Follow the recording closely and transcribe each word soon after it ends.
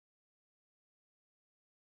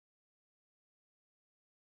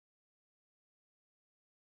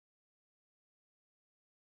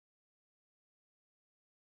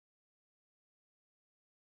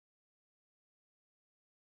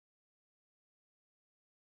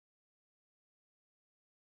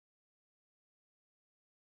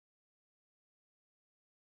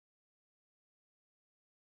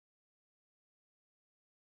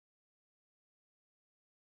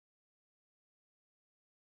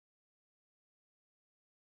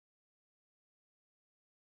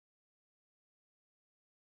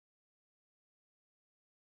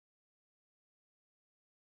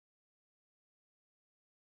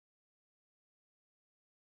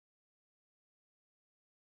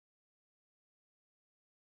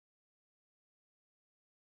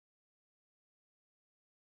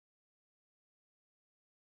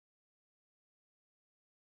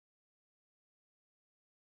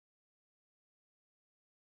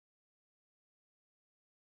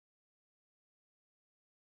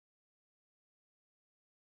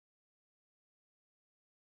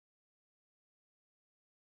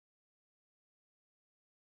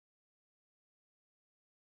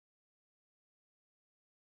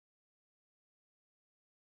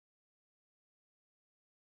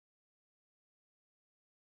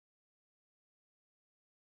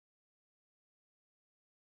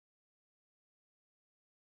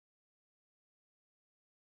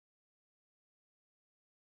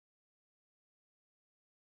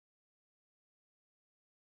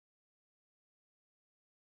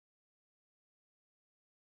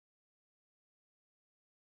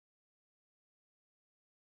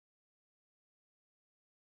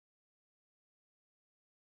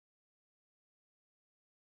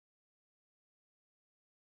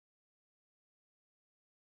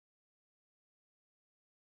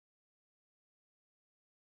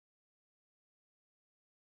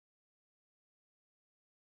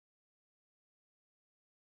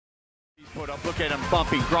Put up, look at him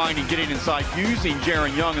bumping, grinding, getting inside, using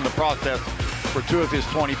Jaron Young in the process for 2 of his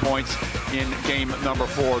 20 points in game number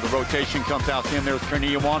 4. The rotation comes out to him. There's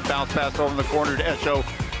Cornelius Wan, bounce pass over in the corner to Esho.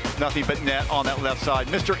 Nothing but net on that left side.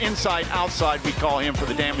 Mr. Inside Outside, we call him, for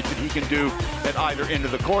the damage that he can do at either end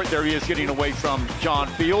of the court. There he is, getting away from John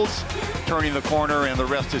Fields, turning the corner, and the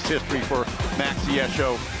rest is history for Maxi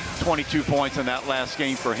Esho. 22 points in that last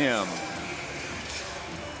game for him.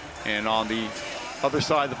 And on the other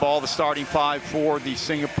side of the ball, the starting 5 for the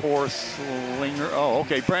Singapore Slinger. Oh,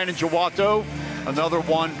 okay, Brandon Jawato, another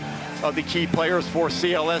one of the key players for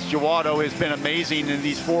CLS. Jawato has been amazing in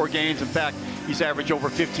these 4 games. In fact, he's averaged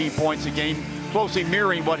over 15 points a game, closely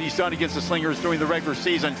mirroring what he's done against the Slingers during the regular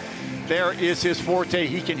season. There is his forte.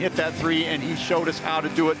 He can hit that 3, and he showed us how to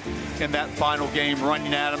do it in that final game,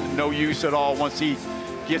 running at him. No use at all. Once he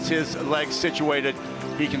gets his legs situated,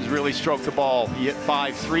 he can really stroke the ball. He hit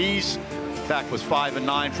 5 threes. In fact, was 5 and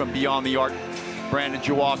 9 from beyond the arc. Brandon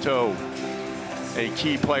Jawato, a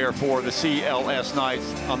key player for the CLS Knights.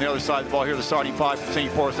 On the other side of the ball here, the starting 5 for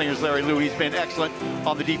Singapore Slingers. Larry Liu, he's been excellent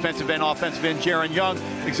on the defensive end, offensive end. Jaron Young,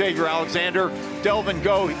 Xavier Alexander, Delvin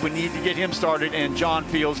Go, we need to get him started, and John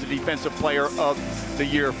Fields, the defensive player of the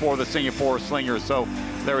year for the Singapore Slingers. So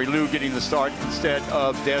Larry Liu getting the start instead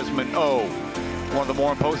of Desmond O. One of the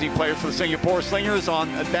more imposing players for the Singapore Slingers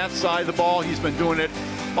on that side of the ball. He's been doing it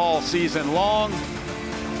all season long.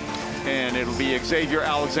 And it'll be Xavier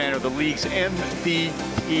Alexander, the league's MVP.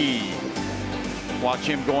 Watch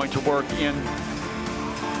him going to work in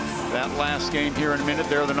that last game here in a minute.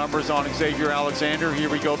 There are the numbers on Xavier Alexander. Here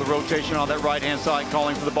we go, the rotation on that right-hand side,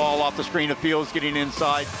 calling for the ball off the screen of Fields, getting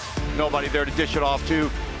inside. Nobody there to dish it off to.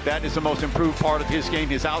 That is the most improved part of his game.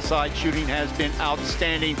 His outside shooting has been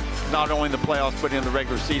outstanding, not only in the playoffs, but in the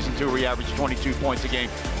regular season too, where he averaged 22 points a game.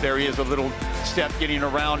 There he is, a little step getting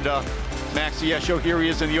around Maxi Esho. Here he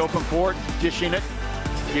is in the open court, dishing it,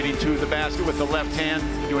 getting to the basket with the left hand,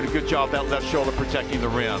 doing a good job that left shoulder protecting the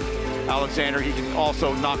rim. Alexander, he can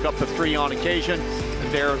also knock up the 3 on occasion.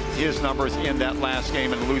 And there his numbers in that last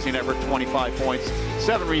game, and a losing effort, 25 points,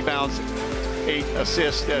 7 rebounds, 8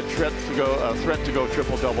 assists, threat to go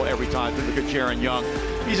triple-double every time. Look at Jaron Young.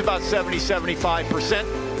 He's about 70-75%.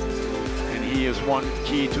 He is one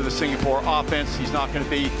key to the Singapore offense. He's not going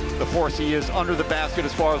to be the force he is under the basket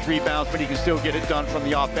as far as rebounds, but he can still get it done from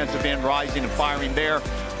the offensive end, rising and firing there.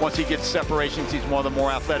 Once he gets separations, he's one of the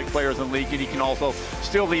more athletic players in the league, and he can also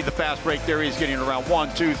still lead the fast break. There he's getting around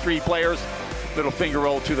 1, 2, 3 players. Little finger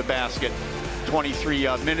roll to the basket. 23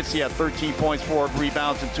 minutes. He had 13 points, 4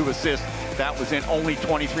 rebounds, and 2 assists. That was in only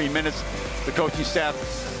 23 minutes. The coaching staff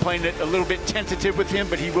playing it a little bit tentative with him,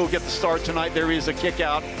 but he will get the start tonight. There is a kick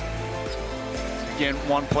out. Again,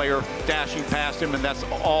 one player dashing past him, and that's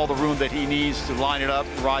all the room that he needs to line it up,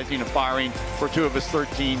 rising and firing for 2 of his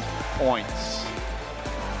 13 points.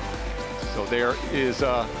 So there is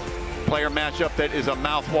a player matchup that is a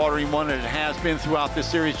mouth-watering one, and it has been throughout this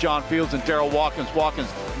series. John Fields and Daryl Watkins. Watkins,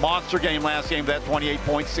 monster game last game, that 28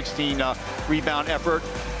 points, 16 rebound effort.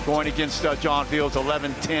 Going against John Fields,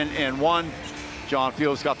 11, 10, and 1. John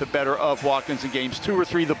Fields got the better of Watkins in games 2 or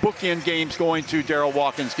 3. The bookend games going to Daryl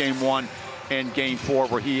Watkins, game 1 and game 4,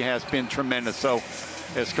 where he has been tremendous. So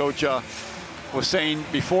as Coach was saying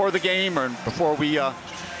before the game, or before we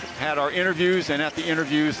had our interviews, and at the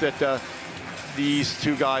interviews, that these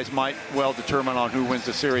 2 guys might well determine on who wins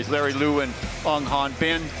the series. Larry Liu and Ung Han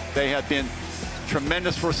Bin, they have been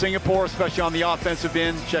tremendous for Singapore, especially on the offensive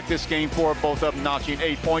end. Check this game 4, both of them notching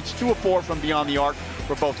 8 points, 2 of 4 from beyond the arc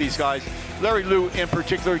for both these guys. Larry Liu in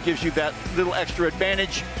particular gives you that little extra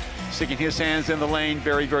advantage, sticking his hands in the lane.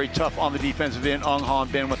 Very, very tough on the defensive end. Ung Han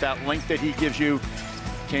Bin, with that length that he gives you,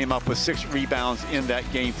 came up with 6 rebounds in that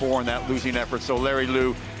game 4 in that losing effort. So Larry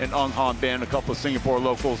Liu and Ung Han Bin, a couple of Singapore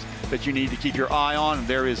locals that you need to keep your eye on. And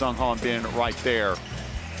there is Ung Han Bin right there.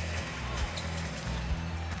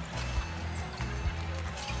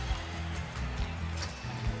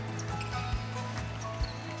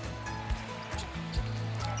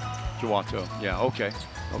 Jawato, yeah, okay,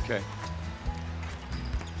 okay.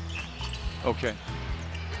 Okay.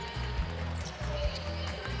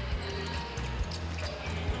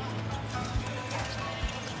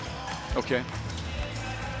 Okay.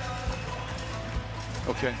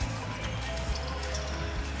 Okay.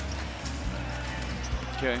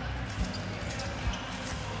 Okay.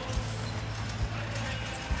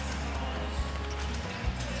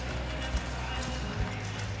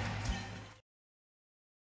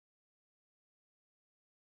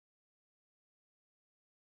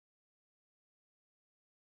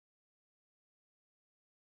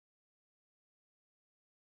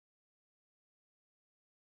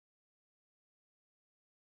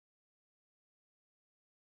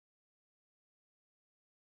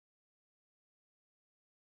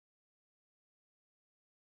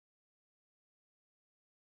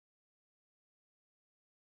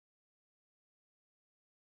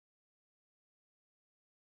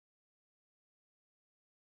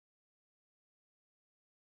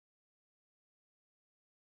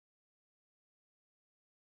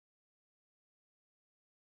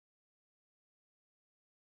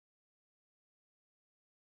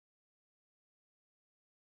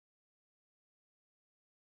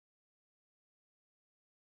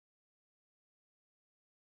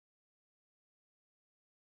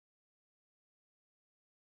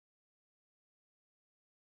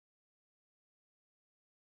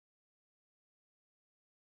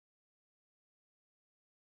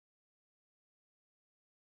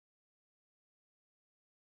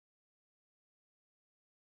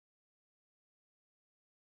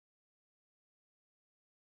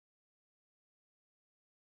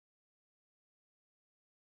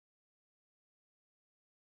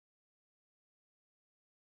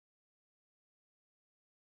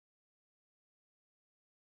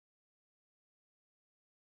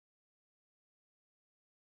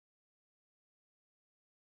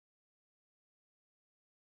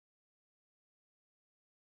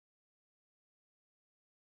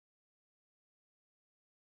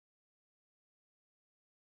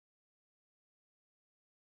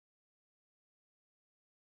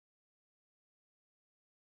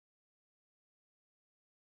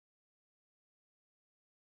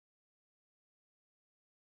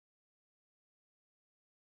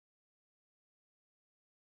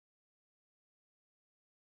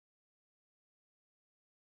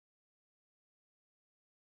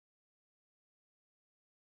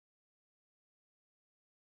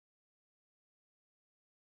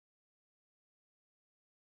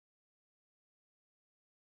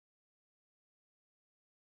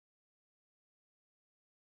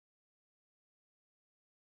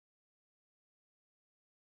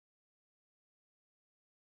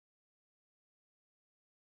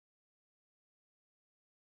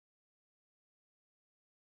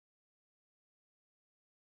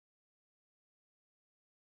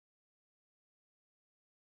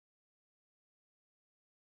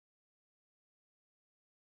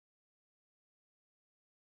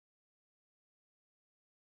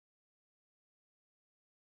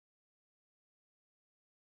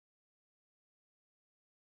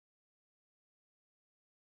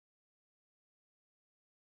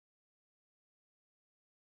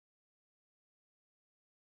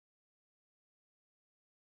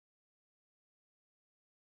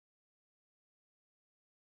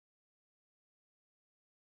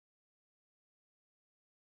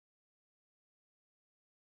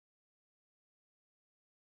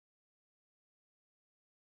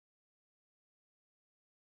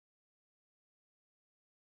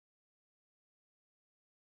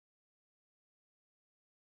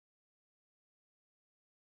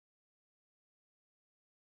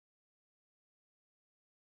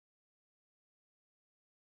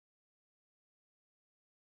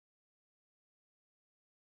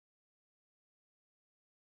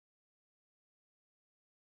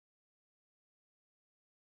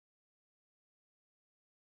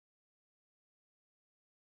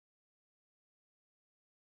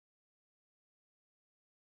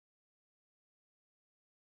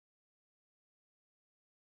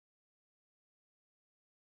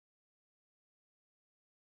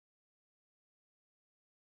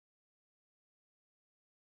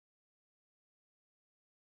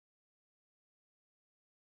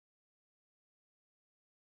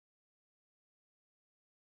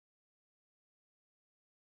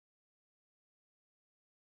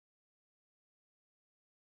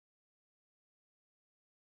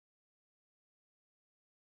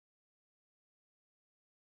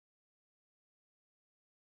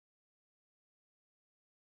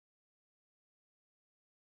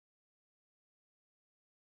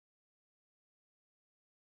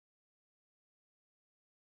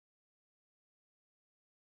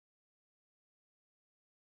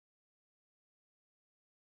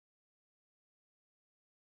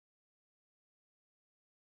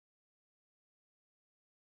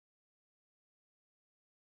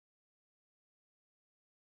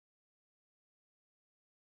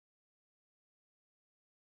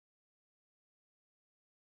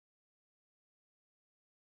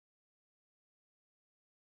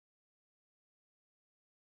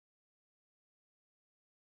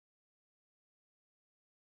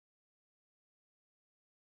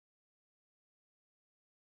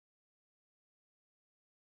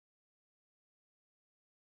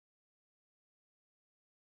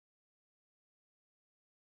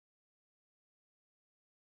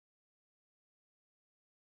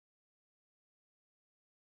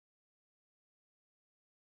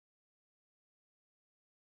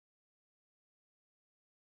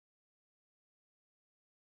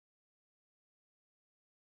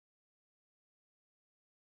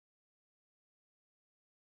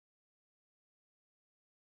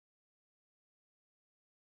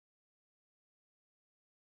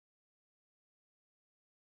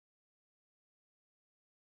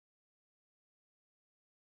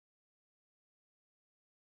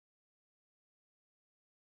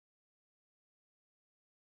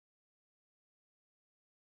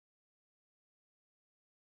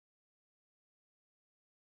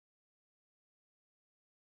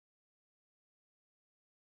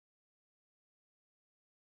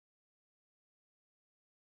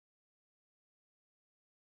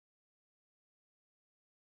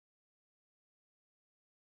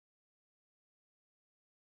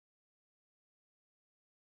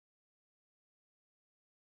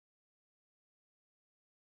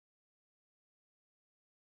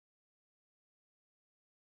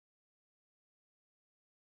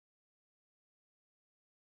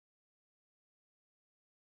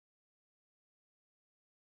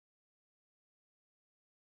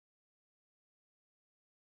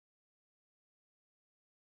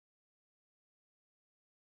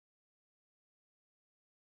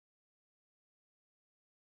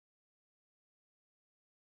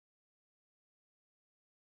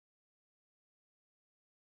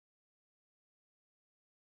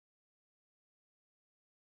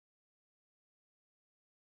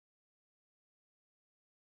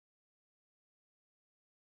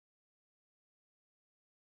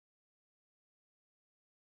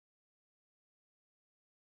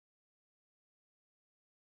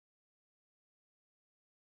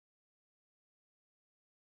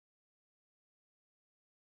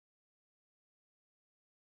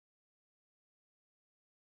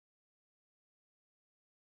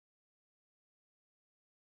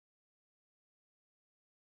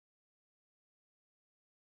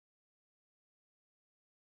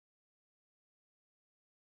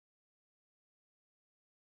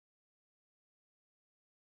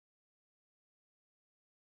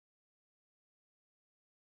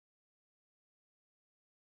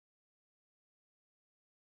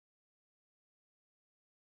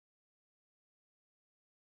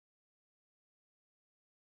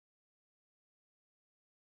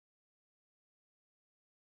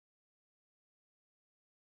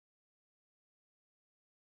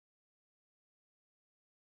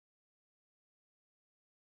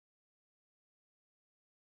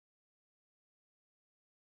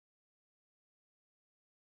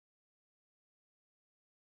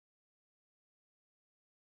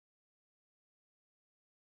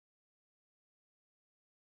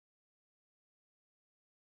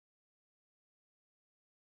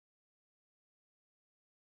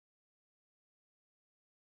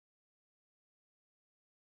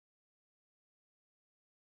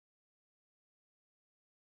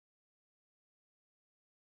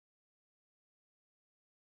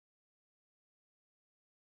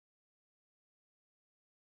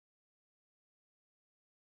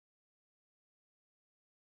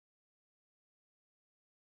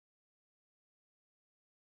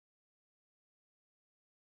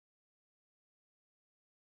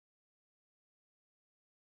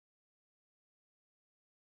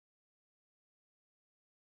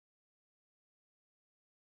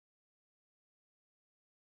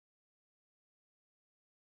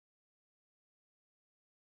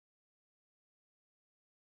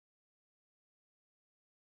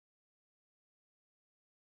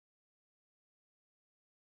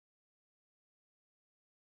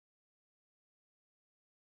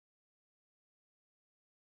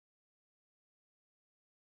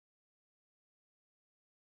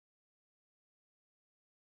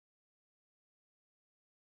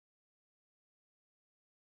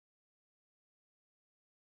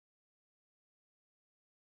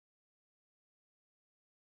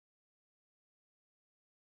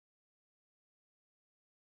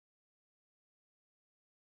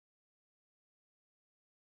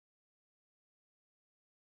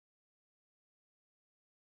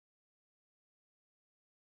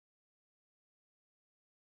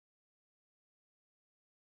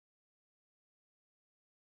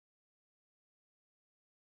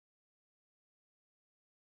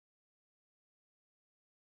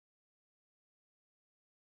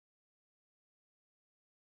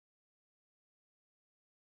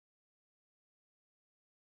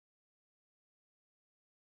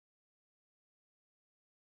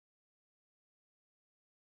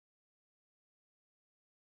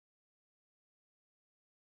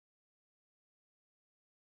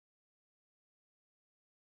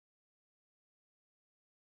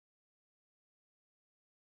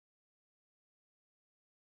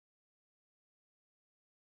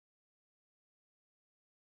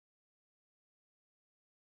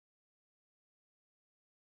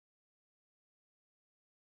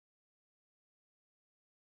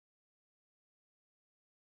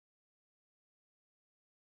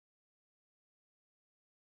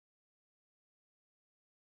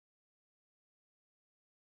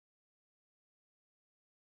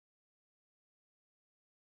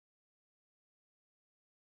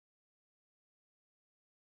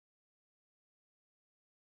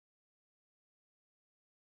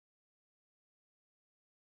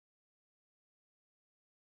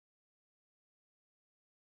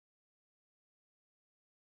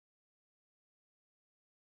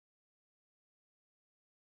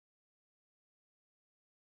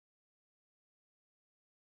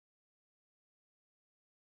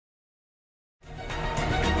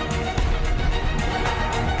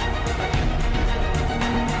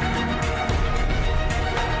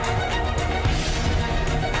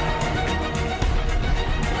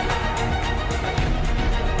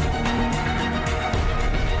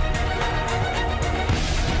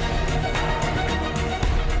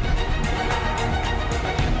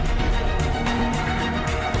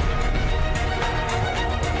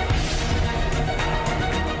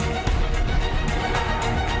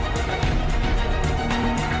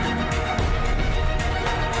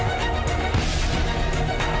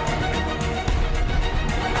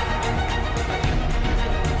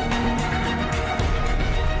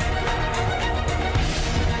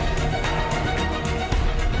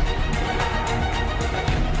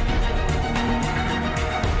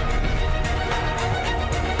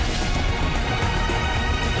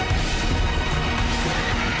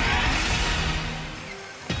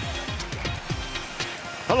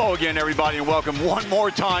 Hello again, everybody, and welcome one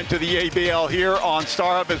more time to the ABL here on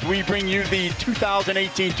StarHub as we bring you the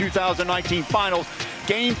 2018-2019 finals.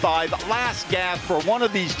 Game 5, last gasp for one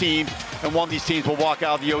of these teams, and one of these teams will walk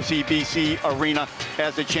out of the OCBC arena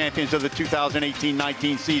as the champions of the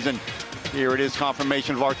 2018-19 season. Here it is,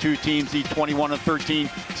 confirmation of our two teams, the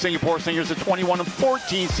 21-13 Singapore Slingers, the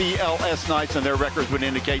 21-14 CLS Knights, and their records would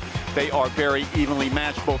indicate they are very evenly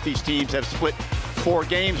matched. Both these teams have split 4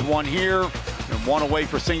 games, one here and one away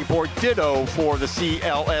for Singapore. Ditto for the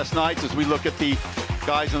CLS Knights as we look at the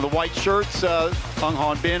guys in the white shirts, Hung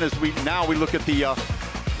Han Bin, as we look at the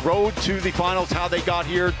road to the finals, how they got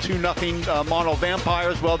here. 2-0 Mono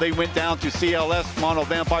Vampires. Well, they went down to CLS Mono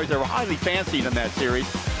Vampires. They were highly fancied in that series.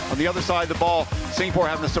 On the other side of the ball, Singapore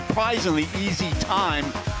having a surprisingly easy time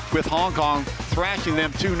with Hong Kong, thrashing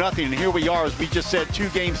them 2-0. And here we are, as we just said, 2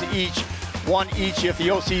 games each, one each at the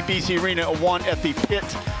OCBC Arena, one at the Pit,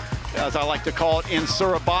 as I like to call it, in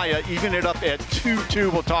Surabaya, even it up at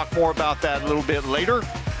 2-2. We'll talk more about that a little bit later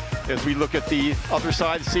as we look at the other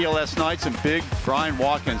side, the CLS Knights, and big Brian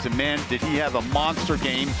Watkins. And man, did he have a monster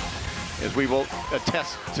game, as we will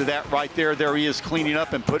attest to that right there. There he is, cleaning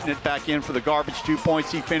up and putting it back in for the garbage. 2 points.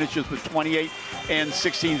 He finishes with 28 and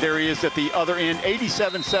 16. There he is at the other end,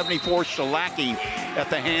 87-74 shellacking at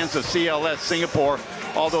the hands of CLS Singapore.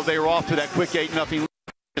 Although they were off to that quick 8-0,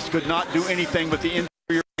 just could not do anything with the interior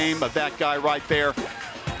game of that guy right there.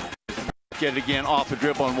 Get it again off the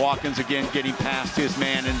dribble, and Watkins again getting past his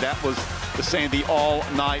man, and that was the same all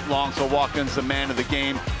night long. So Watkins, the man of the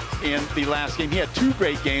game in the last game. He had 2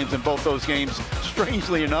 great games in both those games.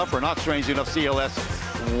 Strangely enough, or not strangely enough, CLS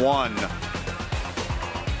won.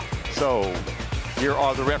 So here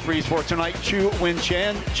are the referees for tonight: Chu Win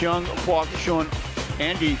Chen, Chung Kwok Shun,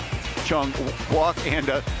 Andy Chung Kwok,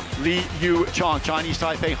 and Lee Yu Chong. Chinese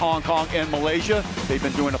Taipei, Hong Kong, and Malaysia. They've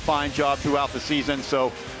been doing a fine job throughout the season.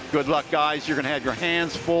 So good luck, guys. You're going to have your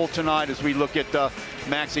hands full tonight as we look at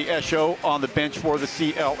Maxi Esho on the bench for the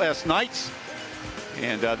CLS Knights.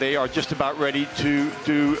 And they are just about ready to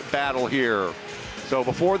do battle here. So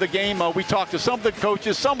before the game, we talked to some of the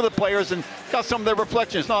coaches, some of the players, and got some of their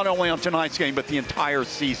reflections, not only on tonight's game, but the entire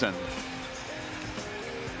season.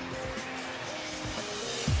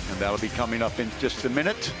 And that'll be coming up in just a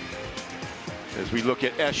minute. As we look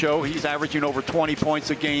at Esho, he's averaging over 20 points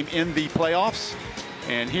a game in the playoffs.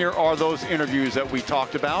 And here are those interviews that we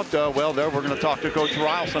talked about. Well, there we're going to talk to Coach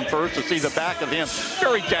Rowson first to see the back of him.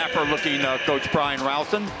 Very dapper-looking Coach Brian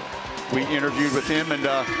Rowson. We interviewed with him, and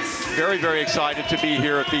very, very excited to be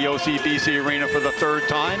here at the OCBC Arena for the 3rd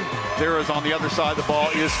time. There is, on the other side of the ball,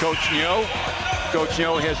 is Coach Nyo. Coach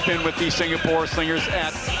Nyo has been with the Singapore Slingers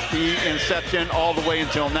at the inception all the way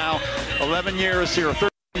until now. 11 years here, 13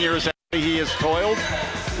 years after he has toiled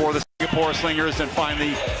for the Singapore Slingers, and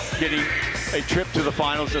finally getting a trip to the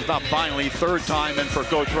finals. It's not finally, 3rd time in for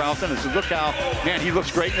Coach Rowson. As look how, man, he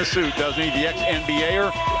looks great in a suit, doesn't he? The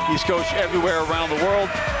ex-NBAer. He's coached everywhere around the world.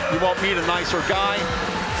 You won't meet a nicer guy.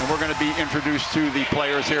 And we're going to be introduced to the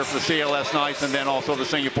players here for the CLS Knights, and then also the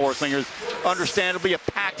Singapore Slingers. Understandably, a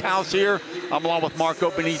packed house here. I'm along with Marco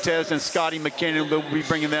Benitez and Scotty McKinnon. We'll be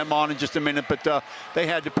bringing them on in just a minute, but they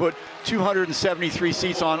had to put 273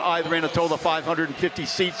 seats on either end, a total of 550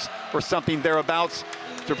 seats or something thereabouts,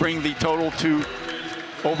 to bring the total to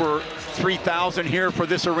over 3,000 here for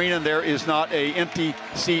this arena. There is not an empty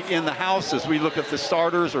seat in the house as we look at the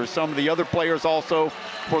starters or some of the other players also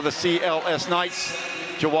for the CLS Knights.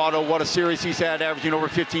 Jawado, what a series he's had, averaging over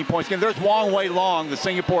 15 points. Again, there's Wong Wei Long, the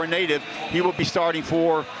Singapore native. He will be starting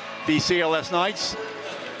for the CLS Knights.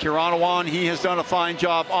 Kiranawan, he has done a fine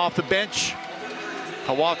job off the bench.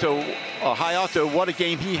 Hayato, what a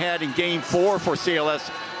game he had in game 4 for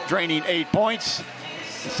CLS, draining 8 points.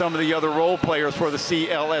 Some of the other role players for the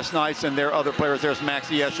CLS Knights and their other players. There's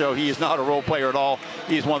Maxi Esho. He is not a role player at all.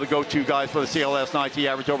 He's one of the go-to guys for the CLS Knights. He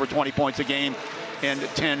averaged over 20 points a game and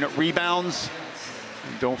 10 rebounds.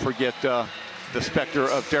 And don't forget the specter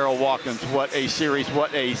of Daryl Watkins. What a series,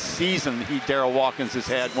 what a season Daryl Watkins has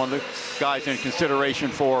had. One of the guys in consideration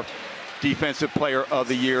for Defensive Player of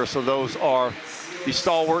the Year. So those are the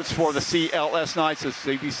stalwarts for the CLS Knights. As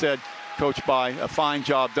we said, coached by a fine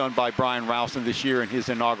job done by Brian Rowson this year in his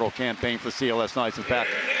inaugural campaign for the CLS Knights. In fact,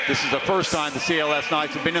 this is the first time the CLS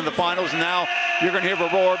Knights have been in the finals, and now you're going to hear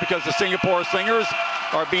a roar because the Singapore Slingers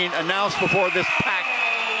are being announced before this packed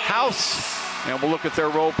house. And we'll look at their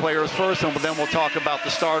role players first, and then we'll talk about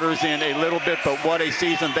the starters in a little bit. But what a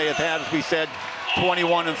season they have had, as we said,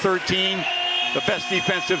 21-13, the best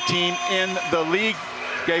defensive team in the league.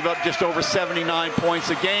 Gave up just over 79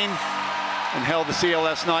 points a game, and held the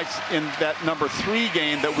CLS Knights in that number 3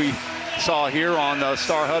 game that we saw here on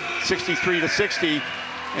StarHub, 63-60.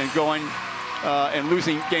 and going and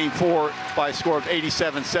losing game 4 by a score of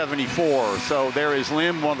 87-74. So there is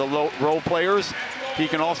Lim, one of the role players. He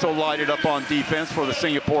can also light it up on defense for the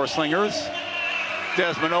Singapore Slingers.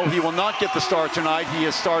 Desmond O, he will not get the start tonight. He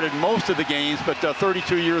has started most of the games, but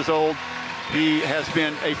 32 years old. He has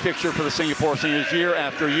been a fixture for the Singapore Slingers year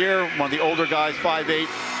after year. One of the older guys, 5'8".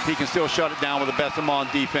 He can still shut it down with the best of them on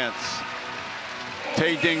defense.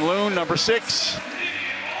 Tae Ding Loon, number 6.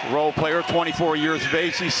 Role player, 24 years of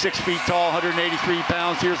age. He's 6 feet tall, 183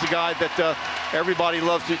 pounds. Here's a guy that everybody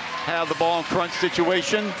loves to have the ball in crunch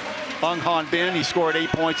situation. Ung Han Bin, he scored 8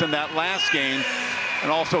 points in that last game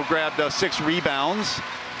and also grabbed 6 rebounds.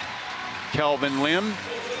 Kelvin Lim,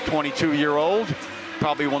 22-year-old.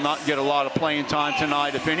 Probably will not get a lot of playing time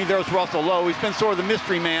tonight, if any. There's Russell Lowe. He's been sort of the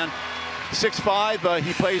mystery man. 6'5",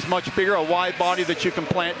 he plays much bigger, a wide body that you can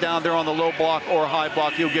plant down there on the low block or high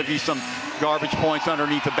block. He'll give you some garbage points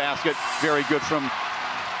underneath the basket. Very good from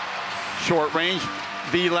short range.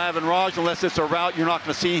 V. Lavin Raj, unless it's a route, you're not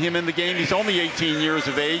going to see him in the game. He's only 18 years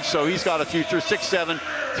of age, so he's got a future. 6'7",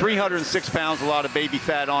 306 pounds, a lot of baby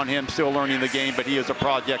fat on him, still learning the game, but he is a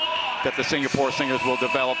project that the Singapore Slingers will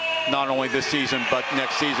develop not only this season, but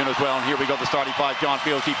next season as well. And here we go, the starting 5. John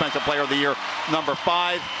Fields, Defensive Player of the Year, number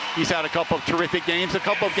 5. He's had a couple of terrific games. A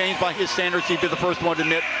couple of games by his standards, he'd be the first one to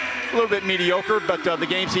admit, a little bit mediocre, but the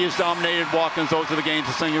games he has dominated, Watkins, those are the games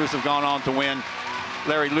the Slingers have gone on to win.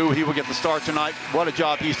 Larry Liu, he will get the start tonight. What a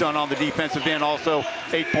job he's done on the defensive end. Also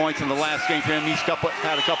 8 points in the last game for him. He's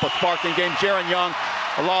had a couple of sparkling games. Jaron Young,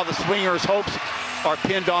 a lot of the Slingers' hopes are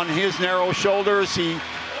pinned on his narrow shoulders. He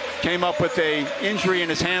came up with an injury in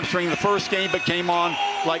his hamstring the first game, but came on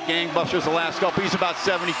like gangbusters the last couple. He's about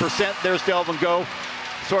 70%. There's Delvin Go,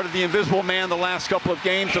 sort of the invisible man the last couple of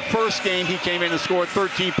games. The first game he came in and scored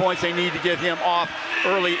 13 points. They need to get him off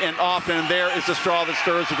early and often, and there is the straw that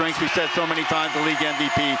stirs the drinks. We said so many times, the league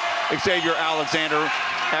MVP. Xavier Alexander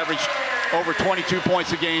averaged over 22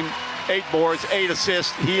 points a game, 8 boards, 8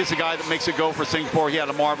 assists. He is the guy that makes it go for Singapore. He had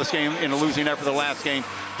a marvelous game in a losing effort the last game.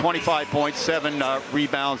 25 points, 7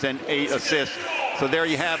 rebounds, and 8 assists. So there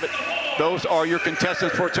you have it. Those are your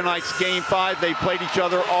contestants for tonight's Game 5. They played each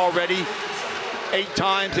other already 8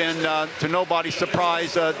 times, and to nobody's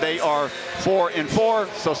surprise, they are 4-4.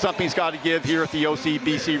 So something's got to give here at the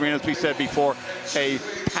OCBC Arena, as we said before, a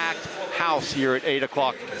packed house here at 8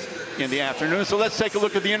 o'clock in the afternoon. So let's take a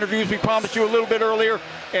look at the interviews we promised you a little bit earlier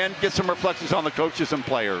and get some reflections on the coaches and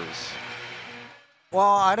players.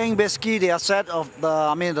 Well, I think basically they are set of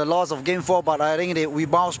the loss of Game 4, but I think we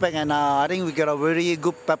bounced back, and I think we got a very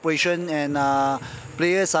good preparation, and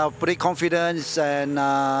players are pretty confident,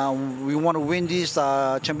 and we want to win this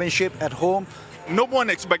championship at home. No one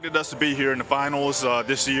expected us to be here in the finals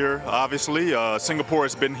this year, obviously. Singapore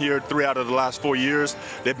has been here 3 out of the last 4 years.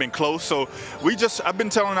 They've been close. So I've been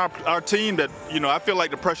telling our team that, I feel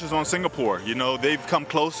like the pressure's on Singapore. They've come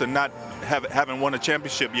close and haven't won a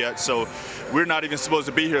championship yet. So we're not even supposed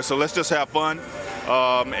to be here. So let's just have fun.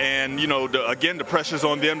 Again, the pressure's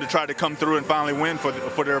on them to try to come through and finally win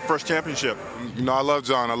for their first championship. I love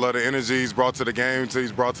John. I love the energy he's brought to the game,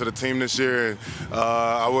 he's brought to the team this year.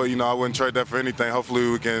 And I wouldn't trade that for anything. Hopefully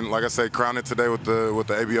we can, like I said, crown it today with the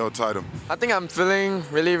ABO title. I think I'm feeling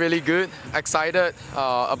really, really good, excited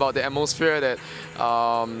about the atmosphere that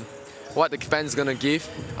what the fans gonna give,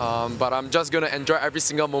 but I'm just gonna enjoy every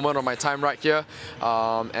single moment of my time right here.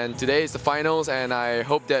 And today is the finals, and I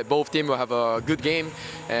hope that both teams will have a good game,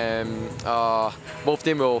 and both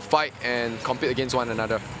teams will fight and compete against one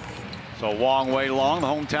another. So Wong Wei Long, the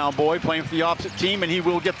hometown boy, playing for the opposite team, and he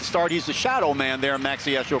will get the start. He's the shadow man there.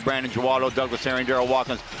 Maxi Esho, Brandon Jawado, Douglas Herring, Darryl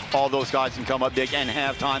Watkins, all those guys can come up big and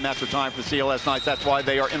have time after time for the CLS Knights. That's why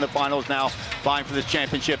they are in the finals now, vying for this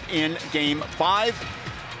championship in Game 5.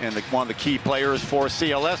 And one of the key players for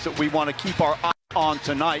CLS that we want to keep our eye on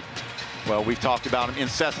tonight. Well, we've talked about him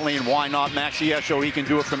incessantly, and why not Maxi Esho? He can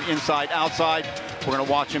do it from inside, outside. We're going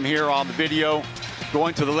to watch him here on the video.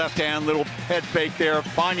 Going to the left hand, little head fake there,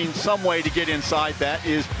 finding some way to get inside. That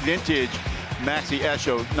is vintage Maxi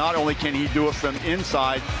Esho. Not only can he do it from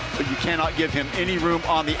inside, but you cannot give him any room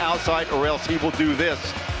on the outside, or else he will do this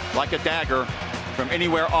like a dagger from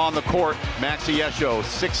anywhere on the court. Maxi Esho,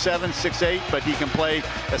 6'7", 6'8", but he can play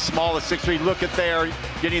as small as 6'3". Look at there,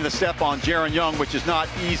 getting the step on Jaron Young, which is not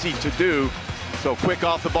easy to do. So quick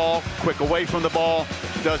off the ball, quick away from the ball,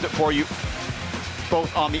 does it for you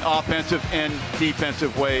both on the offensive and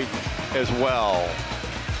defensive way as well.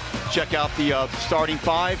 Check out the starting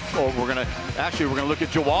 5, or we're gonna look at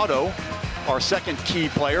Jawado, our second key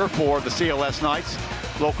player for the CLS Knights.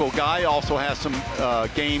 Local guy, also has some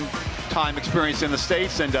game time experience in the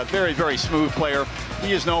States, and a very, very smooth player.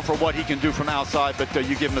 He is known for what he can do from outside, but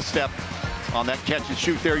you give him a step on that catch and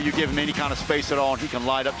shoot there, you give him any kind of space at all, and he can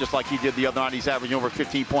light up just like he did the other night. He's averaging over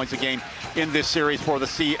 15 points a game in this series for the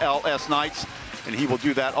CLS Knights, and he will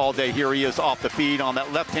do that all day. Here he is off the feed on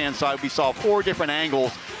that left-hand side. We saw 4 different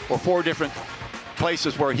angles or 4 different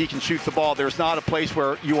places where he can shoot the ball. There's not a place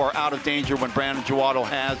where you are out of danger when Brandon Jawado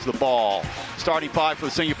has the ball. Starting 5 for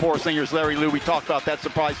the Singapore Slingers, Larry Liu. We talked about that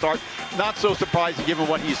surprise start. Not so surprising given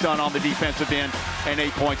what he's done on the defensive end, and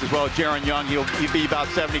 8 points as well. Jaron Young, he'll be about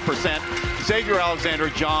 70%. Xavier Alexander,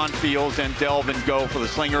 John Fields, and Delvin Go for the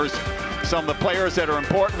Slingers. Some of the players that are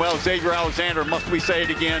important, well, Xavier Alexander, must we say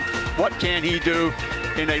it again, what can he do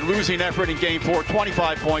in a losing effort in Game 4?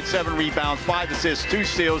 25 points, 7 rebounds, 5 assists, 2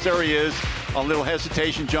 steals. There he is. A little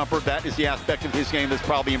hesitation jumper. That is the aspect of his game that's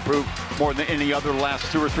probably improved more than any other the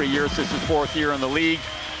last 2 or 3 years. This is his 4th year in the league.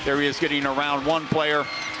 There he is getting around one player.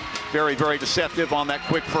 Very, very deceptive on that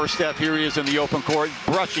quick first step. Here he is in the open court,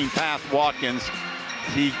 brushing past Watkins.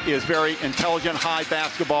 He is very intelligent, high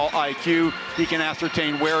basketball IQ. He can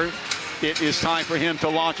ascertain where it is time for him to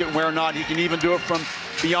launch it and where not. He can even do it from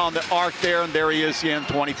beyond the arc there, and there he is again,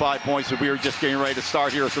 25 points. So we are just getting ready to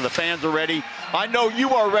start here. So the fans are ready. I know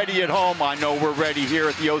you are ready at home. I know we're ready here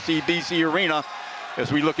at the OCBC Arena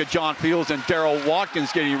as we look at John Fields and Daryl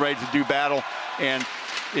Watkins getting ready to do battle. And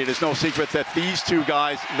it is no secret that these 2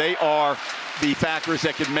 guys, they are the factors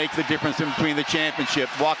that can make the difference in between the championship.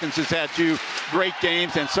 Watkins has had 2 great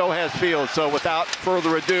games, and so has Fields. So without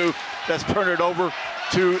further ado, let's turn it over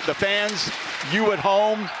to the fans, you at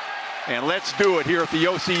home, and let's do it here at the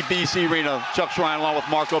OCBC Arena. Chuck Shrine along with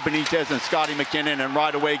Marco Benitez and Scotty McKinnon. And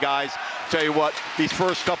right away, guys, tell you what, these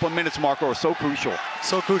first couple of minutes, Marco, are so crucial.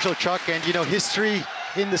 So crucial, Chuck. And, you know, history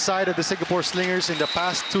in the side of the Singapore Slingers in the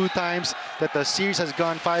past 2 times that the series has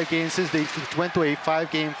gone 5 games since they went to a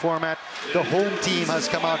 5-game format. The home team has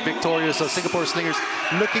come out victorious. So Singapore Slingers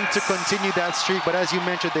looking to continue that streak. But as you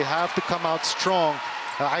mentioned, they have to come out strong.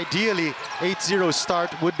 Ideally, 8-0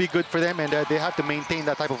 start would be good for them, and they have to maintain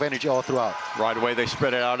that type of energy all throughout. Right away, they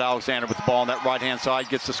spread it out. Alexander with the ball on that right-hand side,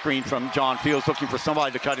 gets the screen from John Fields, looking for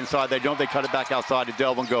somebody to cut inside. They don't. They cut it back outside to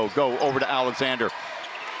Delvin Go. Go over to Alexander.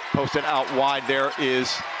 Posted out wide. There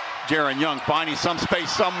is Jaron Young finding some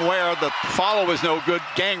space somewhere. The follow is no good.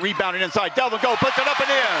 Gang rebounding inside. Delvin Go puts it up and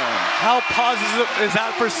in. How positive is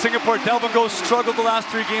that for Singapore? Delvin Go struggled the last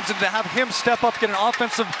 3 games, and to have him step up, get an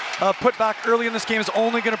offensive putback early in this game is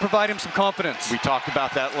only going to provide him some confidence. We talked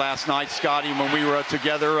about that last night, Scotty, when we were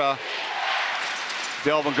together.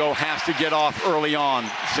 Delvin Go has to get off early on.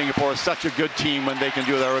 Singapore is such a good team when they can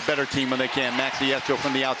do that, or a better team when they can. Maxi Echo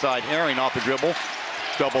from the outside. Herring off the dribble.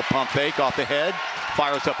 Double pump fake off the head.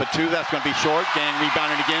 Fires up a 2. That's going to be short. Gang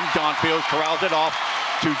rebounding again. John Fields corrals it off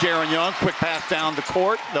to Jaron Young. Quick pass down the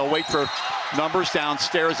court. They'll wait for numbers.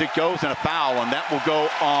 Downstairs it goes, and a foul, and that will go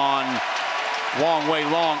on Wong Wei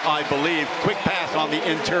Long, I believe. Quick pass on the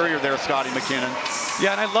interior there, Scotty McKinnon.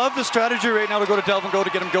 Yeah, and I love the strategy right now to go to Delvin Go to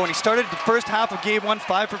get him going. He started the first half of game 1,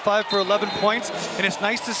 5 for 5 for 11 points, and it's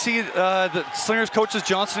nice to see the Slingers coaches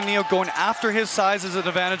Johnson and Neo going after his size as an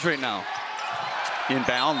advantage right now.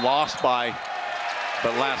 Inbound, lost by,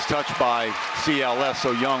 but last touch by CLS,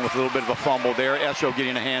 so Young with a little bit of a fumble there. Esho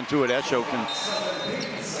getting a hand to it. Esho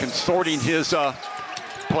consorting his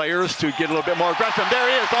players to get a little bit more aggressive. There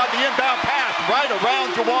he is on the inbound pass, right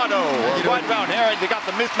around Jawado, or right around Herring. They got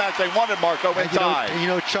the mismatch they wanted, Marco, inside. You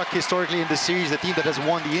know, Chuck, historically in the series, the team that has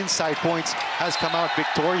won the inside points has come out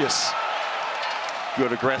victorious.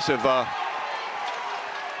 Good aggressive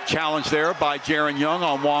challenge there by Jaron Young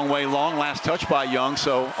on Wong Wei Long. Last touch by Young,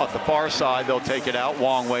 so off the far side, they'll take it out.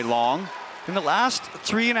 Wong Wei Long. In the last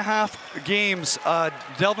 3.5 games,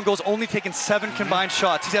 Delvin Go's only taken 7 combined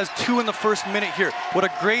shots. He has 2 in the first minute here. What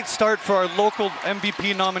a great start for our local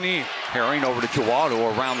MVP nominee. Herring over to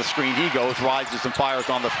Jawado. Around the screen he goes, rises and fires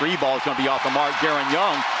on the 3 ball. It's going to be off the mark. Jaron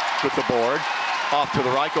Young with the board. Off to the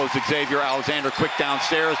right goes Xavier Alexander. Quick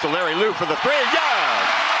downstairs to Larry Liu for the 3.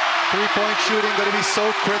 Yes! 3-point shooting going to be so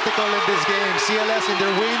critical in this game. CLS in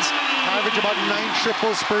their wins average about 9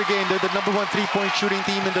 triples per game. They're the #1 3-point shooting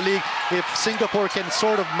team in the league. If Singapore can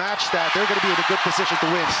sort of match that, they're going to be in a good position to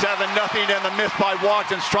win. 7-0, and the miss by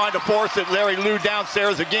Watkins trying to force it. Larry Liu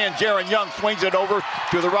downstairs again. Jaron Young swings it over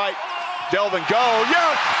to the right. Delvin Go,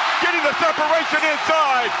 yes! Getting the separation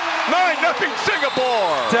inside. 9-0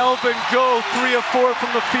 Singapore. Delvin Go, 3 of 4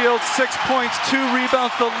 from the field, 6 points, 2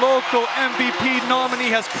 rebounds. The local MVP nominee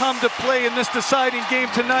has come to play in this deciding game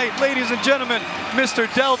tonight. Ladies and gentlemen, Mr.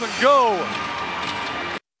 Delvin Go.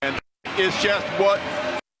 And it's just what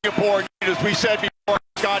Singapore needs. As we said before,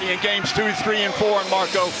 Scotty, in games 2, 3, and 4, and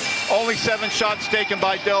Marco. Only 7 shots taken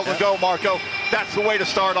by Delvin Go, Marco. That's the way to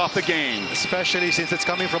start off the game. Especially since it's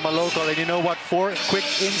coming from a local, and you know what? 4 quick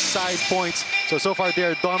inside points. So far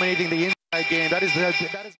they're dominating the inside game. That is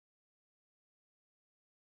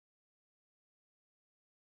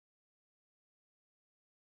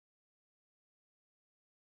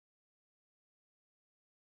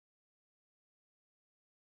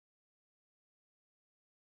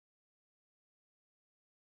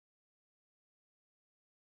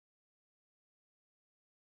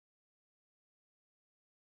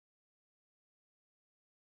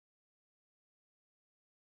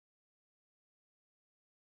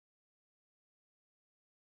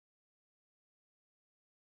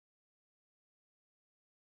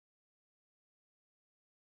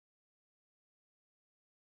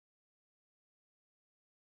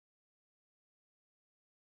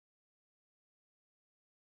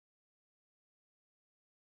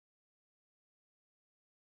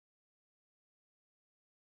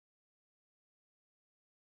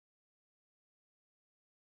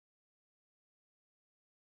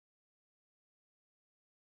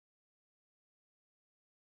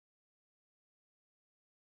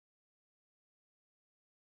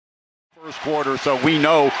first quarter, so we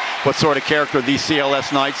know what sort of character these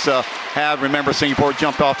CLS Knights have. Remember, Singapore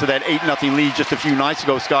jumped off to that 8-0 lead just a few nights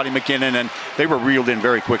ago, Scotty McKinnon, and they were reeled in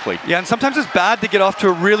very quickly. Yeah, and sometimes it's bad to get off to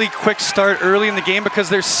a really quick start early in the game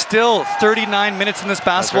because there's still 39 minutes in this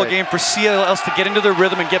basketball game for CLS to get into their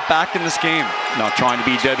rhythm and get back in this game. Not trying to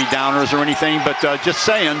be Debbie Downers or anything, but just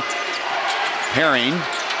saying, Herring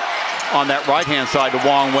on that right-hand side to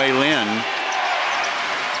Wong Wei Lin.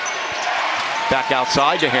 Back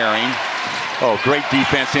outside to Herring. Oh, great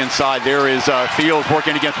defense inside. There is Fields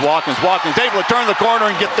working against Watkins. Watkins able to turn the corner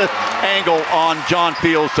and get the angle on John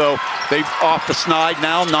Fields. So they've off the snide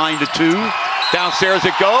now, 9-2. Downstairs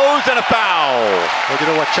it goes, and a foul. Well, you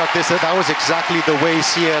know what, Chuck? That was exactly the way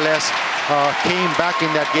CLS came back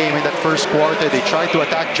in that game in that first quarter. They tried to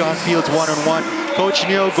attack John Fields one-on-one. Coach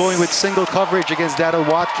Neo going with single coverage against Daryl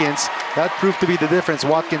Watkins. That proved to be the difference.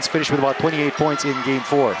 Watkins finished with about 28 points in game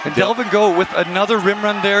 4. And Delvin Go with another rim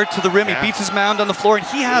run there to the rim. He beats his mound on the floor, and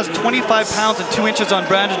he has 25 pounds and 2 inches on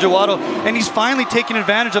Brandon Jowato, and he's finally taking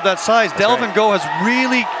advantage of that size. Delvin Go has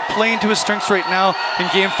really playing to his strengths right now in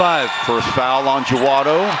game 5. First foul on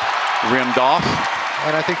Jowato, rimmed off.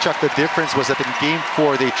 And I think, Chuck, the difference was that in game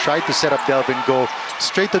 4, they tried to set up Delvin Go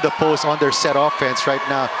straight to the post on their set offense. Right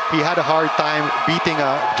now, he had a hard time beating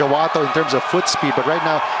Jowato in terms of foot speed, but right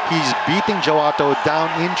now, he's beating Jowato down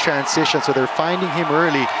in transition, so they're finding him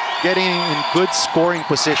early, getting in good scoring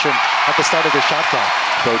position at the start of the shot clock.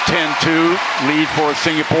 So 10-2 lead for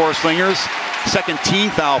Singapore Slingers. Second team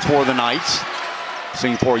foul for the Knights.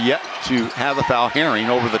 Singapore yet to have a foul. Herring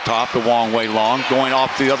over the top to Wong Wei Long, going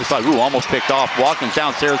off to the other side. Ooh, almost picked off. Watkins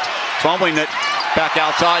downstairs, fumbling it back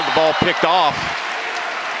outside. The ball picked off.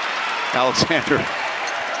 Alexander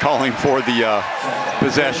calling for the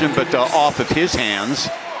possession, but off of his hands.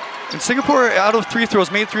 And Singapore, out of free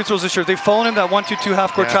throws, made 3 throws this year. They've fallen in that 1-2-2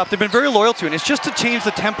 half-court trap. They've been very loyal to it. And it's just to change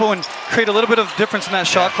the tempo and create a little bit of difference in that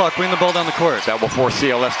shot clock, bring the ball down the court. That will force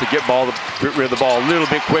CLS to get rid of the ball a little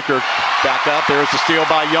bit quicker. Back up, there's the steal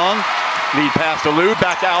by Young. Lead pass to Lou,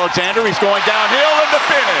 back to Alexander. He's going downhill, and the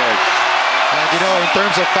finish. And you know, in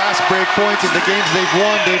terms of fast break points in the games they've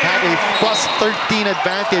won, they've had a +13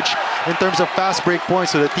 advantage in terms of fast break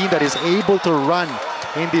points. So the team that is able to run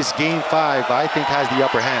in this game 5, I think, has the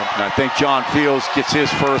upper hand. And I think John Fields gets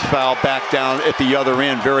his first foul back down at the other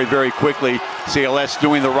end very, very quickly. CLS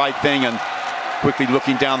doing the right thing and quickly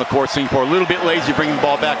looking down the court. Singapore a little bit lazy bringing the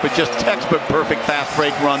ball back, but just textbook perfect fast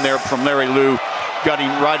break run there from Larry Liu,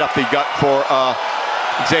 gutting right up the gut for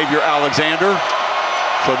Xavier Alexander.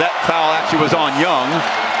 So that foul actually was on Young,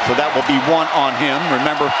 so that will be 1 on him.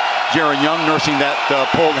 Remember, Jaron Young nursing that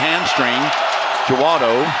pulled hamstring.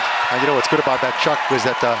 Jowato. And you know what's good about that, Chuck, was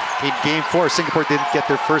that in game 4, Singapore didn't get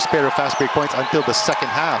their first pair of fast break points until the second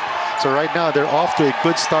half. So right now, they're off to a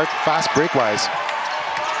good start fast break-wise.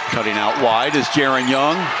 Cutting out wide is Jaron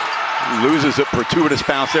Young. Loses a fortuitous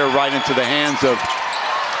bounce there right into the hands of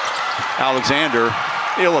Alexander.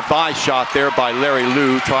 Ill-advised shot there by Larry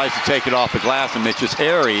Liu. Tries to take it off the glass and misses.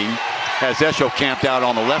 Herring has Esho camped out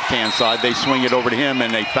on the left-hand side. They swing it over to him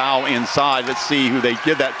and they foul inside. Let's see who they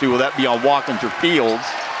give that to. Will that be on Watkins or Fields?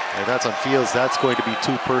 If that's on Fields, that's going to be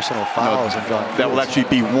 2 personal fouls. No, that will actually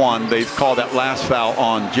be 1. They've called that last foul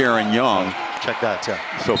on Jaron Young. Check that, yeah.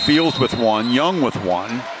 So Fields with 1, Young with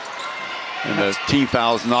 1. And the team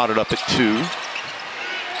foul's knotted up at 2.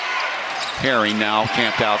 Herring now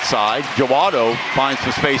camped outside. Jowato finds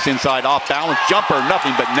some space inside, off balance jumper,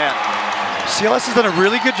 nothing but net. CLS has done a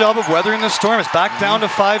really good job of weathering the storm. It's back down to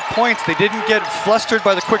 5 points. They didn't get flustered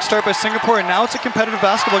by the quick start by Singapore, and now it's a competitive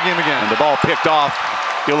basketball game again. And the ball picked off.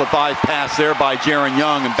 Ill-advised pass there by Jaron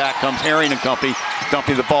Young, and back comes Herring and company,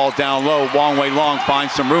 dumping the ball down low. Wong Wei Long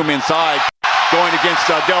finds some room inside, going against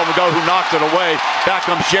Delvin Go, who knocks it away. Back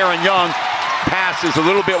comes Jaron Young. Pass is a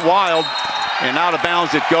little bit wild, and out of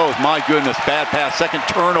bounds it goes. My goodness, bad pass. Second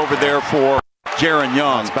turnover there for Jaron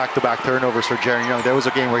Young. It's back-to-back turnovers for Jaron Young. There was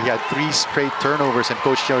a game where he had 3 straight turnovers, and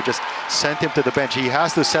Coach Joe just sent him to the bench. He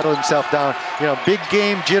has to settle himself down. You know, big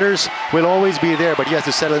game jitters will always be there, but he has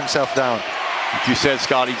to settle himself down. Like you said,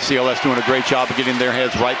 Scotty, CLS doing a great job of getting their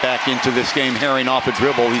heads right back into this game. Herring off a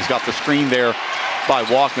dribble. He's got the screen there by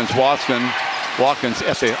Watkins. Watkins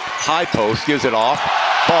at the high post, gives it off.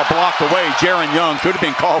 Ball blocked away. Jaron Young could have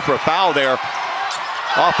been called for a foul there.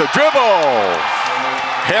 Off the dribble.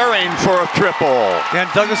 Herring for a triple. And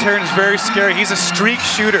Douglas Herring is very scary. He's a streak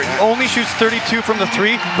shooter. He only shoots 32 from the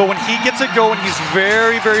 3, but when he gets it going, he's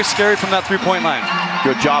very, very scary from that 3-point line.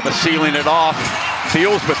 Good job of sealing it off.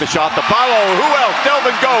 Fields with the shot. The follow. Who else?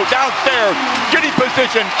 Delvin Go downstairs. Getting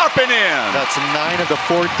position. Up and in. That's 9 of the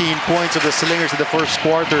 14 points of the Slingers in the first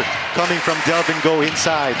quarter coming from Delvin Go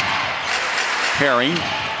inside. Herring.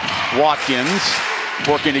 Watkins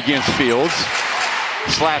working against Fields.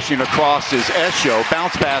 Slashing across is Esho.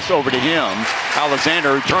 Bounce pass over to him.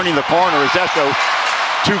 Alexander turning the corner is Esho.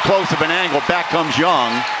 Too close of an angle. Back comes Young.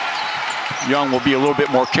 Young will be a little bit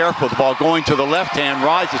more careful with the ball. Going to the left hand.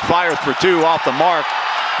 Rises, fires for 2 off the mark.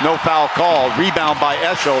 No foul called. Rebound by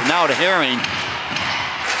Esho. Now to Herring.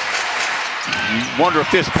 Wonder if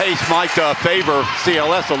this pace might favor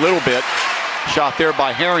CLS a little bit. Shot there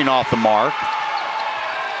by Herring off the mark.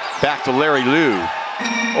 Back to Larry Liu.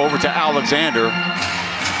 Over to Alexander.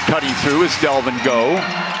 Cutting through is Delvin Go.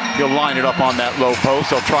 He'll line it up on that low post.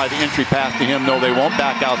 They'll try the entry pass to him. No, they won't.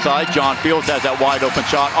 Back outside. John Fields has that wide open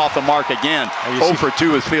shot off the mark again. 0 for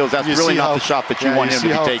 2 is Fields. That's really not the shot that you want him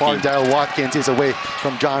to be taking. You see how far Darryl Watkins is away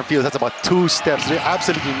from John Fields. That's about 2 steps. There's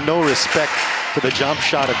absolutely no respect for the jump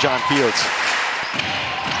shot of John Fields.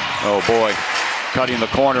 Oh boy. Cutting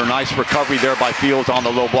the corner. Nice recovery there by Fields on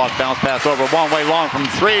the low block. Bounce pass over. Wong Wei Long from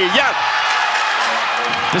 3. Yes!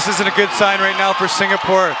 This isn't a good sign right now for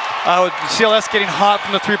Singapore. CLS getting hot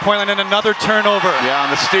from the 3-point line, and another turnover. Yeah,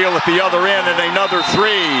 and the steal at the other end, and another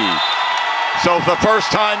 3. So the first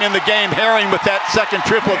time in the game, Herring with that second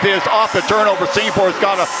triple of his off the turnover. Singapore's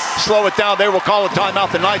got to slow it down. They will call a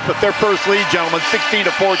timeout tonight, but their first lead, gentlemen, 16-14.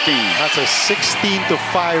 That's a 16-5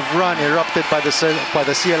 run erupted by the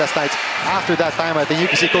CLS Knights. After that time, I think you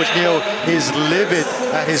can see Coach Neo is livid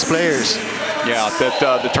at his players. Yeah,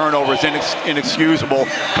 that the turnover is inexcusable,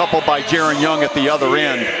 coupled by Jaron Young at the other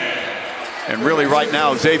end. And really right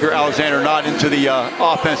now, Xavier Alexander not into the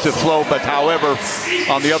offensive flow, but however,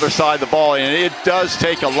 on the other side of the ball, and it does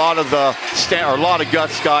take a lot of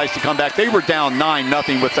guts, guys, to come back. They were down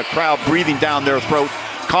 9-0 with the crowd breathing down their throat.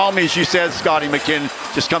 Calmly, as you said, Scotty McKinn,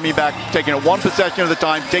 just coming back, taking it 1 possession at a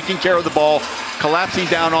time, taking care of the ball, collapsing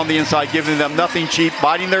down on the inside, giving them nothing cheap,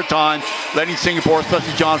 biding their time, letting Singapore,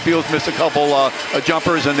 especially John Fields, miss a couple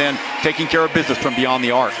jumpers, and then taking care of business from beyond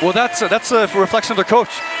the arc. Well, that's a reflection of their coach.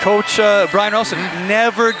 Coach Brian Nelson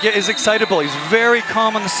never is excitable. He's very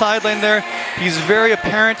calm on the sideline there. He's very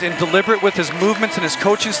apparent and deliberate with his movements and his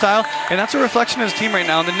coaching style, and that's a reflection of his team right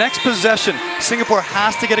now. In the next possession, Singapore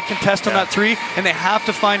has to get a contest on that 3, and they have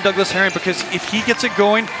to find Douglas Herring, because if he gets it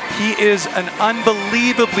going, he is an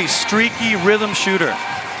unbelievably streaky rhythm shooter.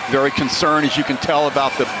 Very concerned, as you can tell,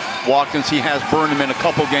 about the Watkins. He has burned him in a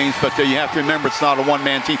couple games, but you have to remember it's not a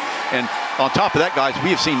one-man team. And on top of that, guys, we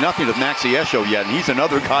have seen nothing of Maxi Esho yet, and he's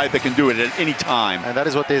another guy that can do it at any time. And that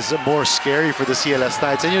is what is more scary for the CLS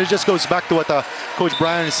Knights. And it just goes back to what Coach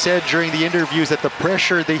Brian said during the interviews, that the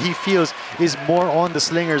pressure that he feels is more on the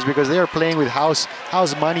Slingers, because they are playing with house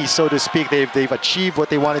money, so to speak. They've achieved what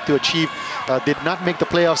they wanted to achieve. Did not make the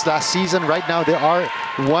playoffs last season. Right now, they are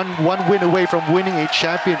one win away from winning a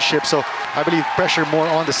championship. So I believe pressure more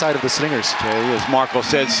on the side of the Slingers. Okay, as Marco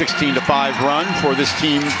said, 16-5 run for this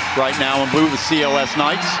team right now in blue, the CLS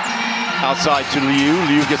Knights. Outside to Liu.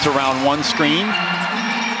 Liu gets around one screen.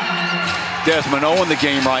 Desmond O in the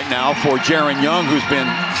game right now for Jaron Young, who's been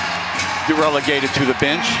relegated to the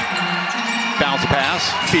bench. Bounce pass.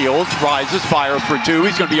 Fields rises, fires for 2.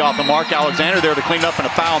 He's going to be off the mark. Alexander there to clean up, and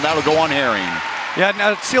a foul, and that'll go on Herring. Yeah,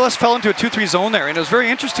 now CLS fell into a 2-3 zone there, and it was very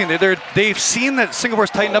interesting. They've seen that Singapore's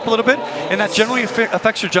tightened up a little bit, and that generally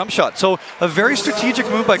affects your jump shot. So a very strategic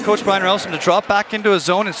move by Coach Brian Nelson to drop back into a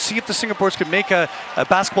zone and see if the Singapore's could make a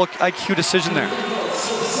basketball IQ decision there.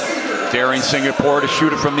 Daring Singapore to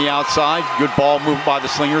shoot it from the outside. Good ball moved by the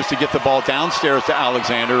Slingers to get the ball downstairs to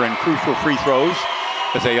Alexander, and crucial free throws,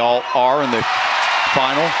 as they all are in the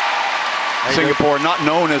final. Singapore, not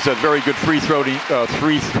known as a very good free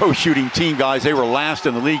throw shooting team, guys. They were last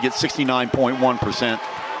in the league at 69.1%.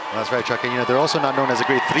 That's right, Chuck. And they're also not known as a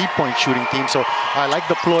great three-point shooting team. So I like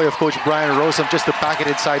the ploy of Coach Brian Rosam just to pack it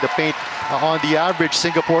inside the paint. On the average,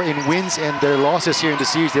 Singapore in wins and their losses here in the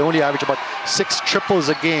series, they only average about 6 triples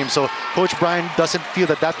a game. So Coach Brian doesn't feel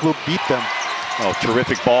that will beat them. Oh,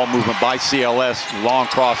 terrific ball movement by CLS. Long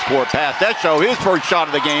cross-court pass. That show his first shot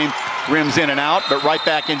of the game. Rims in and out, but right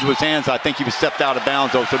back into his hands. I think he was stepped out of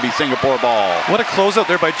bounds, though, so it'll be Singapore ball. What a closeout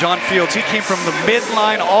there by John Fields. He came from the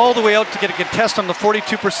midline all the way out to get a contest on the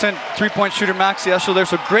 42% three-point shooter Maxi Escher there.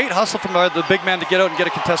 So great hustle from the big man to get out and get a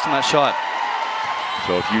contest on that shot.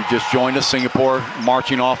 So if you just joined us, Singapore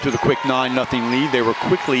marching off to the quick 9-0 lead. They were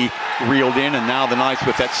quickly reeled in, and now the Knights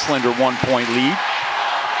with that slender 1-point lead.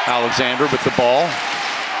 Alexander with the ball.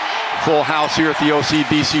 Full house here at the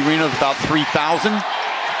OCBC Arena with about 3,000.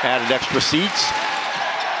 Added extra seats.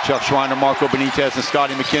 Chuck Schreiner, Marco Benitez, and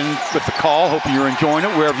Scotty McKinnon with the call. Hope you're enjoying it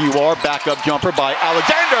wherever you are. Backup jumper by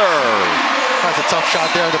Alexander. That's a tough shot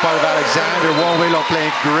there on the part of Alexander. Wong Wei Long playing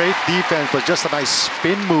great defense, but just a nice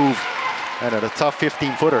spin move and a tough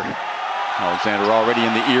 15-footer. Alexander already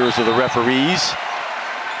in the ears of the referees.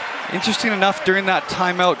 Interesting enough, during that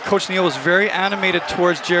timeout, Coach Neal was very animated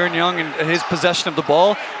towards Jaron Young and his possession of the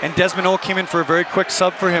ball, and Desmond O came in for a very quick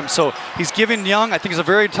sub for him. So he's giving Young, I think it's a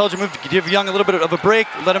very intelligent move to give Young a little bit of a break,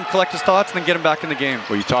 let him collect his thoughts, and then get him back in the game.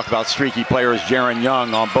 Well, you talk about streaky players. Jaron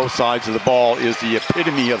Young on both sides of the ball is the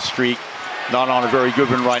epitome of streak. Not on a very good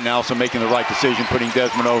one right now, so making the right decision, putting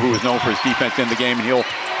Desmond O, who is known for his defense, in the game, and he'll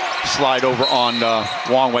slide over on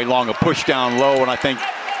Wong Wei Long, a push down low, and I think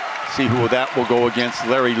see who that will go against.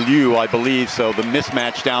 Larry Liu, I believe. So the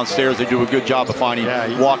mismatch downstairs, they do a good job of finding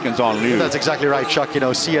Watkins on Liu. That's exactly right, Chuck.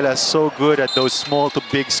 CLS so good at those small to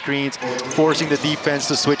big screens, forcing the defense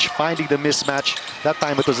to switch, finding the mismatch. That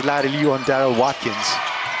time it was Larry Liu on Darryl Watkins.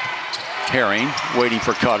 Herring waiting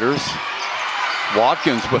for cutters.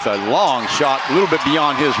 Watkins with a long shot, a little bit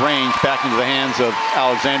beyond his range, back into the hands of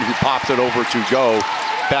Alexander, who pops it over to go.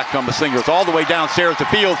 Back come the Slingers all the way downstairs to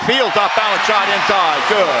Fields. Fields off balance shot inside.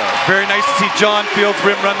 Good. Very nice to see John Fields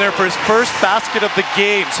rim run there for his first basket of the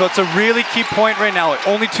game. So it's a really key point right now.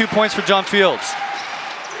 Only 2 points for John Fields.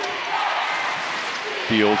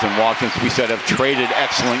 Fields and Watkins, we said, have traded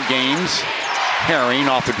excellent games. Herring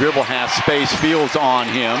off the dribble, half space. Fields on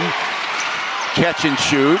him. Catch and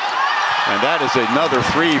shoot. And that is another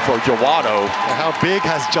three for Jawato. And how big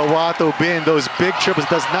has Jawato been? Those big triples.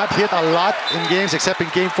 Does not hit a lot in games, except in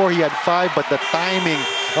game 4 he had 5, but the timing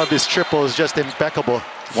of his triple is just impeccable.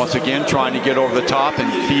 Once again, trying to get over the top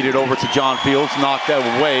and feed it over to John Fields. Knocked that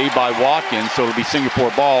away by Watkins, so it'll be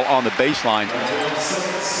Singapore ball on the baseline.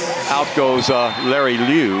 Out goes Larry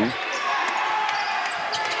Liu.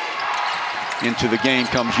 Into the game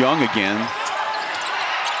comes Young again.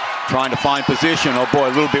 Trying to find position. Oh boy,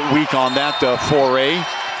 a little bit weak on that foray.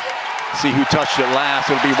 See who touched it last.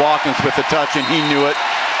 It'll be Watkins with the touch, and he knew it.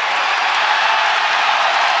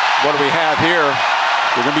 What do we have here?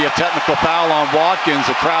 There's going to be a technical foul on Watkins.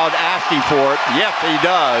 The crowd asking for it. Yes, he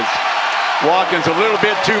does. Watkins a little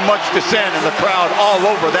bit too much to send, and the crowd all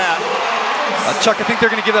over that. Chuck, I think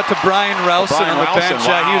they're going to give that to Brian Rowson on the bench.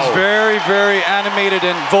 Wow. He was very, very animated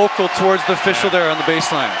and vocal towards the official there on the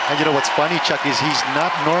baseline. And you know what's funny, Chuck, is he's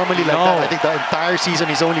not normally like that. I think the entire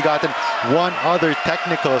season he's only gotten one other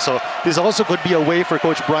technical. So this also could be a way for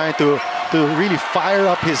Coach Brian to really fire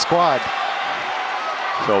up his squad.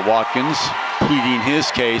 So Watkins pleading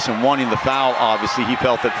his case and wanting the foul, obviously. He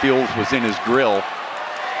felt that Fields was in his grill.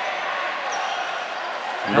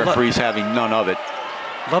 The referee's having none of it.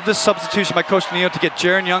 Love this substitution by Coach Neo to get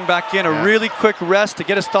Jaron Young back in. A really quick rest to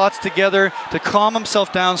get his thoughts together, to calm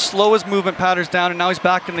himself down, slow his movement patterns down, and now he's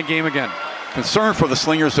back in the game again. Concern for the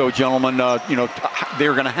Slingers, though, gentlemen.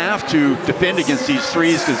 They're going to have to defend against these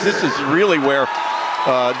threes, because this is really where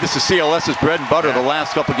this is CLS's bread and butter. The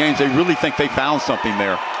last couple of games, they really think they found something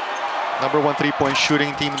there. Number 1 three-point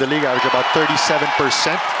shooting team in the league, average about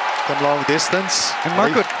 37% from long distance. And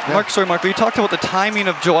Marco, you talked about the timing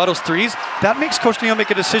of Jawato's threes. That makes Coach Neo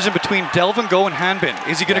make a decision between delve and go and handbin.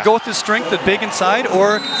 Is he going to go with his strength, the big inside,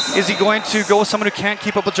 or is he going to go with someone who can't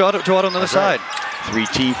keep up with Jawato on the other side? 3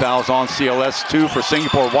 team fouls on CLS, 2 for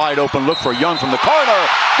Singapore. Wide open look for Young from the corner.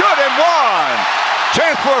 Good and 1.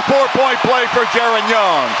 Chance for a 4-point play for Jaron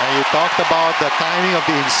Young. And you talked about the timing of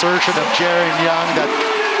the insertion of Jaron Young that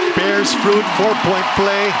bears fruit. 4-point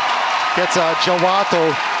play. Gets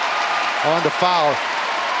Jawato on the foul.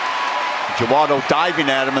 Jawado diving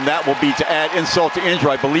at him, and that will be to add insult to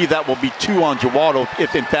injury. I believe that will be 2 on Jawado,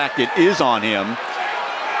 if in fact it is on him.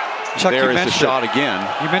 Chuck, there is the shot again.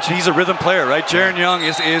 You mentioned he's a rhythm player, right? Jaron Young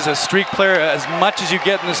is a streak player as much as you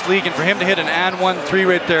get in this league, and for him to hit an and 1-3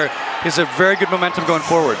 right there is a very good momentum going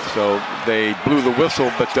forward. So they blew the whistle,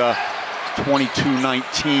 but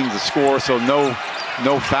 22-19 the score, so no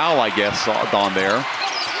foul, I guess, on there.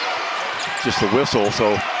 Just a whistle,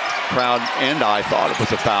 so crowd and I thought it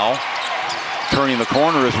was a foul. Turning the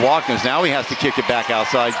corner is Watkins. Now he has to kick it back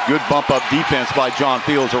outside. Good bump up defense by John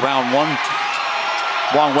Fields. Around one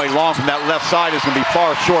long way long from that left side is going to be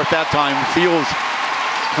far short that time. Fields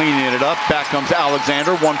cleaning it up. Back comes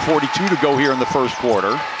Alexander. 1:42 to go here in the first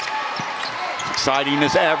quarter. Exciting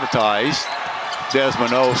as advertised.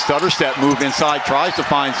 Desmond O, stutter step move inside, tries to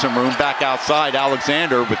find some room. Back outside,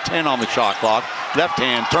 Alexander with 10 on the shot clock. Left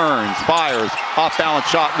hand turns, fires, off balance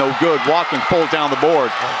shot, no good. Watkins pulls down the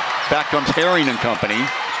board. Back comes Herring and company.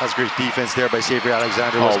 That's great defense there by Xavier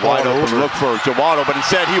Alexander. Wide open look for Jawado, but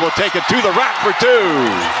instead he will take it to the rack for 2.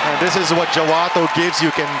 And this is what Jawado gives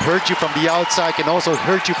you. Can hurt you from the outside, can also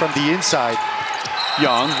hurt you from the inside.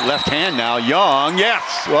 Young, left hand now. Young, yes.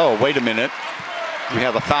 Whoa, wait a minute. We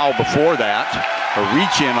have a foul before that. A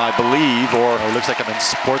reach-in, I believe, or... it looks like an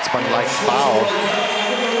unsportsmanlike foul.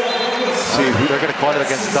 See, they're going to call it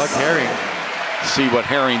against Doug Herring. See what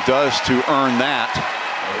Herring does to earn that.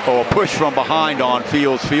 Oh, a push from behind on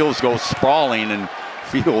Fields. Fields goes sprawling, and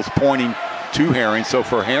Fields pointing to Herring. So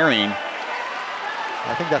for Herring...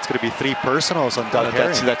 I think that's going to be 3 personals on Doug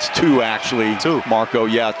Herring. That's 2, actually. 2. Marco,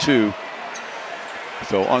 yeah, 2.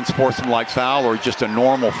 So unsportsmanlike foul or just a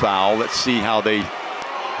normal foul. Let's see how they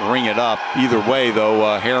ring it up. Either way,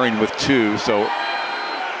 though, Herring with 2. So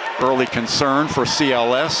early concern for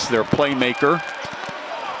CLS, their playmaker.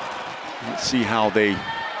 Let's see how they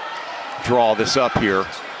draw this up here.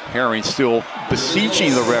 Herring still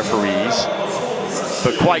beseeching the referees,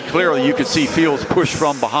 but quite clearly you can see Fields push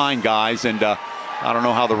from behind, guys, and I don't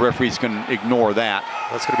know how the referees can ignore that.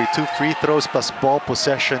 That's going to be 2 free throws plus ball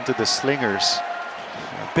possession to the Slingers.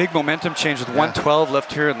 Big momentum change with 1:12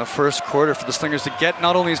 left here in the first quarter for the Slingers to get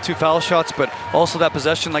not only his 2 foul shots, but also that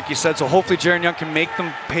possession, like you said. So hopefully Jaron Young can make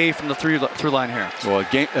them pay from the through line here. Well,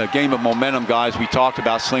 a game of momentum, guys. We talked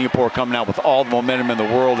about Singapore coming out with all the momentum in the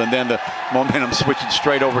world, and then the momentum switching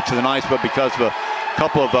straight over to the Knights, but because of a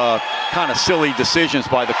couple of kind of silly decisions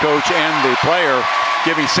by the coach and the player,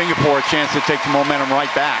 giving Singapore a chance to take the momentum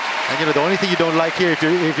right back. And you know, the only thing you don't like here,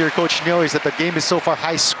 if you're Coach Neo, is that the game is so far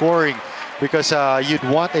high scoring, because you'd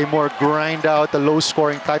want a more grind out, a low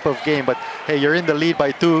scoring type of game. But hey, you're in the lead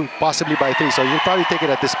by 2, possibly by 3, so you'll probably take it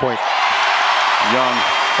at this point. Young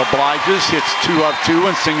obliges, hits 2 of 2,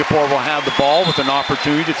 and Singapore will have the ball with an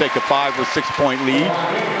opportunity to take a 5 or 6 point lead.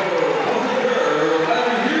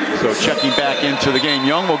 So checking back into the game,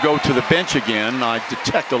 Young will go to the bench again. I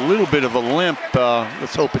detect a little bit of a limp.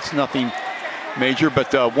 Let's hope it's nothing major, but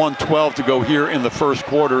 1:12 to go here in the first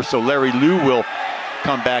quarter. So Larry Liu will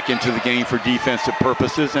come back into the game for defensive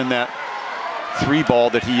purposes, and that 3 ball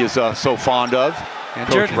that he is so fond of. And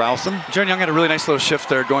Coach Rowson. Jaron Young had a really nice little shift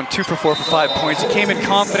there, going 2 for 4 for 5 points. He came in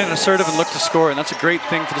confident and assertive and looked to score, and that's a great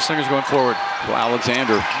thing for the Slingers going forward. So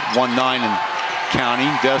Alexander, 1-9 and counting.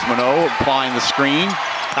 Desmond O applying the screen.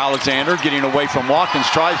 Alexander getting away from Watkins,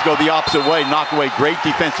 tries to go the opposite way, knocked away. Great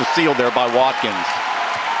defensive seal there by Watkins.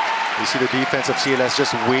 You see the defense of CLS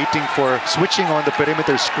just waiting for switching on the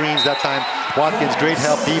perimeter screens that time. Watkins, great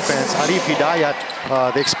help defense. Arif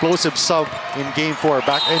Hidayat, the explosive sub in game 4,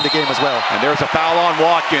 back in the game as well. And there's a foul on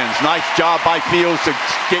Watkins. Nice job by Fields to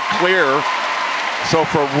get clear. So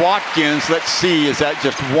for Watkins, let's see, is that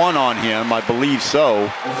just 1 on him? I believe so.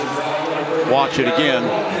 Watch it again.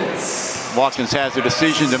 Watkins has a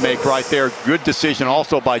decision to make right there. Good decision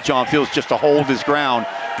also by John Fields just to hold his ground,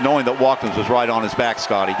 knowing that Watkins was right on his back,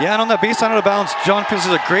 Scotty. Yeah, and on that baseline out of bounds, John Fields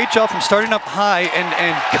does a great job from starting up high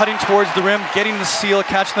and cutting towards the rim, getting the seal,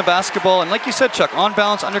 catching the basketball, and like you said, Chuck, on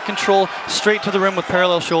balance, under control, straight to the rim with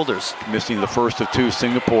parallel shoulders. Missing the first of 2.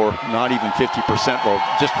 Singapore, not even 50%, well,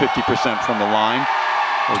 just 50% from the line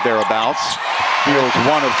or thereabouts. Fields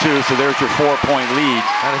 1 of 2, so there's your 4-point lead.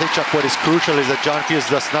 And I think, Chuck, what is crucial is that John Fields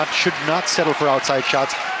should not settle for outside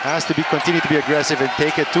shots. Has to continue to be aggressive and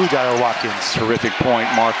take it to Jairo Watkins. Terrific point,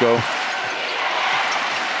 Marco.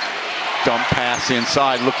 Dump pass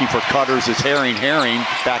inside, looking for cutters is Herring. Herring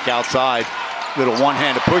back outside. Little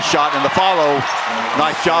one-handed push shot and the follow.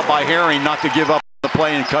 Nice job by Herring not to give up the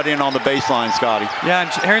play and cut in on the baseline, Scotty. Yeah, and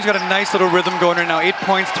Herring's got a nice little rhythm going right now. 8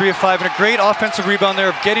 points, 3 of 5, and a great offensive rebound there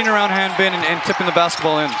of getting around handbin and tipping the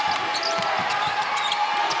basketball in.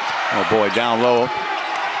 Oh boy, down low.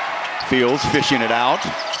 Fields fishing it out.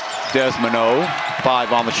 Desmond 5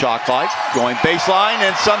 on the shot clock. Going baseline,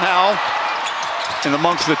 and somehow, in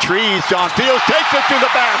amongst the trees, John Fields takes it to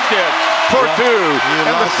the basket for 2.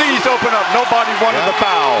 And the C's open up. Nobody wanted the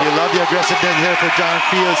foul. You love the aggressiveness here for John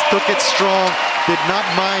Fields. Took it strong. Did not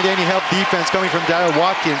mind any help defense coming from Darryl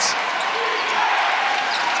Watkins.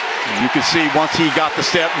 You can see once he got the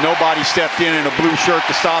step, nobody stepped in a blue shirt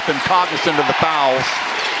to stop him, cognizant of the fouls.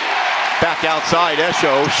 Back outside,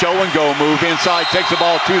 Esho, show and go move inside, takes the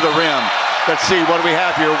ball to the rim. Let's see, what do we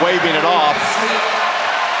have here? Waving it off.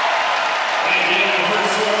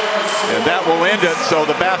 And that will end it, so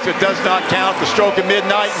the basket does not count. The stroke of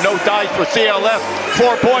midnight, no dice for CLS.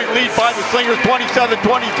 4-point lead by the Slingers,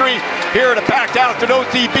 27-23. Here at a packed house at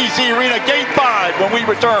OCBC Arena, Game 5 when we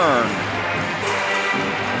return.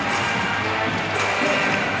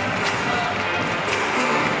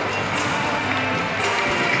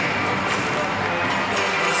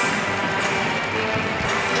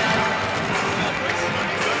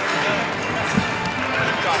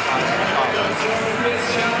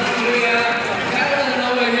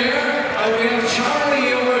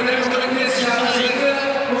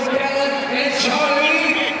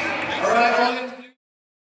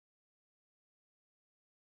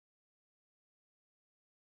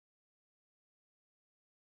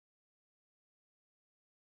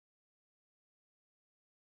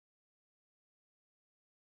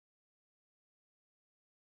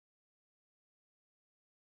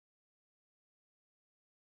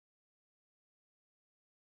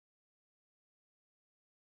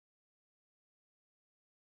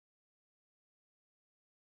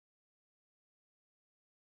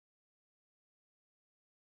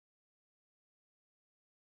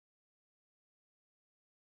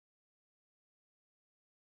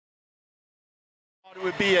 It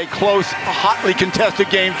would be a close, hotly contested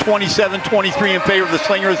game, 27-23 in favor of the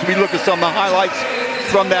Slingers. We look at some of the highlights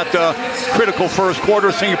from that critical first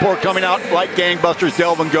quarter. Singapore coming out like gangbusters.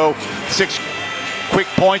 Delvin Go, 6 quick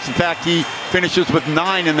points. In fact, he finishes with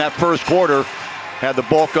 9 in that first quarter. Had the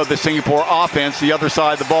bulk of the Singapore offense. The other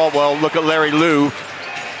side of the ball, well, look at Larry Liu.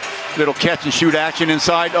 Little catch and shoot action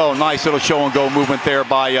inside. Oh, nice little show and go movement there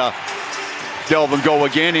by Delvin Go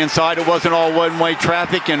again. Inside, it wasn't all one-way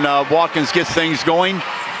traffic, and Watkins gets things going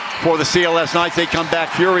for the CLS Knights. They come back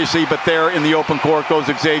furiously, but there in the open court goes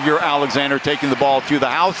Xavier Alexander taking the ball to the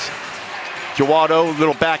house. Jawado,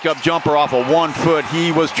 little backup jumper off a 1 foot.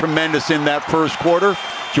 He was tremendous in that first quarter.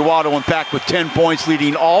 Jawado, in fact, with 10 points,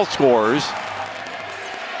 leading all scorers.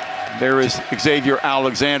 There is Xavier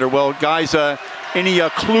Alexander. Well, guys, any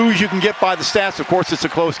clues you can get by the stats? Of course, it's a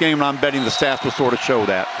close game, and I'm betting the stats will sort of show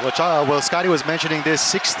that. Well, Scotty was mentioning this.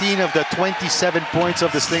 16 of the 27 points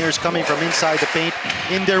of the Slingers coming from inside the paint.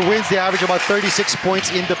 In their wins, they average about 36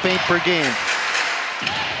 points in the paint per game.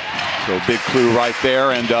 So big clue right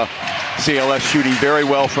there, and CLS shooting very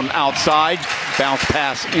well from outside. Bounce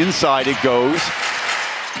pass inside it goes.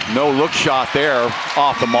 No look shot there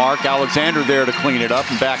off the mark. Alexander there to clean it up,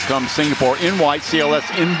 and back comes Singapore in white, CLS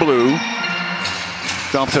in blue.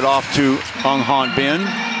 Dumps it off to Ung Han Bin.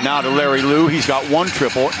 Now to Larry Liu. He's got 1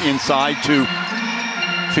 triple inside to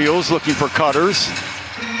Fields looking for cutters.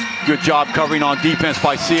 Good job covering on defense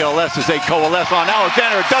by CLS as they coalesce on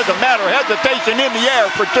Alexander. It doesn't matter. Hesitation in the air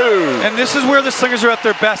for 2. And this is where the Slingers are at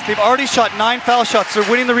their best. They've already shot 9 foul shots. They're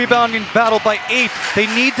winning the rebounding battle by 8. They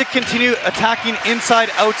need to continue attacking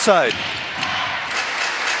inside, outside.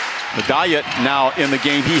 The Diet now in the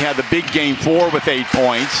game. He had the big game 4 with 8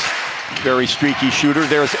 points. Very streaky shooter.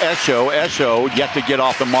 There's Esho. Esho yet to get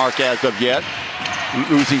off the mark as of yet.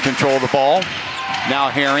 Losing control of the ball. Now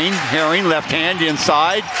Herring. Herring left hand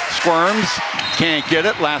inside. Squirms. Can't get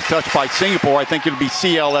it. Last touch by Singapore. I think it'll be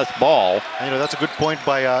CLS ball. You know, that's a good point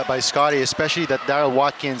by Scotty, especially that Darryl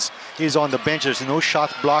Watkins is on the bench. There's no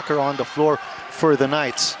shot blocker on the floor for the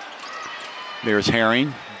Knights. There's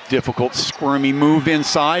Herring. Difficult squirmy move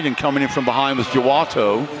inside, and coming in from behind was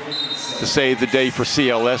Jawato to save the day for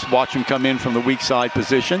CLS. Watch him come in from the weak side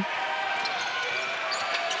position.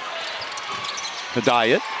 The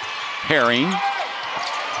Diet. Herring.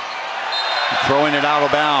 Throwing it out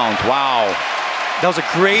of bounds. Wow. That was a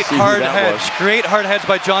great hard hedge. Great hard hedge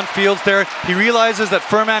by John Fields there. He realizes that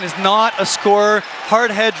Furman is not a scorer.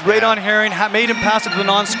 Hard hedge right on Herring. Made him pass it to the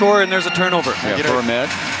non-scorer, and there's a turnover. Yeah, Furman.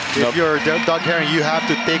 If you're Doug Herring, you have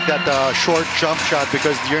to take that short jump shot,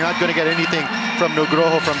 because you're not going to get anything from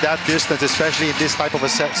Nugroho from that distance, especially in this type of a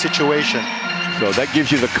situation. So that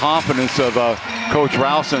gives you the confidence of Coach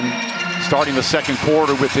Rowson starting the second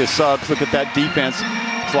quarter with his subs. Look at that defense.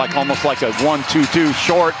 It's like almost like a 1-2-2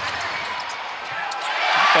 short.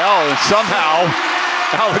 And somehow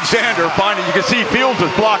Alexander finding, you can see Fields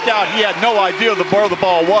was blocked out. He had no idea where the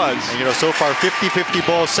ball was. And, you know, so far 50-50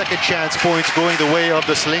 ball, second chance points going the way of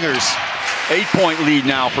the Slingers. 8-point lead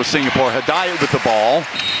now for Singapore. Hidayat with the ball.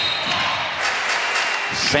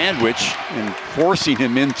 Sandwich and forcing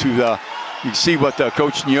him into the, you can see what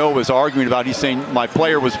Coach Neo was arguing about. He's saying my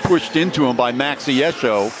player was pushed into him by Maxi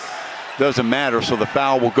Esho. Doesn't matter, so the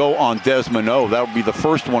foul will go on Desmond O. That would be the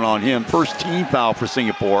first one on him. First team foul for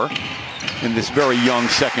Singapore in this very young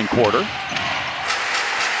second quarter.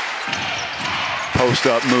 Post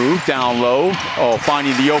up move, down low. Oh,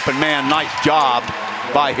 finding the open man. Nice job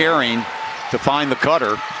by Herring to find the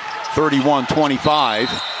cutter. 31-25.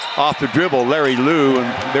 Off the dribble, Larry Liu,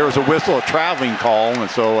 and there was a whistle, a traveling call,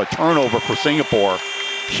 and so a turnover for Singapore.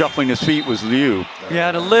 Shuffling his feet was Liu. Yeah,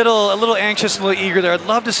 and a little anxious, a little eager there. I'd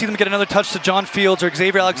love to see them get another touch to John Fields or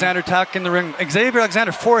Xavier Alexander attacking the ring. Xavier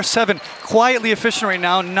Alexander 4-7, quietly efficient right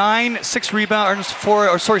now. 6 rebounds,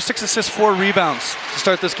 6 assists, 4 rebounds to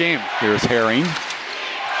start this game. Here's Herring.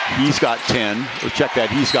 He's got 10. We'll check that.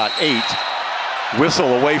 He's got 8.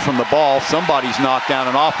 Whistle away from the ball. Somebody's knocked down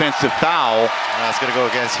an offensive foul. That's going to go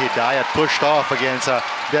against Hidayat, pushed off against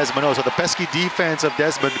Desmond O. So the pesky defense of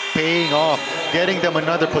Desmond paying off, getting them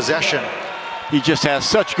another possession. He just has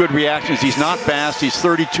such good reactions. He's not fast. He's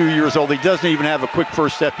 32 years old. He doesn't even have a quick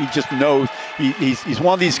first step. He just knows. He's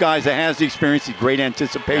one of these guys that has the experience, the great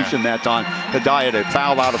anticipation that time. Hidayat, a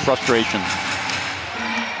foul out of frustration.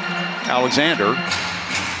 Alexander,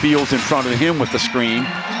 Fields in front of him with the screen.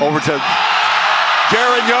 Over to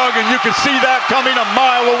Jared Young, and you can see that coming a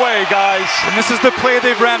mile away, guys. And this is the play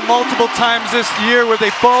they've ran multiple times this year where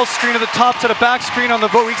they ball screen at the top, set a back screen on the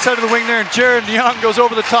weak side of the wing there, and Jared Young goes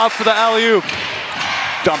over the top for the alley-oop.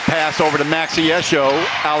 Dump pass over to Maxi Esho.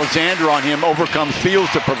 Alexander on him, overcomes Fields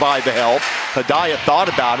to provide the help. Hidayat thought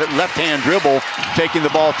about it, left-hand dribble, taking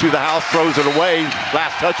the ball to the house, throws it away.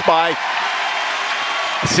 Last touch by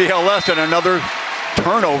CLS, and another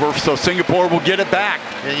turnover, so Singapore will get it back.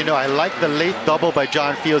 And you know, I like the late double by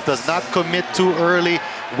John Fields. Does not commit too early.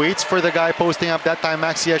 Waits for the guy posting up. That time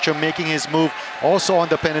Maxi Esho making his move. Also on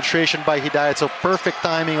the penetration by Hidayat. So perfect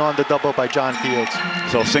timing on the double by John Fields.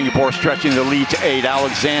 So Singapore stretching the lead to 8.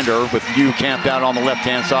 Alexander with Liu camped out on the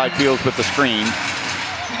left-hand side. Fields with the screen.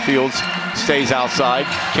 Fields stays outside.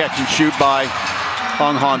 Catch and shoot by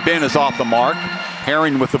Ung Han Bin is off the mark.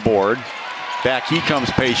 Herring with the board. Back he comes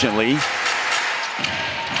patiently.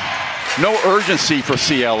 No urgency for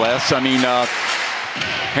CLS. I mean,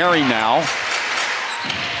 Herring now.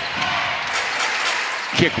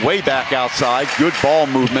 Kick way back outside. Good ball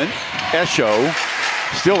movement. Esho.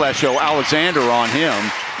 Still Esho. Alexander on him.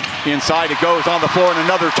 Inside it goes on the floor, and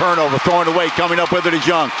another turnover. Throwing away. Coming up with it is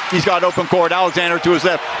Young. He's got open court. Alexander to his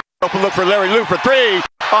left. Open look for Larry Liu for 3.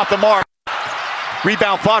 Off the mark.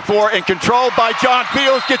 Rebound fought for and controlled by John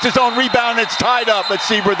Fields. Gets his own rebound. It's tied up. Let's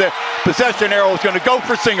see where the possession arrow is going to go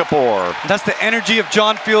for Singapore. That's the energy of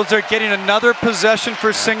John Fields there, getting another possession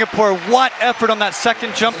for Singapore. What effort on that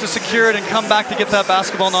second jump to secure it and come back to get that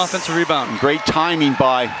basketball and offensive rebound. Great timing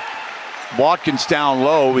by Watkins down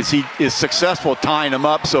low as he is successful tying him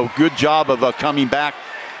up. So good job of coming back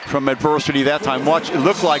from adversity that time. Watch, it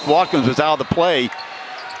looked like Watkins was out of the play.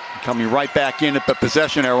 Coming right back in at the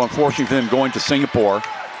possession arrow, unfortunately for them going to Singapore.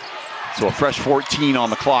 So a fresh 14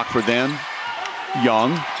 on the clock for them.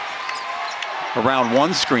 Young, around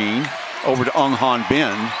one screen, over to Ung Han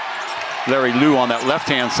Bin. Larry Liu on that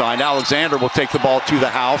left-hand side. Alexander will take the ball to the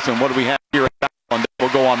house, and what do we have here?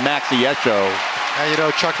 We'll go on Maxi Esho. You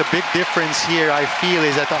know, Chuck, the big difference here, I feel,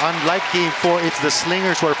 is that unlike Game 4, it's the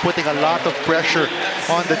Slingers who are putting a lot of pressure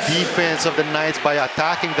on the defense of the Knights by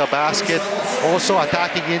attacking the basket, also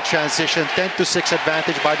attacking in transition. 10-6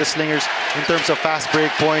 advantage by the Slingers in terms of fast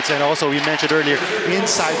break points, and also, we mentioned earlier,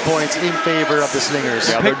 inside points in favor of the Slingers.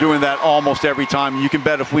 Yeah, they're doing that almost every time. You can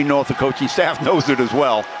bet if we know if the coaching staff knows it as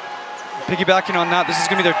well. Piggybacking on that, this is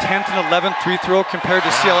going to be their 10th and 11th free throw compared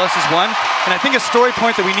to CLS's 1. And I think a story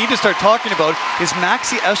point that we need to start talking about is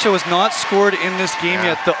Maxi Esho has not scored in this game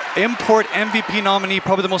yet. The import MVP nominee,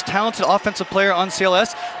 probably the most talented offensive player on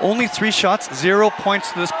CLS, only 3 shots, 0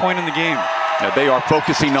 points to this point in the game. Yeah, they are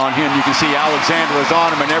focusing on him. You can see Alexander is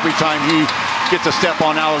on him, and every time he gets a step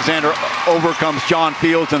on Alexander, over comes John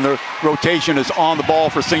Fields, and the rotation is on the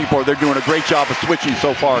ball for Singapore. They're doing a great job of switching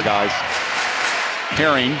so far, guys.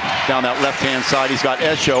 Herring down that left-hand side. He's got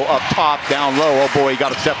Esho up top, down low. Oh boy, he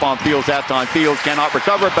got a step on Fields that time. Fields cannot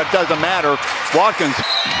recover it, but doesn't matter. Watkins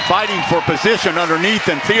fighting for position underneath,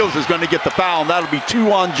 and Fields is going to get the foul, and that'll be 2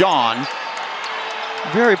 on John.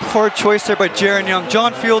 Very poor choice there by Jaron Young.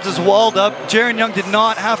 John Fields is walled up. Jaron Young did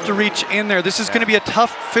not have to reach in there. This is going to be a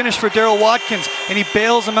tough finish for Daryl Watkins, and he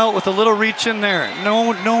bails him out with a little reach in there.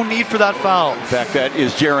 No need for that foul. In fact, that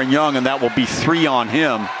is Jaron Young, and that will be 3 on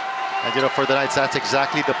him. And you know, for the Knights, that's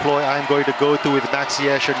exactly the ploy I'm going to go to with Maxi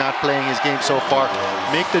Escher not playing his game so far.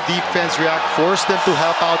 Make the defense react, force them to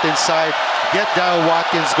help out inside, get Daryl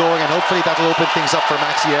Watkins going, and hopefully that'll open things up for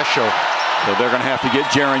Maxi Escher. So they're going to have to get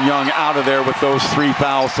Jaron Young out of there with those 3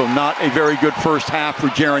 fouls. So not a very good first half for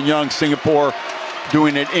Jaron Young. Singapore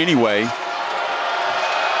doing it anyway.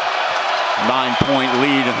 9-point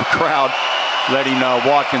lead, and the crowd letting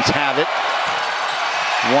Watkins have it.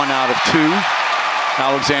 1 out of 2.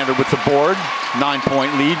 Alexander with the board.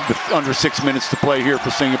 9-point lead with under 6 minutes to play here for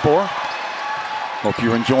Singapore. Hope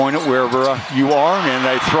you're enjoying it wherever you are. And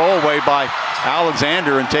a throwaway by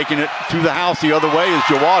Alexander, and taking it to the house the other way is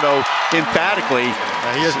Jawado emphatically.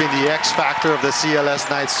 He has been the X factor of the CLS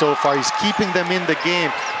Knights so far. He's keeping them in the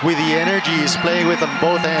game with the energy. He's playing with them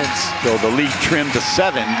both ends. So the lead trimmed to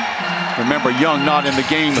 7. Remember, Young not in the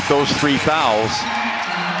game with those 3 fouls.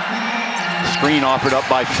 Screen offered up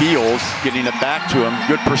by Fields, getting it back to him.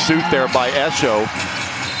 Good pursuit there by Esho.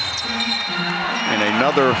 And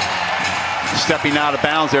another stepping out of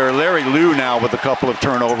bounds there. Larry Liu now with a couple of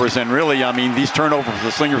turnovers, and really, I mean, these turnovers for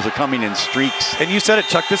the Slingers are coming in streaks. And you said it,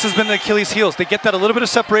 Chuck, this has been the Achilles heels. They get that a little bit of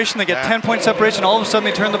separation, they get 10-point separation, all of a sudden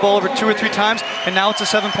they turn the ball over 2 or 3 times, and now it's a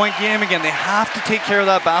 7-point game again. They have to take care of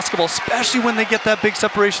that basketball, especially when they get that big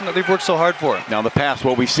separation that they've worked so hard for. Now the pass,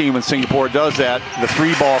 what we've seen when Singapore does that, the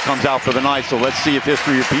 3 ball comes out for the Knights, so let's see if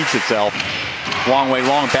history repeats itself. Wong Wei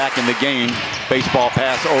Long back in the game. Baseball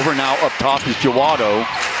pass over, now up top is Jawado.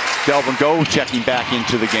 Delvin Go checking back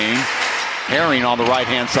into the game. Herring on the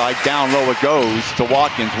right-hand side, down low it goes to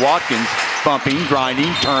Watkins. Watkins bumping,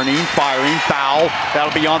 grinding, turning, firing, foul.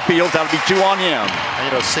 That'll be on Fields, that'll be 2 on him. And,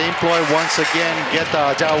 you know, same ploy once again, get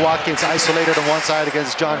Daryl Watkins isolated on one side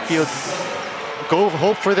against John Fields.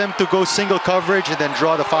 Hope for them to go single coverage and then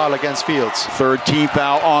draw the foul against Fields. 3rd team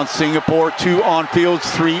foul on Singapore, 2 on Fields,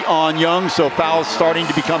 3 on Young. So fouls starting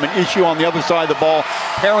to become an issue on the other side of the ball.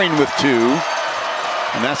 Herring with 2.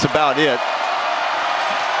 And that's about it.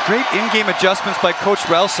 Great in-game adjustments by Coach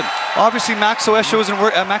Rowson. Obviously, Maxi Escher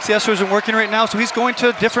isn't working right now, so he's going to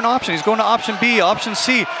a different option. He's going to option B, option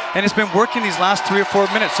C, and it's been working these last 3 or 4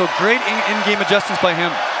 minutes. So great in-game adjustments by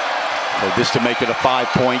him. So just to make it a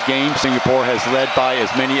 5-point game, Singapore has led by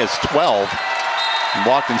as many as 12. And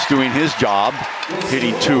Watkins doing his job,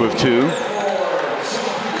 hitting 2 of 2.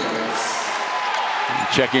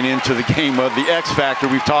 Checking into the game of the X factor,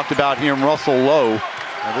 we've talked about him, Russell Lowe.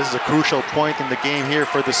 Now this is a crucial point in the game here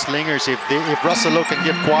for the Slingers. If Russell Lowe can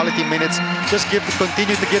give quality minutes, just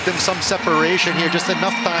continue to give them some separation here, just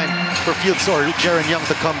enough time for Fields or Jaron Young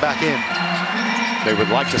to come back in. They would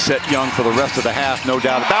like to set Young for the rest of the half, no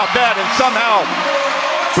doubt about that, and somehow,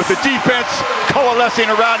 with the defense coalescing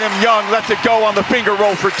around him, Young lets it go on the finger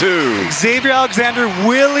roll for 2. Xavier Alexander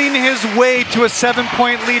willing his way to a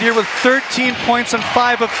 7-point lead here with 13 points and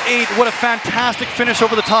 5 of 8. What a fantastic finish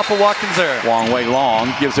over the top of Watkins there. Wong Wei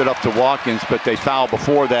Long gives it up to Watkins, but they foul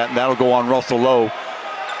before that, and that'll go on Russell Lowe.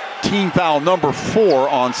 Team foul number 4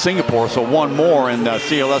 on Singapore, so 1 more, and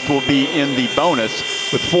CLS will be in the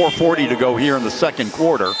bonus with 4:40 to go here in the 2nd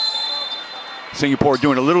quarter. Singapore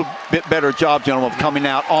doing a little bit better job, gentlemen, of coming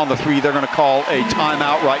out on the 3. They're going to call a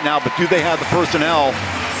timeout right now, but do they have the personnel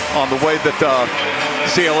on the way that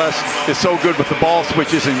CLS is so good with the ball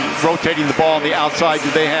switches and rotating the ball on the outside?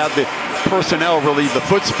 Do they have the personnel, really, the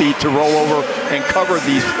foot speed to roll over and cover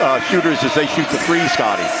these shooters as they shoot the 3,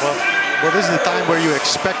 Scotty? Well, this is the time where you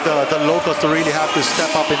expect the locals to really have to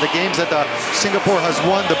step up. In the games that Singapore has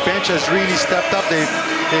won, the bench has really stepped up.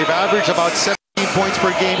 They've averaged about 17 points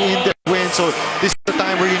per game in their win. So this is the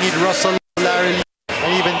time where you need Russell, Larry Lee,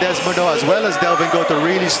 and even Desmondo, as well as Delvin Go, to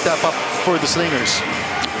really step up for the Slingers.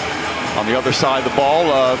 On the other side of the ball,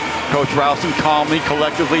 Coach Rowson calmly,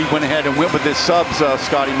 collectively went ahead and went with his subs,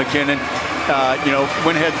 Scotty McKinnon.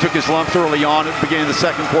 Went ahead and took his lumps early on at the beginning of the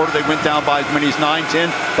 2nd quarter. They went down by as many as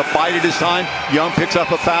 9-10, but bided his time. Young picks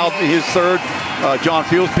up a foul, his 3rd. John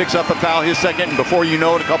Fields picks up a foul, his 2nd, and before you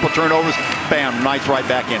know it, a couple of turnovers, bam, Knights right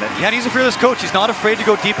back in it. Yeah, and he's a fearless coach. He's not afraid to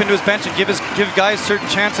go deep into his bench and give guys certain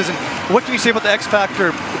chances. And what can you say about the X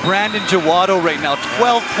factor, Brandon Jawado right now?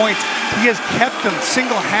 12 points. He has kept them,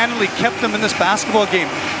 single-handedly kept them in this basketball game.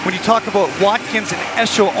 When you talk about Watkins and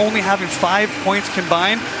Esho only having 5 points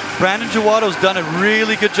combined, Brandon Jawado's done a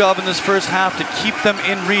really good job in this first half to keep them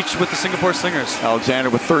in reach with the Singapore Slingers. Alexander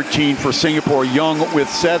with 13 for Singapore, Young with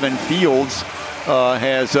 7. Fields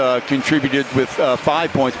has contributed with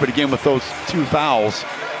 5 points, but again with those 2 fouls.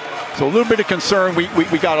 So a little bit of concern. We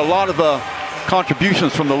got a lot of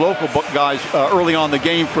contributions from the local guys early on in the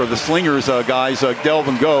game for the Slingers guys,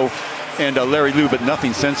 Delvin Go and Larry Liu, but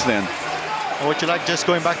nothing since then. And what you like, just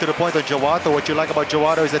going back to the point of Jawato, what you like about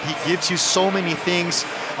Jawato is that he gives you so many things.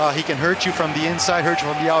 He can hurt you from the inside, hurt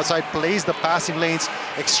you from the outside, plays the passing lanes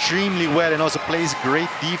extremely well, and also plays great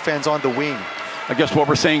defense on the wing. I guess what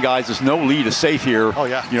we're saying, guys, is no lead is safe here. Oh,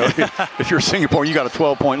 yeah. You know, if you're Singapore, you got a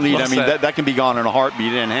 12-point lead. Well I mean, that can be gone in a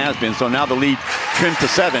heartbeat, and has been. So now the lead trimmed to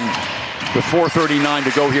 7 with 4:39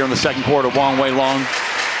 to go here in the second quarter. Wong Wei Long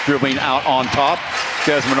dribbling out on top.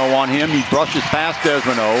 Desmond O on him. He brushes past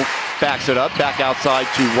Desmond O, backs it up, back outside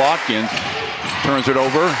to Watkins. Turns it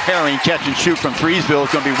over. Herring catch and shoot from Threesville.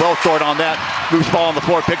 Is going to be well short on that. Loose ball on the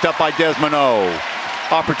floor, picked up by Desmond O.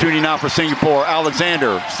 Opportunity now for Singapore.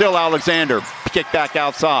 Alexander, still Alexander. Kick back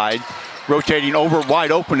outside. Rotating over,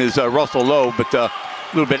 wide open is Russell Lowe, but a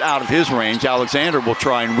little bit out of his range. Alexander will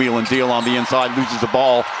try and wheel and deal on the inside, loses the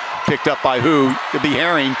ball. Picked up by who? It'll be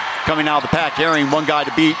Herring coming out of the pack. Herring, one guy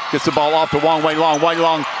to beat, gets the ball off to Wong Wei Long. Wei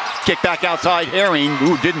Long, kick back outside. Herring,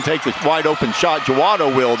 who didn't take the wide open shot.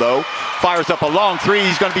 Jawato will, though. Fires up a long three.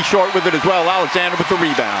 He's going to be short with it as well. Alexander with the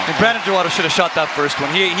rebound. And Brandon Jawato should have shot that first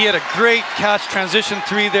one. He had a great catch transition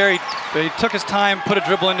three there. He took his time, put a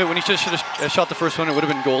dribble into it. When he should have shot the first one, it would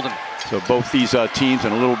have been golden. So both these teams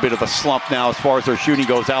in a little bit of a slump now as far as their shooting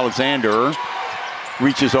goes. Alexander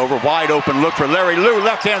reaches over, wide open look for Larry Liu.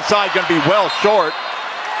 Left-hand side going to be well short.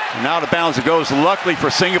 And out of bounds it goes, luckily for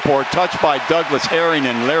Singapore. Touched by Douglas Herring,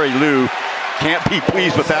 and Larry Liu can't be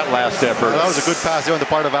pleased with that last effort. Well, that was a good pass there on the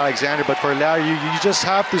part of Alexander, but for Larry, you just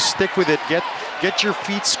have to stick with it. Get your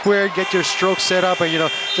feet squared, get your stroke set up,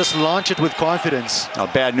 and just launch it with confidence. Now,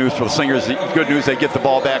 bad news for the Slingers. Good news, they get the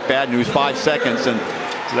ball back. Bad news, 5 seconds, and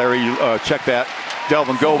Larry, check that.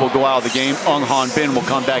 Delvin Go will go out of the game. Ung Han Bin will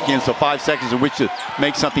come back in. So 5 seconds in which to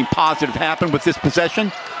make something positive happen with this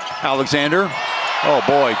possession. Alexander, oh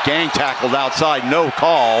boy, gang tackled outside, no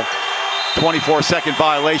call. 24-second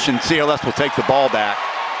violation. CLS will take the ball back.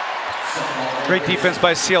 Great defense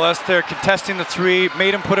by CLS there, contesting the three,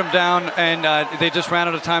 made him put him down, and they just ran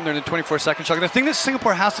out of time there in the 24-second shot. The thing that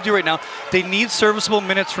Singapore has to do right now, they need serviceable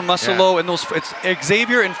minutes from Russell Lowe and those. It's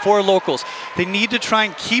Xavier and 4 locals. They need to try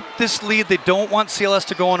and keep this lead. They don't want CLS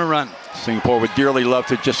to go on a run. Singapore would dearly love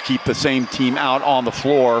to just keep the same team out on the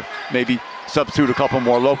floor, maybe substitute a couple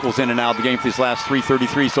more locals in and out of the game for these last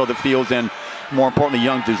 3:33 so that Fields and, more importantly,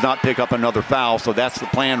 Young does not pick up another foul. So that's the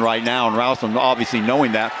plan right now. And Rowson, obviously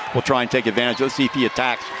knowing that, will try and take advantage. Let's see if he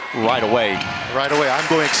attacks right away. Right away. I'm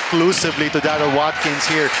going exclusively to Daryl Watkins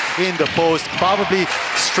here in the post. Probably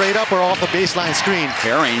straight up or off a baseline screen.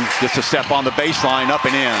 Herring gets a step on the baseline, up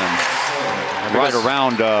and in. Right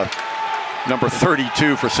around number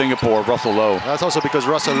 32 for Singapore, Russell Lowe. That's also because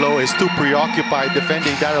Russell Lowe is too preoccupied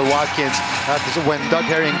defending Daryl Watkins. When Doug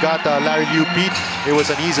Herring got Larry Liu beat, it was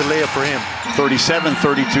an easy layup for him.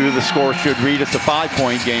 37-32, the score should read. It's a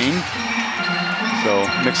 5-point game. So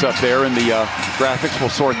mix up there in the graphics. We'll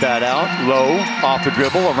sort that out. Lowe off the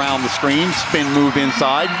dribble, around the screen, spin move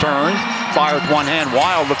inside, turns, fires one hand,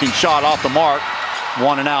 wild looking shot off the mark.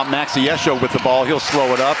 One and out, Maxi Esho with the ball. He'll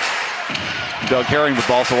slow it up. Doug Herring with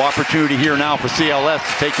the ball, so opportunity here now for CLS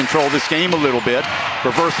to take control of this game a little bit.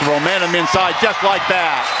 Reverse the momentum inside, just like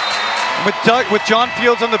that. With John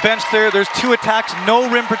Fields on the bench there's 2 attacks, no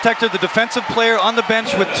rim protector. The defensive player on the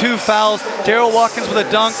bench with 2 fouls. Daryl Watkins with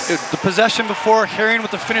a dunk, the possession before, Herring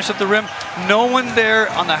with the finish at the rim. No one there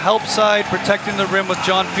on the help side protecting the rim with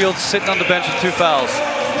John Fields sitting on the bench with 2 fouls.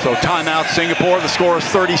 So timeout Singapore, the score is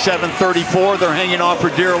 37-34. They're hanging on for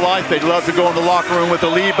dear life. They'd love to go in the locker room with the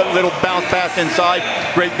lead, but little bounce pass inside.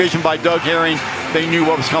 Great vision by Doug Herring. They knew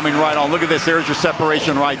what was coming right on. Look at this, there's your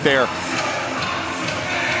separation right there.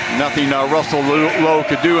 Nothing Russell Lowe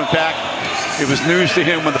could do. In fact, it was news to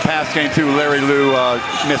him when the pass came through. Larry Liu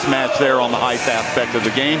mismatch there on the height aspect of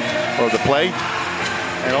the game, or the play.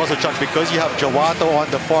 And also, Chuck, because you have Jawato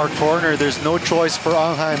on the far corner, there's no choice for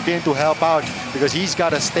Ung Han Bin to help out because he's got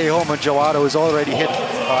to stay home, and Jawato has already hit,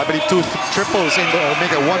 I believe, 2 triples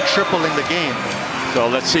make it 1 triple in the game. So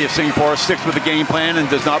let's see if Singapore sticks with the game plan and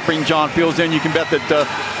does not bring John Fields in. You can bet that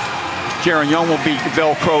Jaron Young will be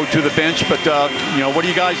Velcro to the bench, but what do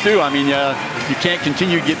you guys do? I mean, you can't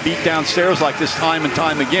continue to get beat downstairs like this time and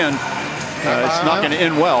time again. It's not going to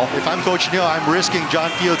end well. If I'm Coach Neal, I'm risking John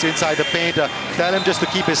Fields inside the paint. Tell him just to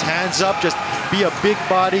keep his hands up, just be a big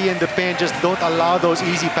body in the paint, just don't allow those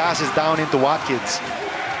easy passes down into Watkins.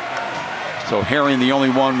 So Herring, the only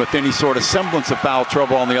one with any sort of semblance of foul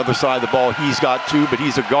trouble on the other side of the ball. He's got 2, but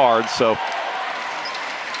he's a guard, so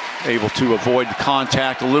able to avoid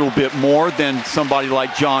contact a little bit more than somebody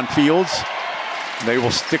like John Fields. They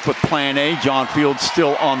will stick with plan A. John Fields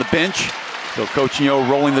still on the bench. So Coach Nyo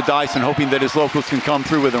rolling the dice and hoping that his locals can come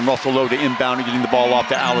through with him. Russell Lowe to inbound and getting the ball off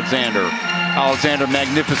to Alexander. Alexander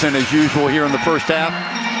magnificent as usual here in the first half,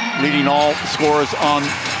 leading all scorers on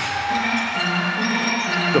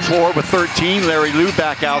the floor with 13. Larry Liu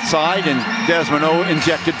back outside and Desmond O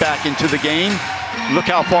injected back into the game. Look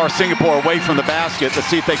how far Singapore away from the basket. Let's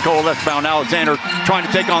see if they coalesce bound. Alexander trying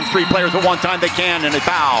to take on 3 players at one time. They can, and a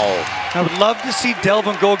foul. I would love to see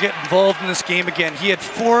Delvin Go get involved in this game again. He had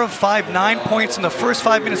 4 of 5, 9 points in the first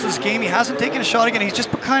 5 minutes of this game. He hasn't taken a shot again. He's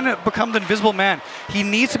just kind of become the invisible man. He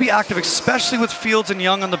needs to be active, especially with Fields and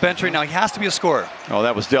Young on the bench right now. He has to be a scorer. Oh,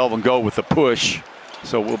 that was Delvin Go with the push.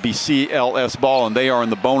 So it will be CLS ball, and they are in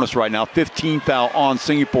the bonus right now. 15 foul on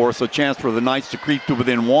Singapore, so chance for the Knights to creep to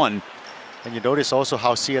within 1. And you notice also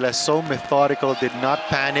how CLS so methodical, did not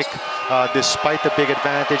panic despite the big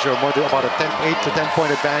advantage, or more than about a 8 to 10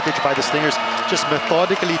 point advantage by the Slingers. Just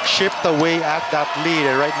methodically chipped away at that lead.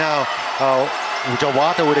 And right now,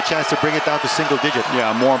 Jawata with a chance to bring it down to single digit.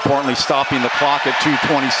 Yeah, more importantly, stopping the clock at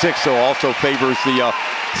 2:26, so also favors the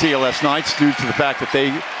CLS Knights due to the fact that they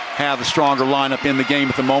have a stronger lineup in the game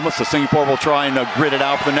at the moment. So Singapore will try and grit it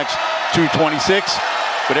out for the next 2:26.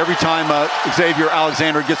 But every time Xavier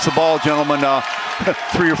Alexander gets the ball, gentlemen,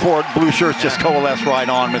 3 or 4 blue shirts just coalesce right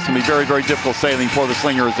on. It's going to be very, very difficult sailing for the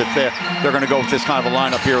Slingers if they're going to go with this kind of a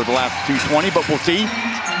lineup here with the last 2:20. But we'll see.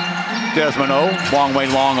 Desmond O, long way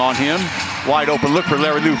long on him. Wide open look for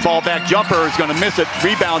Larry Liu. Fallback jumper is going to miss it.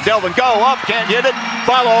 Rebound, Delvin Go up, can't hit it.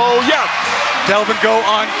 Follow, yes! Delvin Go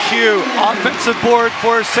on cue. Offensive board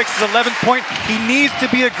for 6's 11th point. He needs to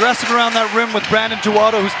be aggressive around that rim with Brandon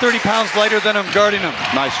Jawado, who's 30 pounds lighter than him, guarding him.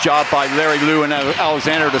 Nice job by Larry Liu and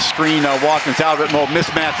Alexander to screen Watkins out of it. Well,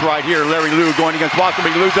 mismatch right here. Larry Liu going against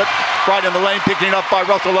Watkins. He loses it right in the lane, picking it up by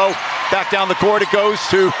Russell Lowe. Back down the court it goes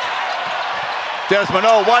to Desmond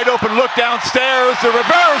O, wide open look downstairs, the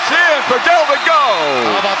reverse in for Delvin Go.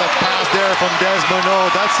 How about the pass there from Desmond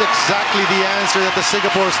O? That's exactly the answer that the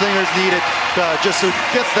Singapore Slingers needed just to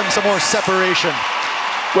get them some more separation.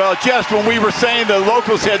 Well, just when we were saying the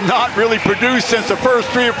locals had not really produced since the first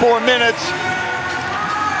 3 or 4 minutes,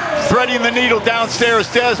 threading the needle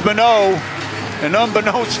downstairs, Desmond O, and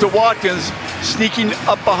unbeknownst to Watkins, sneaking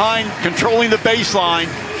up behind, controlling the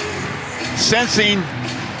baseline, sensing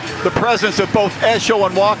the presence of both Esho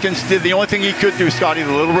and Watkins, did the only thing he could do, Scotty,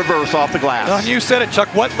 the little reverse off the glass. And you said it,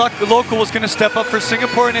 Chuck. What luck the local was going to step up for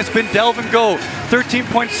Singapore, and it's been Delvin Go.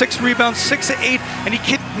 13.6 rebounds, 6 of 8, and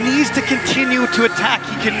he needs to continue to attack.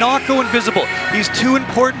 He cannot go invisible. He's too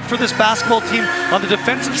important for this basketball team on the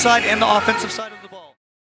defensive side and the offensive side of the ball.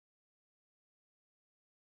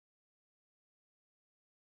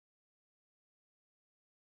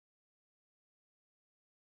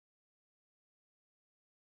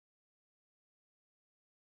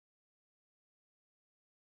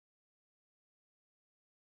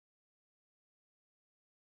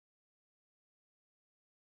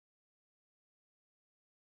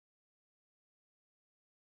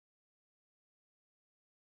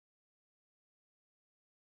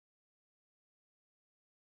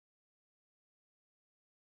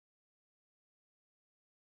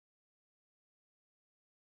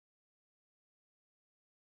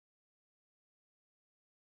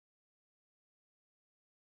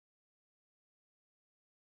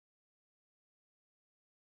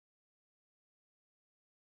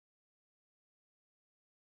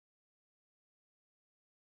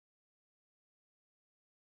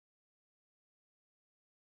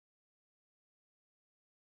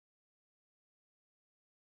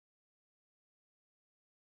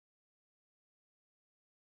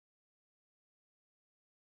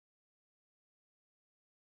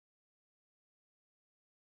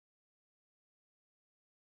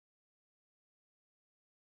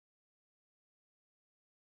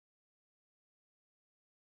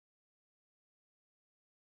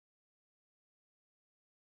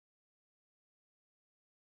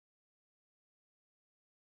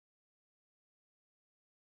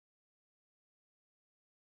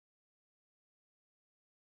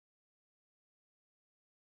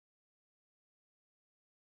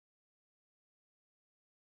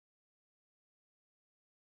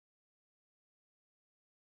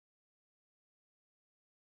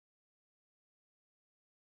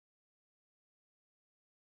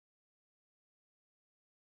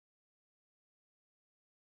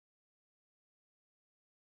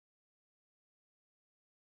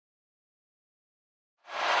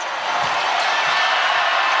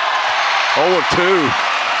 Oh of 2,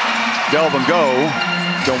 Delvin Go.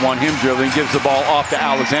 Don't want him dribbling. Gives the ball off to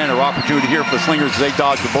Alexander. Opportunity here for the Slingers as they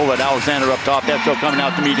dodge the bullet. Alexander up top. Esho coming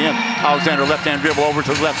out to meet him. Alexander left-hand dribble over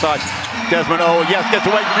to the left side. Desmond O, yes, gets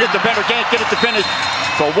away from his defender. Can't get it to finish.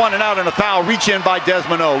 So 1 and out and a foul. Reach in by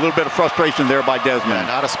Desmond O. A little bit of frustration there by Desmond. Yeah,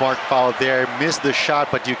 not a smart foul there. Missed the shot,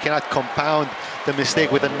 but you cannot compound the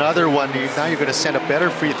mistake with another one. Now you're going to send a better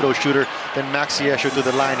free throw shooter than Maxi Esho to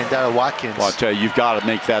the line and Darryl Watkins. Well, I'll tell you, you've got to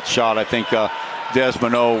make that shot. I think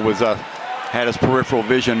Desmond O was had his peripheral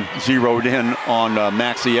vision zeroed in on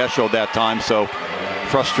Maxi Esho that time. So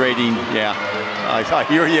frustrating, yeah. I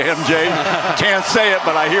hear you, MJ. Can't say it,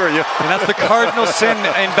 but I hear you. And that's the cardinal sin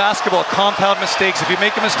in basketball, compound mistakes. If you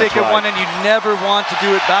make a mistake at one end, you never want to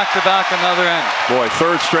do it back-to-back on the other end. Boy,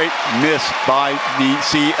 third straight miss by the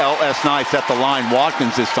CLS Knights at the line.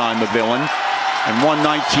 Watkins this time the villain. And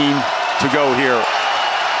 1:19 to go here.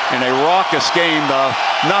 In a raucous game,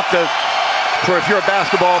 if you're a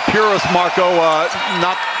basketball purist, Marco,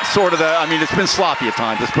 not sort of I mean, it's been sloppy at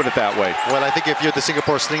times, let's put it that way. Well, I think if you're the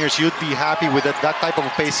Singapore Slingers, you'd be happy with that type of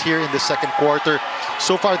a pace here in the second quarter.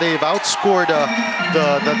 So far, they've outscored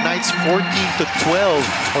the Knights 14-12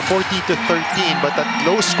 or 14-13, but that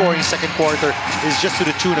low-scoring second quarter is just to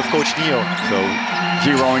the tune of Coach Neo. So,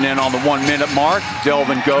 zeroing in on the 1 minute mark, delve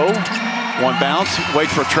and go. One bounce, wait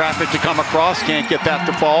for traffic to come across, can't get that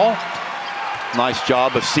to fall. Nice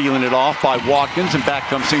job of sealing it off by Watkins, and back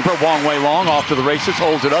comes Singapore. Wong Wei Long off to the races,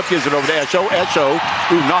 holds it up, gives it over to Esho. Esho,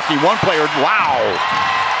 knocking one player. Wow,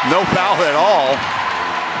 no foul at all.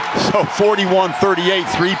 So 41-38,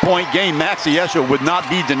 three-point game. Maxi Esho would not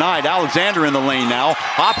be denied. Alexander in the lane now.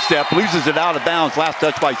 Hop step, loses it out of bounds. Last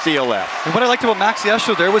touch by CLS. And what I liked about Maxi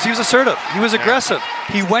Esho there was he was assertive. He was aggressive.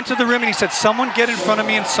 He went to the rim and he said, someone get in front of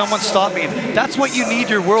me and someone stop me. And that's what you need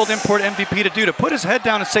your World Import MVP to do, to put his head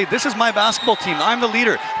down and say, this is my basketball team. I'm the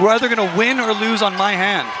leader. We're either going to win or lose on my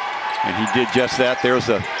hand. And he did just that. There's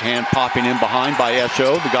a hand popping in behind by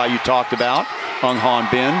Esho, the guy you talked about, Ung Han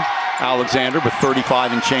Bin. Alexander with 35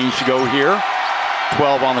 and change to go here.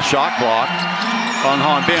 12 on the shot clock. Ung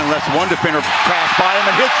Han Bin lets one defender crash by him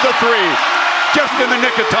and hits the three. Just in the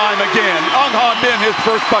nick of time again. Ung Han Bin, his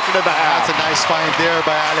first bucket of the half. That's a nice find there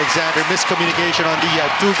by Alexander. Miscommunication on the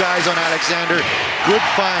two guys on Alexander. Good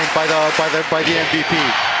find by the MVP.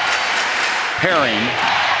 Herring.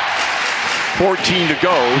 14 to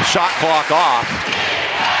go. Shot clock off.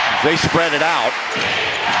 They spread it out.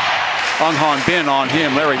 Ung Han Bin on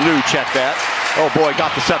him. Larry Liu checked that. Oh boy,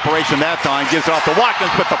 got the separation that time. Gives it off to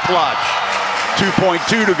Watkins with the clutch.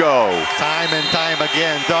 2.2 to go. Time and time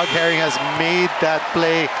again, Doug Herring has made that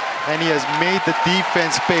play, and he has made the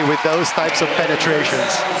defense pay with those types of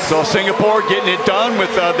penetrations. So Singapore getting it done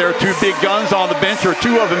with their two big guns on the bench, or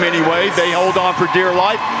two of them anyway. They hold on for dear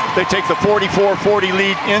life. They take the 44-40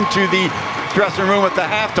 lead into the dressing room at the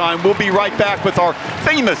halftime. We'll be right back with our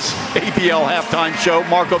famous ABL halftime show.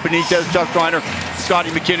 Marco Benitez, Chuck Schreiner, Scotty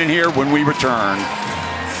McKinnon here when we return.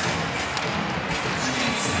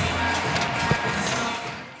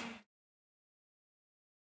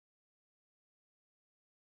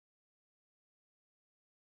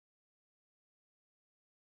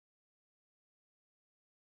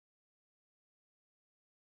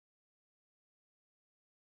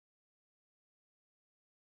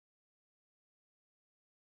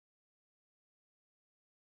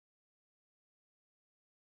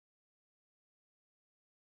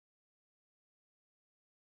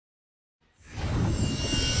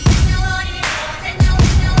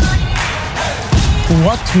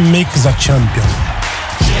 What makes a champion?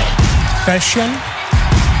 Passion,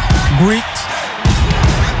 grit,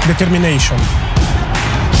 determination.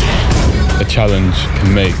 A challenge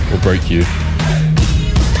can make or break you.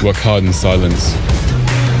 Work hard in silence.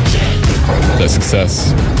 Let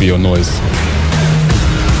success be your noise.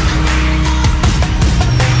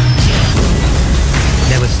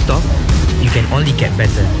 Never stop, you can only get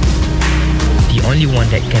better. The only one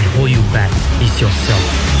that can hold you back is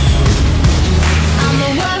yourself.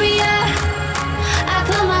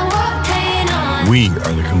 We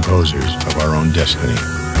are the composers of our own destiny.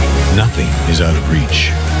 Nothing is out of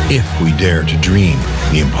reach if we dare to dream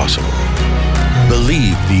the impossible.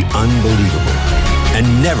 Believe the unbelievable and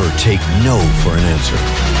never take no for an answer.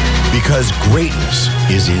 Because greatness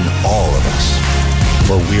is in all of us,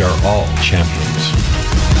 for we are all champions.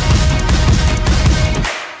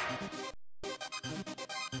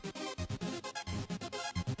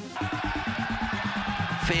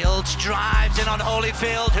 Fields drives in on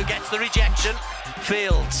Holyfield, who gets the rejection.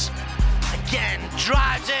 Fields again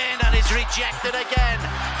drives in and is rejected again.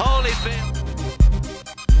 Holyfield.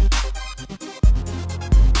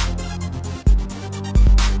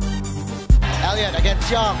 Elliott against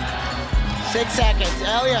Young. 6 seconds.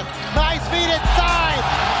 Elliott, nice feed inside,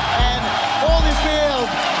 and Holyfield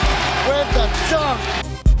with the dunk.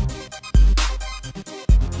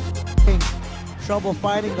 Trouble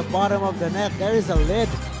finding the bottom of the net. There is a lid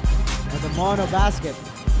at the mono basket.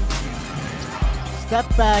 Step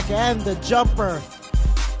back and the jumper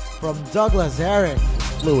from Douglas Herring.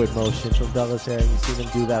 Fluid motion from Douglas Herring. You've seen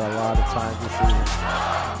him do that a lot of times this season.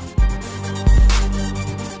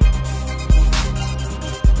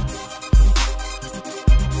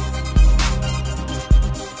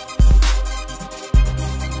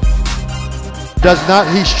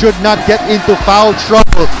 He should not get into foul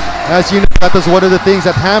trouble. As you know, that was one of the things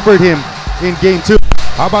that hampered him in game 2.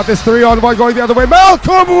 How about this 3-on-1 going the other way?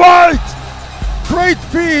 Malcolm White! Great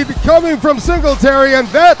feed coming from Singletary, and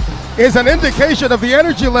that is an indication of the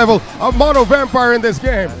energy level of Mono Vampire in this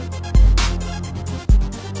game.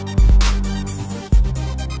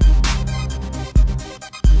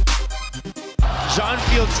 John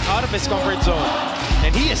Fields out of his comfort zone,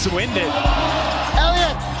 and he is winded.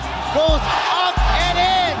 Elliott goes up and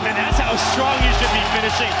in! And that's how strong you should be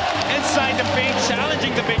finishing. Inside the paint,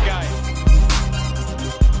 challenging the big guy.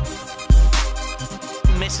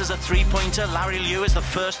 Misses a three-pointer. Larry Liu is the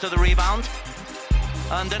first of the rebound.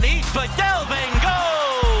 Underneath for Delving,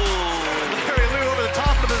 goal! Larry Liu over the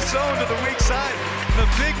top of the zone to the weak side. The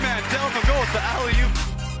big man, Delving, goes to alley-oop.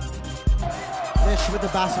 Lish with the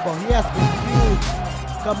basketball. He has been huge,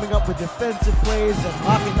 coming up with defensive plays and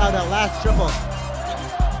knocking down that last triple.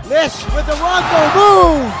 Lish with the Ronco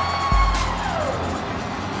move!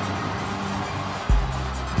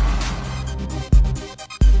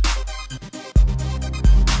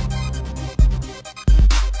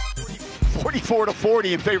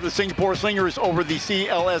 44-40 in favor of the Singapore Slingers over the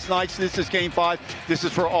CLS Knights. This is Game 5. This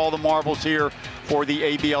is for all the marbles here for the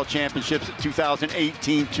ABL Championships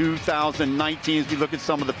 2018-2019. As we look at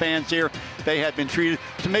some of the fans here, they have been treated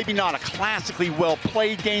to maybe not a classically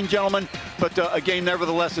well-played game, gentlemen, but a game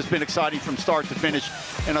nevertheless has been exciting from start to finish.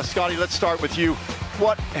 And Scotty, let's start with you.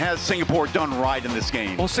 What has Singapore done right in this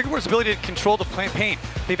game? Well, Singapore's ability to control the paint.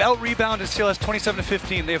 They've out-rebounded CLS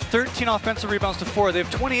 27-15. They have 13 offensive rebounds to 4. They have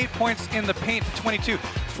 28 points in the paint to 22.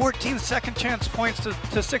 14 second chance points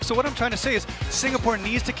to 6. So what I'm trying to say is Singapore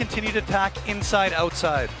needs to continue to attack inside,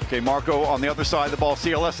 outside. Okay, Marco, on the other side of the ball,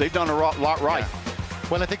 CLS, they've done a lot right. Yeah.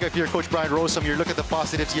 Well, I think if you're Coach Brian Rosam, you look at the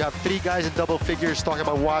positives. You have 3 guys in double figures, talking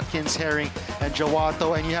about Watkins, Herring, and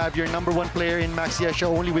Jawato, and you have your #1 player in Maxi Esho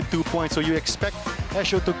only with 2 points. So you expect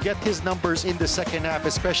Esho to get his numbers in the second half,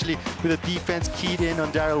 especially with the defense keyed in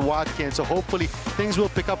on Daryl Watkins. So hopefully things will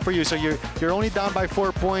pick up for you. So you're only down by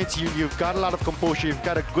 4 points. You've got a lot of composure. You've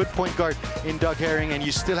got a good point guard in Doug Herring, and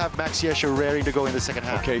you still have Maxi Esho raring to go in the second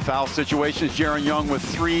half. Okay, foul situations. Jaron Young with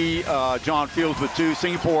 3, John Fields with 2.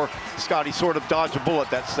 Singapore, Scotty, sort of dodged a bullet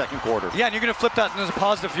that second quarter. Yeah, and you're going to flip that as a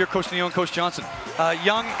positive for your Coach Neal and Coach Johnson.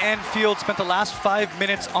 Young and Fields spent the last 5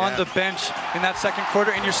 minutes on the bench in that second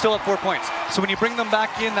quarter, and you're still at 4 points. So when you bring them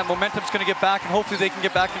back in, that momentum's going to get back, and hopefully they can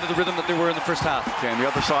get back into the rhythm that they were in the first half. Okay, on the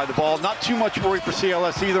other side of the ball, not too much worry for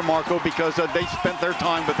CLS either, Marco, because they spent their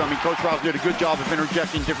time with, Coach Rouse did a good job of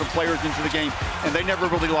interjecting different players into the game, and they never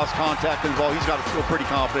really lost contact in the ball. He's got to feel pretty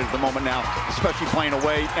confident at the moment now, especially playing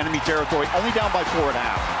away, enemy territory, only down by 4 at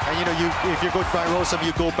half. And if you're Coach Brian Rosam,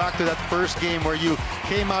 you go back to that first game where you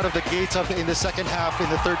came out of the gates in the second half, in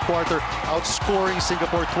the third quarter, outscoring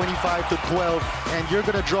Singapore 25-12, and you're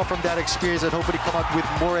going to draw from that experience and hopefully come out with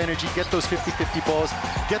more energy, get those 50-50 balls,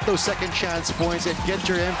 get those second chance points, and get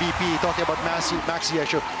your MVP, talking about Maxi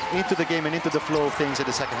Esho, into the game and into the flow of things in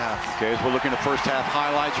the second half. Okay, as we're looking at first half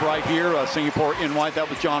highlights right here, Singapore in white, that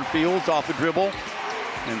was John Fields off the dribble.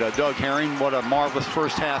 And Doug Herring, what a marvelous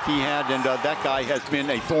first half he had. And that guy has been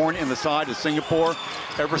a thorn in the side of Singapore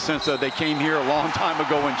ever since they came here a long time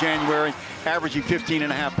ago in January, averaging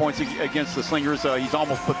 15.5 points against the Slingers. He's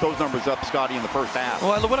almost put those numbers up, Scotty, in the first half.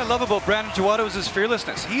 Well, what I love about Brandon Jawato is his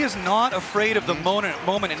fearlessness. He is not afraid of the moment,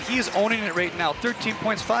 and he is owning it right now. 13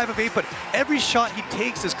 points, 5 of 8, but every shot he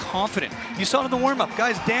takes is confident. You saw it in the warm-up.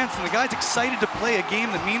 Guys dancing. The guy's excited to play a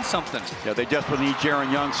game that means something. Yeah, they desperately need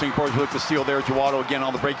Jaron Young. Singapore's look to steal there. Jawato again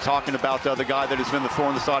on the break, talking about the guy that has been the thorn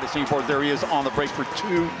in the side of Singapore. There he is on the break for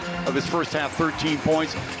 2 of his first half, 13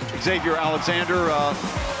 points. Xavier Alexander,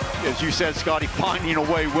 as you said, Scotty, finding a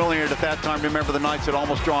way, willing it at that time. Remember the Knights had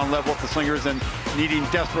almost drawn level with the Slingers and needing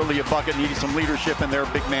desperately a bucket, needing some leadership, and their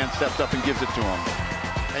big man steps up and gives it to him.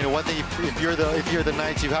 And one thing, if you're the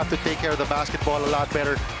Knights, you have to take care of the basketball a lot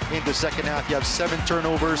better. in the second half. You have 7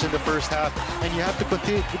 turnovers in the first half, and you have to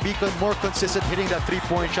continue to be more consistent hitting that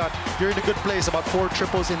 3-point shot. You're in a good place, about 4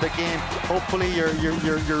 triples in the game. Hopefully your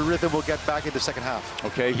rhythm will get back in the second half.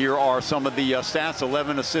 Okay, here are some of the stats: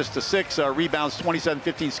 11 assists to 6, rebounds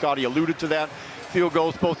 27-15. Scotty alluded to that. Field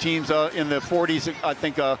goals, both teams in the 40s. I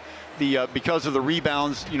think because of the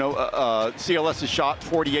rebounds, CLS has shot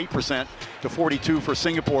 48% to 42 for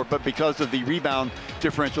Singapore, but because of the rebound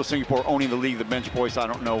differential, Singapore owning the league. The bench boys, I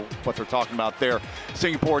don't know what they're talking about there.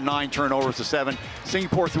 Singapore 9 turnovers to 7.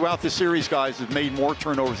 Singapore throughout this series, guys, has made more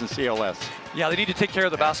turnovers than CLS. Yeah, they need to take care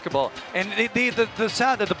of the basketball. And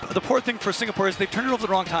the poor thing for Singapore is they turned it over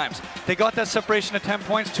the wrong times. They got that separation at 10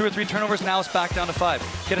 points, 2 or 3 turnovers, now it's back down to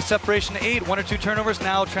 5. Get a separation to 8, 1 or 2 turnovers,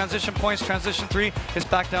 now transition points, transition 3, it's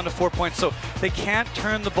back down to 4 points. So they can't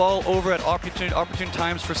turn the ball over at opportune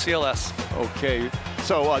times for CLS. Okay,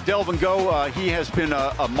 so Delvin Go, he has been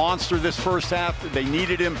a monster this first half. They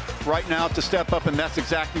needed him right now to step up, and that's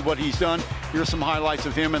exactly what he's done. Here's some highlights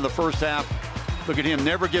of him in the first half. Look at him,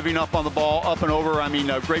 never giving up on the ball, up and over. I mean,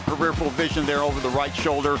 great peripheral vision there over the right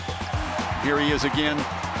shoulder. Here he is again,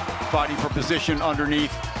 fighting for position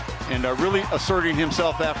underneath, and really asserting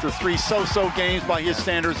himself after 3 so-so games by his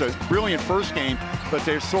standards. A brilliant first game, but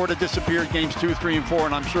they've sort of disappeared games 2, 3, and 4,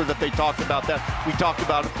 and I'm sure that they talked about that. We talked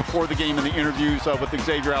about it before the game in the interviews with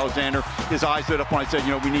Xavier Alexander. His eyes lit up when I said,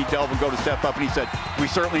 we need Delvin Go to step up, and he said, we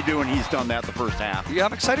certainly do, and he's done that the first half. Yeah,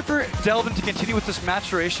 I'm excited for Delvin to continue with this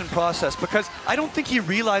maturation process, because I don't think he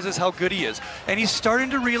realizes how good he is. And he's starting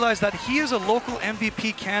to realize that he is a local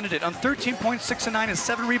MVP candidate. On 13 points, 6 and 9, and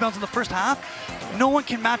 7 rebounds in the first half, no one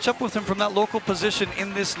can match up with him from that local position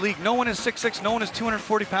in this league. No one is 6'6", no one is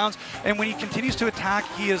 240 pounds, and when he continues to attack,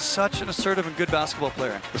 he is such an assertive and good basketball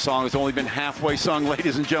player. The song has only been halfway sung,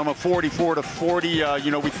 ladies and gentlemen, 44 to 40.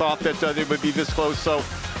 We thought that they would be this close, so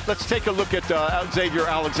let's take a look at Xavier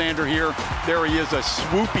Alexander here. There he is, a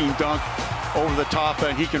swooping dunk over the top,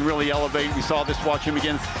 and he can really elevate. We saw this, watch him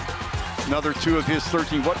again. Another 2 of his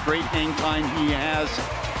 13. What great hang time he has.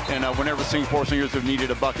 And whenever Singapore Slingers have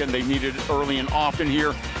needed a bucket, and they needed it early and often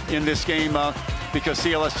here in this game, because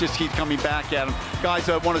CLS just keeps coming back at them. Guys,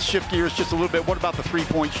 I want to shift gears just a little bit. What about the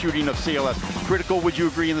 3-point shooting of CLS? Critical, would you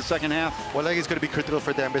agree, in the second half? Well, I think it's going to be critical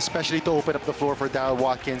for them, especially to open up the floor for Darryl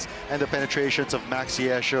Watkins and the penetrations of Maxi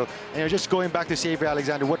Esho. And just going back to Xavier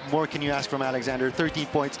Alexander, what more can you ask from Alexander? 13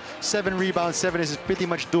 points, 7 rebounds, 7 is pretty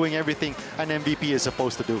much doing everything an MVP is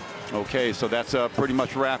supposed to do. Okay, so that's pretty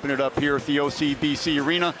much wrapping it up here at the OCBC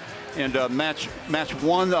Arena. And match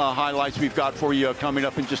 1 highlights we've got for you coming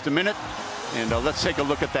up in just a minute. And let's take a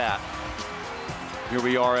look at that. Here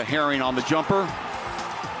we are, Herring on the jumper.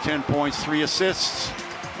 10 points, 3 assists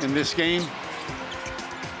in this game.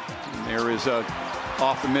 And there is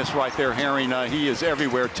off the miss right there, Herring. He is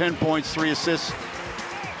everywhere. 10 points, 3 assists.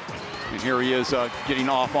 And here he is getting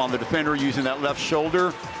off on the defender using that left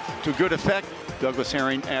shoulder to good effect. Douglas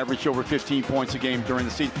Herring averaged over 15 points a game during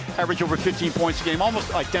the season. Averaged over 15 points a game,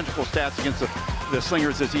 almost identical stats against the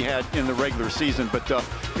Slingers as he had in the regular season. But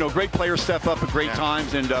great players step up at great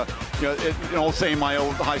times, and an old saying my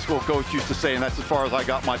old high school coach used to say, and that's as far as I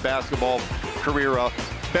got my basketball career.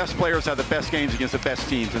 Best players have the best games against the best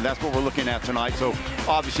teams, and that's what we're looking at tonight. So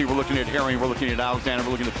obviously we're looking at Herring, we're looking at Alexander,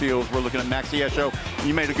 we're looking at Fields, we're looking at Maxi Esho.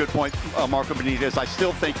 You made a good point, Marco Benitez. I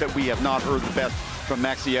still think that we have not heard the best from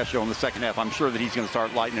Maxi Esho in the second half. I'm sure that he's going to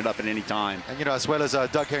start lighting it up at any time. And as well as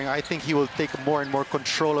Doug Herring, I think he will take more and more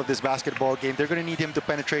control of this basketball game. They're going to need him to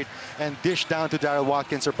penetrate and dish down to Darryl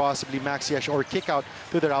Watkins or possibly Maxi Esho, or kick out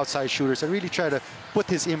to their outside shooters and really try to put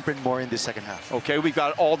his imprint more in this second half. Okay, we've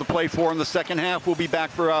got all to play for in the second half. We'll be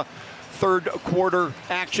back for third quarter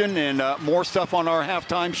action and more stuff on our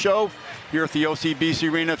halftime show here at the OCBC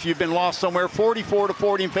Arena. If you've been lost somewhere, 44 to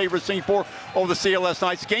 40 in favor of Singapore over the CLS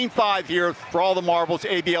Knights. Game 5 here for all the marbles,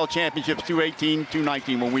 ABL Championships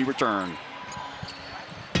 2018-2019 when we return.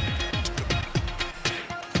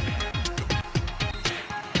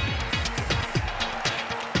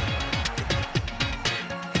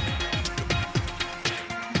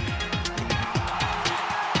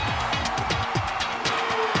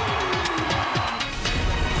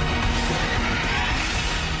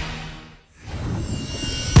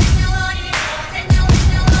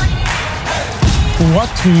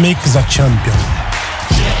 What makes a champion?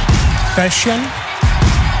 Passion,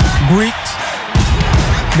 grit,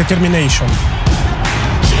 determination.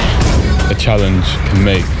 A challenge can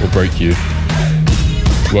make or break you.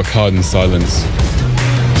 Work hard in silence.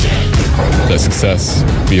 Let success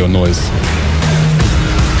be your noise.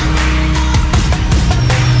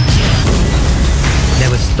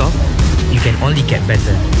 Never stop, you can only get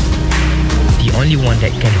better. The only one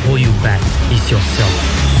that can hold you back is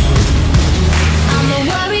yourself.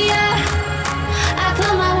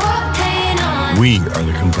 We are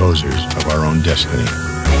the composers of our own destiny.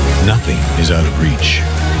 Nothing is out of reach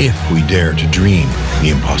if we dare to dream the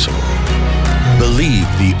impossible. Believe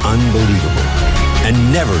the unbelievable and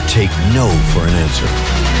never take no for an answer.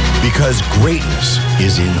 Because greatness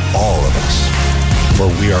is in all of us, for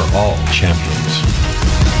we are all champions.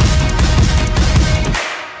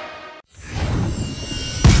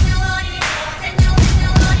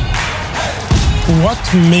 What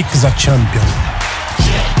makes a champion?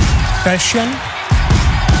 Passion,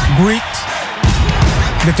 grit,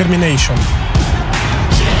 determination.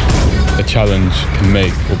 A challenge can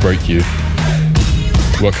make or break you.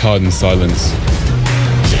 Work hard in silence.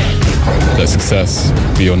 Let success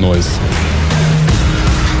be your noise.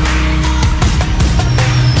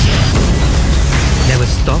 Never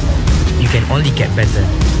stop, you can only get better.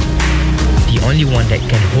 The only one that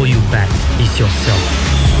can hold you back is yourself.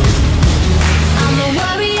 I'm a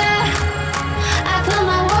warrior, I put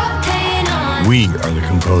my war paint on. We are the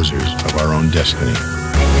composers of our own destiny.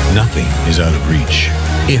 Nothing is out of reach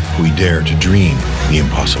if we dare to dream the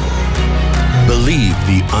impossible. Believe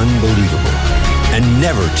the unbelievable and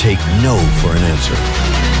never take no for an answer.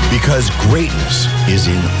 Because greatness is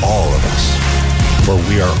in all of us, for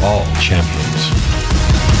we are all champions.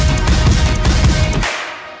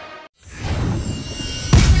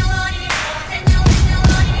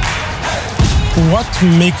 What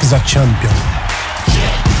makes a champion?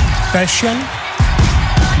 Passion,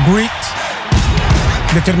 grit,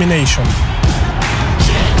 determination.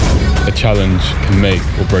 A challenge can make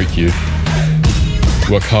or break you.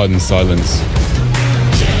 Work hard in silence.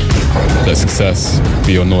 Let success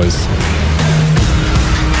be your noise.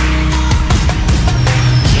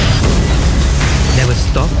 Never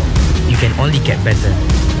stop, you can only get better.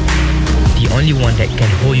 The only one that can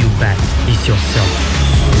hold you back is yourself.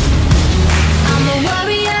 I'm a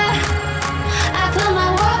warrior, I put my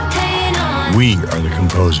war paint on. We are the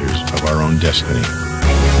composers of our own destiny.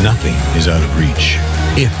 Nothing is out of reach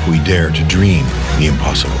if we dare to dream the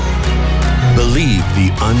impossible. Believe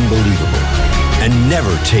the unbelievable and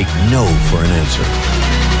never take no for an answer.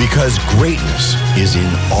 Because greatness is in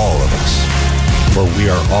all of us, for we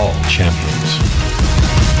are all champions.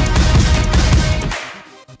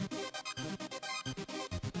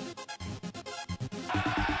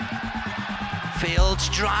 Fields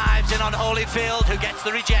drives in on Holyfield, who gets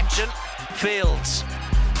the rejection. Fields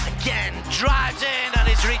again drives in and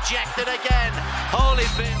is rejected again.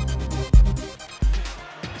 Holyfield.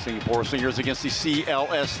 Singapore Slingers against the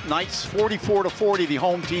CLS Knights, 44-40. The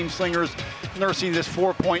home team Slingers nursing this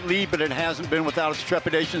 4-point lead, but it hasn't been without its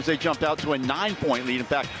trepidations. They jumped out to a 9-point lead. In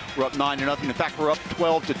fact, we're up 9-0. In fact, we're up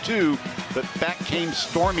 12-2. But back came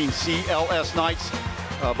storming CLS Knights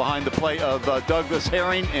behind the play of Douglas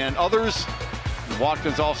Herring and others.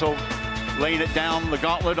 Watkins also laying it down the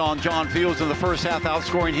gauntlet on John Fields in the first half,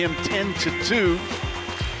 outscoring him 10-2.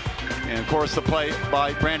 And of course, the play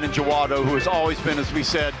by Brandon Jawado, who has always been, as we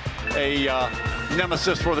said, a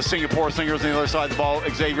nemesis for the Singapore Slingers. On the other side of the ball,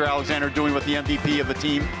 Xavier Alexander doing what the MVP of the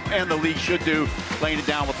team and the league should do, laying it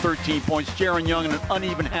down with 13 points. Jaron Young in an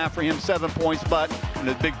uneven half for him, 7 points, but in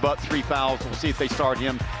a big butt, 3 fouls. We'll see if they start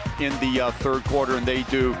him in the third quarter, and they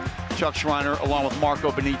do. Chuck Schreiner along with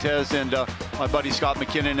Marco Benitez and my buddy Scott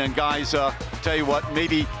McKinnon. And guys, tell you what,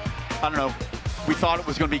 maybe, I don't know, we thought it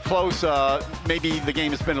was going to be close. Maybe the game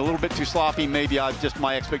has been a little bit too sloppy. Maybe just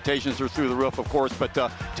my expectations are through the roof, of course. But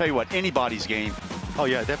tell you what, anybody's game. Oh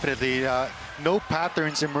yeah, definitely. No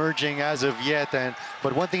patterns emerging as of yet.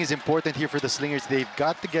 But one thing is important here for the Slingers. They've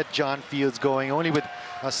got to get John Fields going. Only with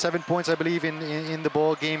 7 points, I believe, in the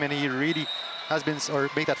ball game, and he really has been, or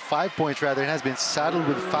made that 5 points rather, and has been saddled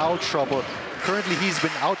with foul trouble. Currently, he's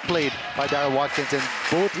been outplayed by Darryl Watkins, and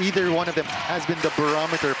either one of them has been the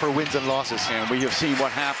barometer for wins and losses. And we have seen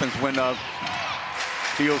what happens when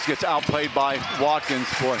Fields gets outplayed by Watkins.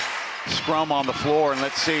 Boy, scrum on the floor, and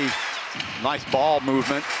let's see, nice ball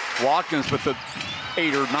movement. Watkins with the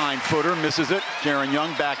 8 or 9 footer, misses it. Jaron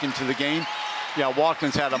Young back into the game. Yeah,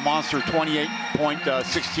 Watkins had a monster 28-point,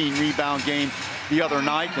 16 rebound game the other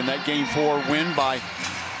night, and that game 4 win by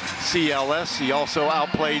CLS. He also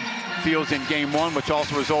outplayed Fields in game 1, which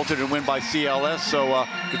also resulted in a win by CLS. So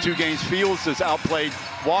the 2 games Fields has outplayed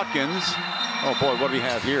Watkins. Oh boy, what do we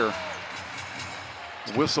have here?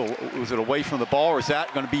 Whistle, was it away from the ball, or is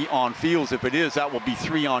that going to be on Fields? If it is, that will be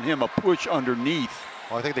 3 on him, a push underneath.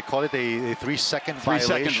 Well, I think they call it a 3-second violation.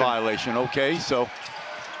 3-second violation, okay, so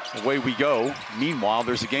away we go. Meanwhile,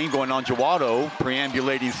 there's a game going on. Jawado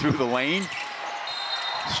preambulating through the lane.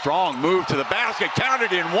 Strong move to the basket,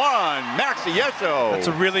 counted in one. Maxi Esho. That's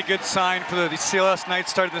a really good sign for the CLS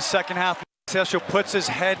Knights starting the second half. Maxi Esho puts his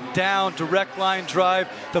head down, direct line drive,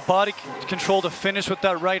 the body control to finish with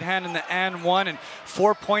that right hand in the and one, and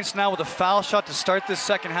 4 points now with a foul shot to start this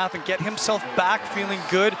second half and get himself back feeling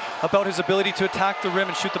good about his ability to attack the rim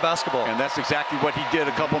and shoot the basketball. And that's exactly what he did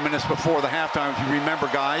a couple minutes before the halftime, if you remember,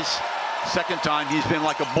 guys. Second time he's been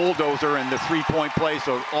like a bulldozer in the three-point play,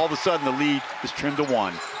 so all of a sudden the lead is trimmed to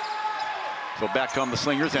one. So back come the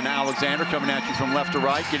Slingers, and Alexander coming at you from left to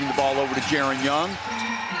right, getting the ball over to Jaron Young.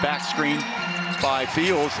 Back screen by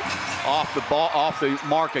Fields, off the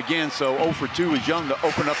mark again, so 0 for 2 is Young to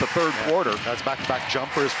open up the third quarter. That's back-to-back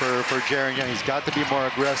jumpers for Jaron Young. He's got to be more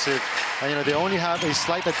aggressive. And, you know, they only have a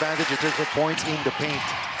slight advantage in terms of points in the paint.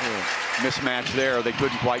 Mismatch there. They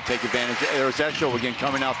couldn't quite take advantage. There's Esho again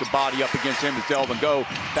coming out, the body up against him as Delvin Go.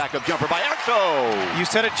 Backup jumper by Esho. You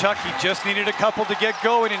said it, Chuck. He just needed a couple to get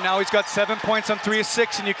going, and now he's got 7 points on 3 of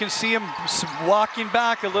 6, and you can see him walking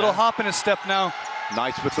back, a little hop in his step now.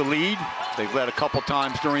 Nice with the lead. They've led a couple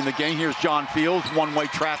times during the game. Here's John Fields. One-way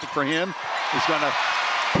traffic for him. He's going to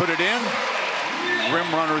put it in. Rim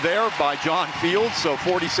runner there by John Fields, so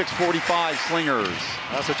 46-45 Slingers.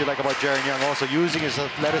 That's what you like about Jaron Young, also using his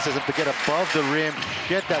athleticism to get above the rim,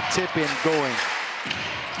 get that tip in going.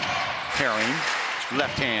 Herring,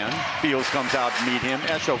 left hand. Fields comes out to meet him.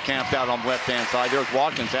 Esho camped out on the left-hand side. There's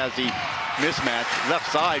Watkins has the mismatch. Left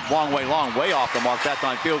side, Wong Wei Long, way off the mark. That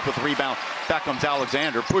time Fields with the rebound. Back comes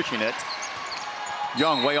Alexander, pushing it.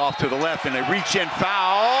 Young way off to the left, and a reach-in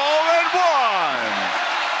foul, and one!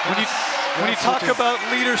 When you talk about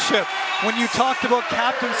leadership, when you talked about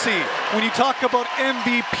captaincy, when you talk about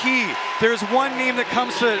MVP, there's one name that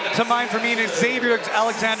comes to mind for me, and it's Xavier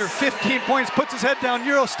Alexander. 15 points, puts his head down,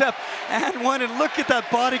 Euro step, and one, and look at that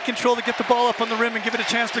body control to get the ball up on the rim and give it a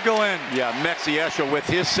chance to go in. Yeah, Maxi Esho with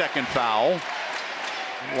his second foul.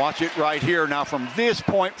 Watch it right here. Now from this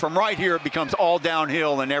point, from right here, it becomes all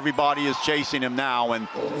downhill, and everybody is chasing him now, and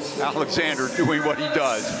Alexander doing what he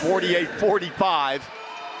does. 48-45.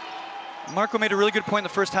 Marco made a really good point in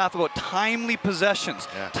the first half about timely possessions,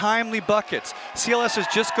 timely buckets. CLS has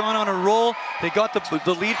just gone on a roll. They got the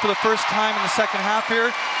lead for the first time in the second half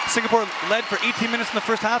here. Singapore led for 18 minutes in the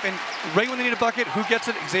first half, and right when they need a bucket, who gets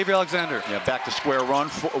it? Xavier Alexander. Yeah, back to square run.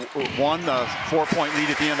 4-point lead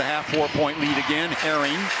at the end of the half, 4-point lead again.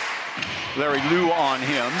 Herring, Larry Liu on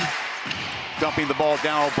him. Dumping the ball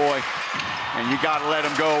down, oh boy. And you got to let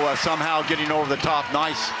him go, somehow getting over the top.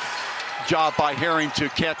 Nice job by Herring to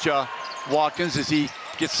catch Watkins as he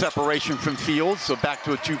gets separation from Fields. So back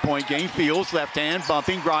to a 2-point game. Fields, left hand,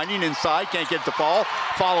 bumping, grinding inside, can't get the fall.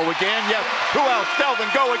 Follow again, yes. Who else? Delvin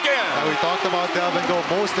Go again. Now we talked about Delvin Go,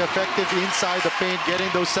 most effective inside the paint, getting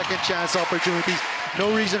those second chance opportunities.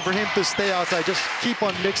 No reason for him to stay outside. Just keep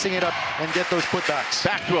on mixing it up and get those putbacks.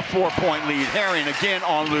 Back to a 4-point lead. Herring again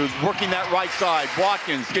on loose, working that right side.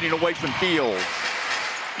 Watkins getting away from Fields.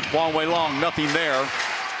 Long way long, nothing there.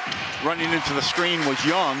 Running into the screen was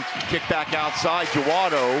Young. Kick back outside,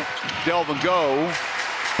 Jawado. Delvin Go.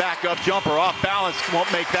 Back up jumper, off balance.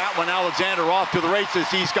 Won't make that one. Alexander off to the races.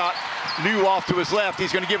 He's got Liu off to his left.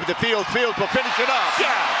 He's going to give it to Fields. Fields will finish it up. Yeah!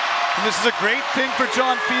 And this is a great thing for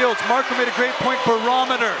John Fields. Marco made a great point,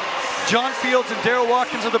 barometer. John Fields and Daryl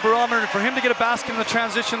Watkins are the barometer. For him to get a basket in the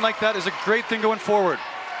transition like that is a great thing going forward.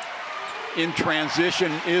 In transition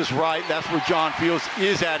is right. That's where John Fields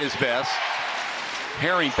is at his best.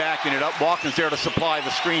 Herring backing it up. Watkins there to supply the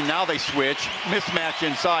screen. Now they switch. Mismatch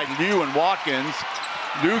inside Liu and Watkins.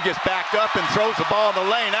 Liu gets backed up and throws the ball in the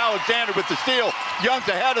lane. Alexander with the steal. Young's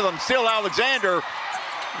ahead of them. Still Alexander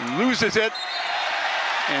loses it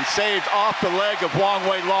and saved off the leg of Wong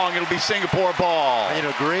Wei Long. It'll be Singapore ball. And, you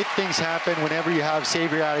know, great things happen whenever you have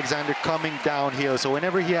Xavier Alexander coming downhill. So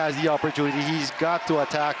whenever he has the opportunity, he's got to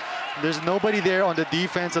attack. There's nobody there on the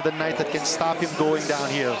defense of the Knights that can stop him going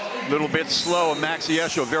downhill. Little bit slow, and Maxi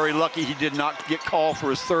Esho very lucky he did not get called for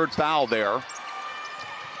his third foul there.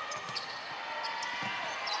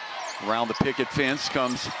 Around the picket fence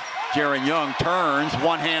comes Jaron Young, turns,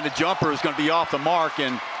 one-handed jumper is going to be off the mark,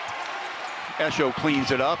 and Esho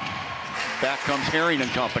cleans it up. Back comes Herring and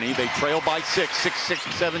company. They trail by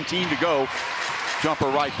 6:17 to go. Jumper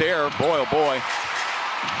right there. Boy, oh boy.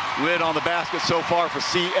 Lid on the basket so far for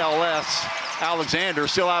CLS. Alexander,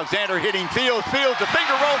 still Alexander hitting Fields. Fields, a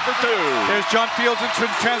finger roll for two. There's John Fields in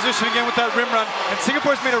transition again with that rim run. And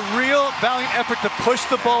Singapore's made a real valiant effort to push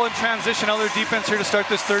the ball in transition out of their defense here to start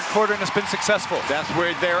this third quarter, and it's been successful. That's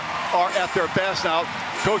where they are at their best now.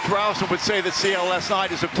 Coach Rowson would say that CLS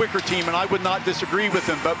Knight is a quicker team, and I would not disagree with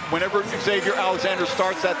him. But whenever Xavier Alexander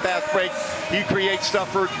starts that fast break, he creates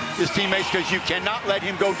stuff for his teammates because you cannot let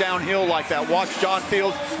him go downhill like that. Watch John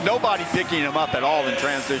Fields, nobody picking him up at all in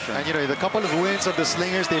transition. And you know, the couple of wins of the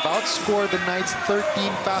Slingers, they've outscored the Knights 13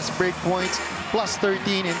 fast break points, plus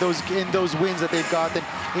 13 in those wins that they've gotten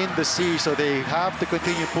in the series. So they have to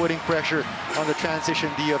continue putting pressure on the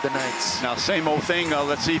transition D of the Knights. Now, same old thing.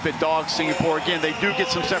 Let's see if it dogs Singapore again. They do get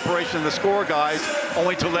some separation in the score, guys,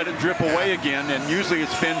 only to let it drip away again. And usually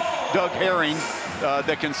it's been Doug Herring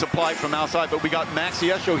that can supply from outside. But we got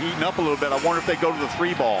Maxi Esho heating up a little bit. I wonder if they go to the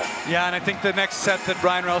 3-ball. Yeah, and I think the next set that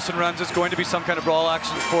Brian Rowson runs is going to be some kind of ball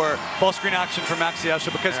screen action for Maxi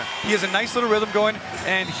Esho, because he has a nice little rhythm going,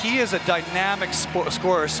 and he is a dynamic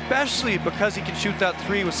scorer, especially because he can shoot that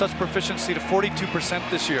three with such proficiency to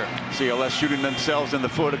 42% this year. CLS shooting themselves in the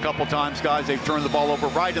foot a couple times, guys. They've turned the ball over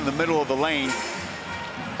right in the middle of the lane.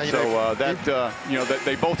 So that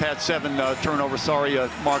they both had 7 turnovers. Sorry,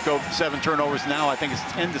 Marco, 7 turnovers now. I think it's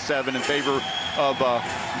 10-7 in favor of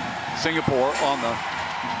Singapore on the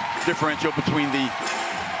differential between the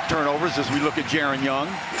turnovers as we look at Jaron Young.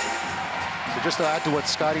 So just to add to what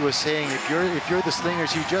Scotty was saying, if you're the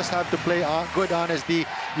Slingers, you just have to play good honest D.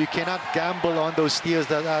 You cannot gamble on those steals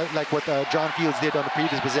that like what John Fields did on the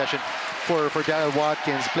previous possession for Darryl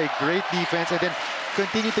Watkins. Play great defense and then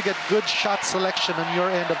continue to get good shot selection on your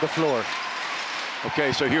end of the floor.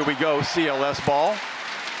 Okay, so here we go, CLS ball.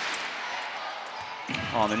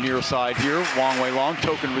 On the near side here, Wong Wei Long,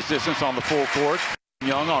 token resistance on the full court.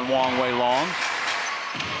 Young on Wong Wei Long.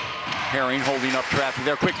 Herring holding up traffic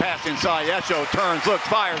there, quick pass inside, Esho turns, looks,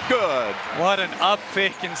 fires, good. What an up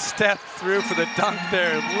fake and step through for the dunk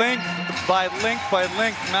there. Length by length by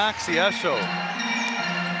length, Maxi Esho.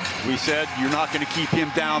 We said you're not going to keep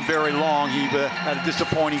him down very long. He had a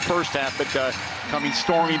disappointing first half, but coming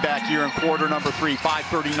storming back here in quarter number 3,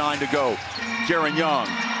 5:39 to go. Jaron Young,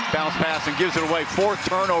 bounce pass and gives it away. 4th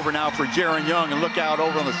turnover now for Jaron Young, and look out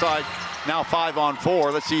over on the side. Now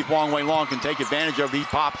 5-on-4. Let's see if Wong Wei Long can take advantage of it. He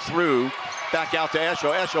pops through. Back out to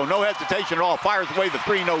Esho. Esho, no hesitation at all. Fires away the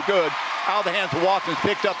 3, no good. Out of the hands of Watkins,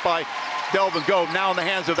 picked up by Delvin Gove. Now in the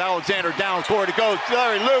hands of Alexander, down court it goes.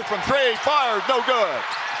 Larry Liu from 3, fires, no good.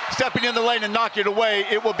 Stepping in the lane and knocking it away,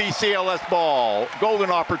 it will be CLS ball.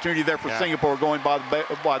 Golden opportunity there for Singapore going by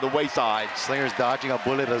the wayside. Slingers dodging a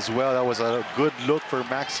bullet as well. That was a good look for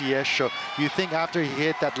Maxi Esho. You think after he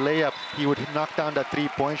hit that layup, he would knock down that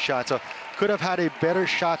 3-point shot. So could have had a better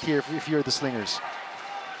shot here if you're the Slingers.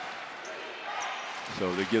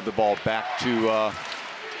 So they give the ball back to,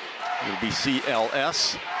 it'll be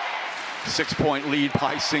CLS. 6-point lead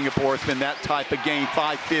by Singapore. It's been that type of game,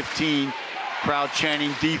 5-15. Crowd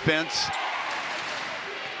chanting defense.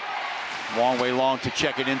 Wong Wei Long to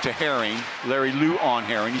check it into Herring. Larry Liu on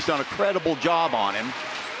Herring. He's done a credible job on him.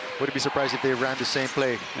 Wouldn't be surprised if they ran the same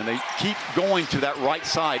play. And they keep going to that right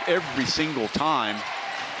side every single time.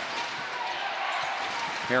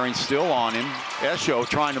 Herring still on him. Esho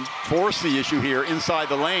trying to force the issue here inside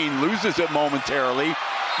the lane. Loses it momentarily.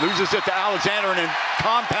 Loses it to Alexander and then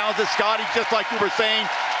compounds it. Scotty, just like you were saying,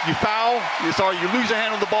 you foul, you lose a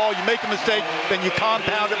hand on the ball, you make a mistake, then you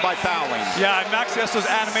compound it by fouling. Yeah, and Maxi Esho's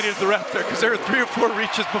animated the ref there because there were 3 or 4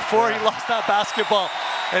 reaches before he lost that basketball.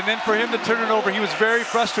 And then for him to turn it over, he was very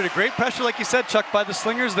frustrated. Great pressure, like you said, Chuck, by the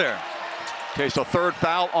Slingers there. Okay, so 3rd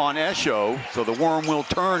foul on Esho. So the worm will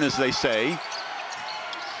turn, as they say.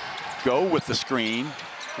 Go with the screen.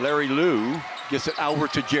 Larry Liu gets it over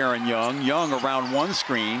to Jaron Young. Young around one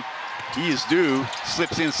screen. He is due,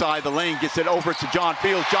 slips inside the lane, gets it over to John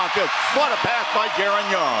Fields. John Fields, what a pass by Jaron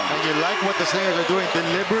Young. And you like what the Slingers are doing,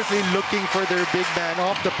 deliberately looking for their big man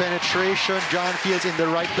off the penetration. John Fields in the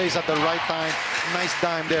right place at the right time. Nice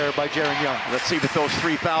dime there by Jaron Young. Let's see if those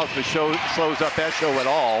 3 fouls slows up Esho at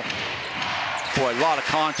all. Boy, a lot of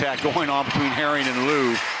contact going on between Herring and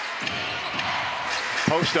Liu.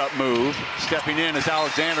 Post-up move, stepping in is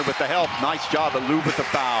Alexander with the help. Nice job at Liu with the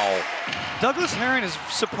foul. Douglas Herring is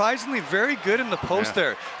surprisingly very good in the post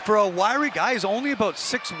there. For a wiry guy, he's only about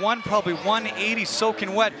 6'1", probably 180,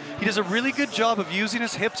 soaking wet. He does a really good job of using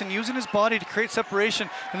his hips and using his body to create separation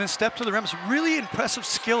and then step to the rim. It's really impressive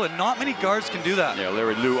skill, and not many guards can do that. Yeah,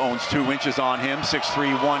 Larry Liu owns 2 inches on him,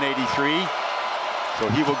 6'3", 183. So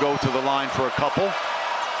he will go to the line for a couple.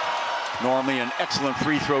 Normally an excellent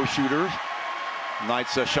free throw shooter.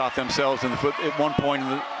 Knights shot themselves in the foot at one point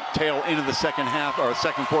tail into the second half, or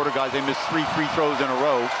second quarter, guys. They missed 3 free throws in a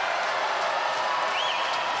row.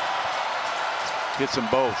 Hits them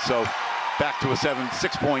both, so back to a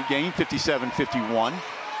 6-point game, 57-51.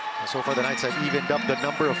 So far the Knights have evened up the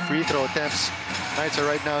number of free throw attempts. Knights are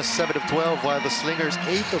right now 7 of 12, while the Slingers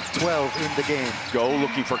 8 of 12 in the game. Go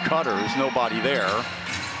looking for cutters, nobody there.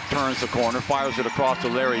 Turns the corner, fires it across to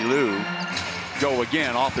Larry Liu. Go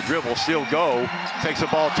again, off the dribble, still go. Takes the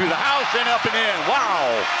ball to the house and up and in,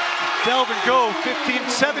 wow! Delvin Go, 15,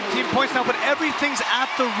 17 points now, but everything's at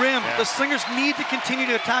the rim. Yeah. The Slingers need to continue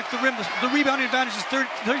to attack the rim. The rebounding advantage is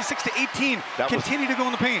 36-18. Continue to go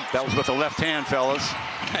in the paint. That was with the left hand, fellas.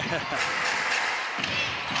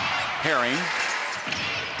 Herring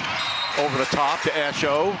over the top to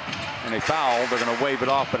Esho, and a foul. They're going to wave it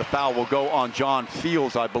off, but a foul will go on John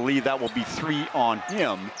Fields. I believe that will be 3 on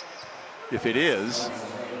him. If it is.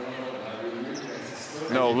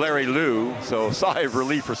 No, Larry Liu, so sigh of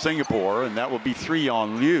relief for Singapore, and that will be 3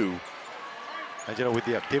 on Liu. And you know, with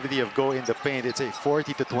the activity of Go in the paint, it's a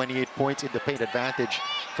 40-28 points in the paint advantage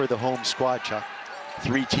for the home squad, Chuck.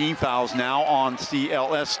 3 team fouls now on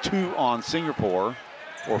CLS, 2 on Singapore,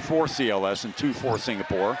 or 4 CLS and 2 for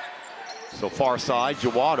Singapore. So far side,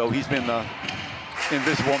 Jawado, he's been the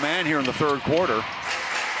invisible man here in the third quarter.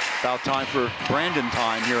 About time for Brandon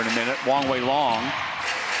time here in a minute. Wong Wei Long.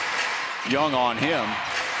 Young on him.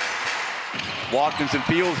 Watkins and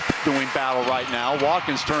Fields doing battle right now.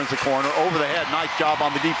 Watkins turns the corner over the head. Nice job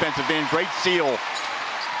on the defensive end. Great seal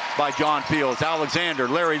by John Fields. Alexander,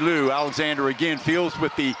 Larry Liu. Alexander again. Fields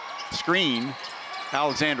with the screen.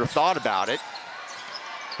 Alexander thought about it.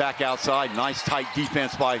 Back outside. Nice tight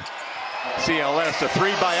defense by CLS. A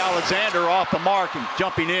 3 by Alexander off the mark and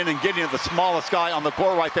jumping in and getting to the smallest guy on the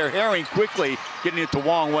court right there. Herring quickly getting it to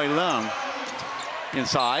Wong Wei Long.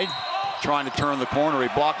 Inside, trying to turn the corner. A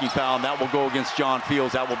blocking foul, and that will go against John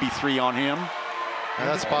Fields. That will be 3 on him. And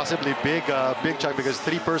that's possibly big, Chuck, because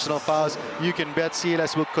 3 personal fouls. You can bet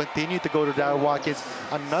CLS will continue to go to Darryl Watkins.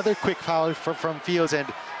 Another quick foul from Fields, and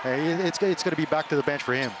it's going to be back to the bench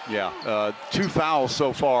for him. Yeah, 2 fouls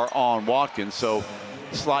so far on Watkins, so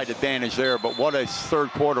slight advantage there. But what a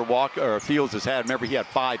third quarter Fields has had. Remember, he had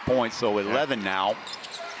 5 points, so 11 now.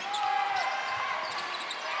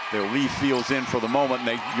 They'll leave Fields in for the moment.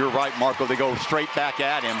 And you're right, Marco. They go straight back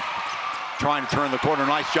at him, trying to turn the corner.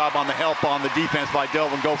 Nice job on the help on the defense by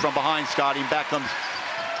Delvin. Go from behind, Scotty. Back comes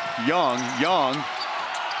Young. Young,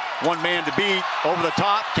 1 man to beat. Over the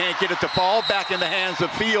top, can't get it to fall. Back in the hands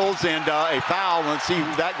of Fields, and a foul. Let's see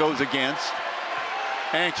who that goes against.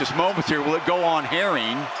 Anxious moments here. Will it go on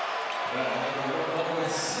Herring?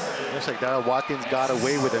 Looks like Darryl Watkins got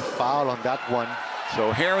away with a foul on that one.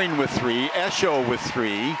 So Herring with 3, Esho with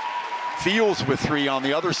 3, Fields with 3 on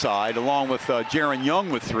the other side, along with Jaron Young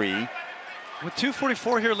with 3. With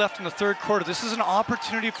 2:44 here left in the third quarter, this is an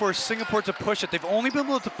opportunity for Singapore to push it. They've only been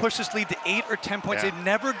able to push this lead to 8 or 10 points. They've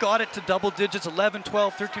never got it to double digits, 11,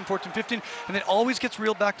 12, 13, 14, 15, and it always gets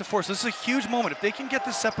reeled back to 4. So this is a huge moment. If they can get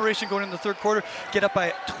this separation going in the third quarter, get up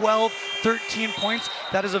by 12, 13 points,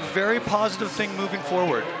 that is a very positive thing moving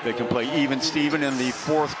forward. They can play even Steven in the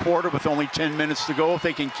fourth quarter with only 10 minutes to go. If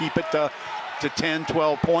they can keep it to 10,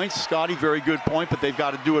 12 points. Scotty, very good point, but they've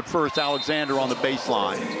got to do it first. Alexander on the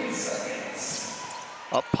baseline.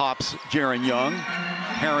 Up pops Jaron Young.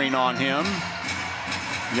 Herring on him.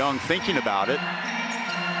 Young thinking about it.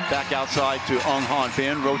 Back outside to Ung Han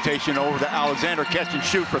Bin. Rotation over to Alexander. Catch and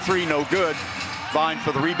shoot for 3, no good. Vine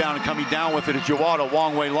for the rebound, and coming down with it is Jawado.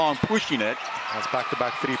 Wong Wei Long pushing it. That's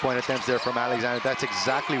back-to-back 3-point attempts there from Alexander. That's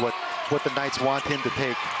exactly what the Knights want him to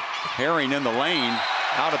take. Herring in the lane.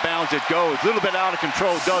 Out of bounds it goes. A little bit out of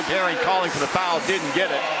control. Doug Herring calling for the foul. Didn't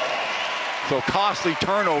get it. So costly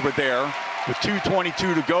turnover there with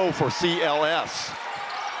 2:22 to go for CLS.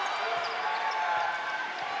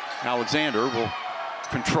 Alexander will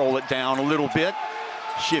control it down a little bit.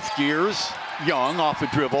 Shift gears. Young off the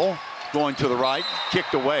dribble. Going to the right.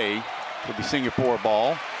 Kicked away. It'll be Singapore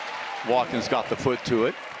ball. Watkins got the foot to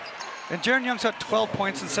it. And Jaron Young's got 12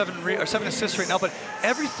 points and 7 assists right now, but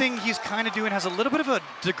everything he's kind of doing has a little bit of a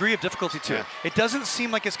degree of difficulty to it. It doesn't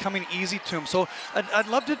seem like it's coming easy to him. So I'd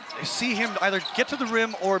love to see him either get to the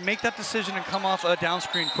rim or make that decision and come off a down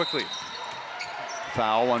screen quickly.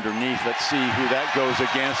 Foul underneath. Let's see who that goes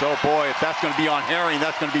against. Oh boy, if that's going to be on Herring,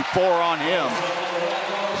 that's going to be 4 on him.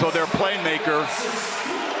 So their playmaker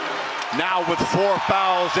now with 4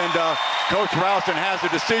 fouls, and Coach Ralston has a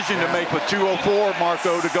decision to make with 2:04,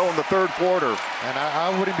 Marco, to go in the third quarter. And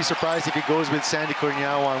I wouldn't be surprised if he goes with Sandy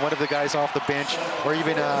Corniao on one of the guys off the bench, or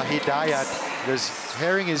even Hidayat, because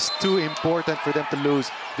Herring is too important for them to lose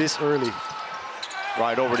this early.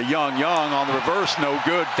 Right over to Young. Young on the reverse, no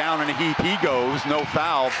good. Down in a heap he goes, no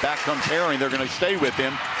foul. Back comes Herring, they're going to stay with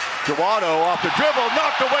him. Jawado off the dribble,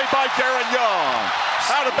 knocked away by Darren Young.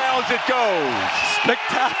 Out of bounds it goes.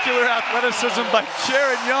 Spectacular athleticism by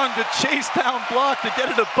Jaron Young to chase down block to get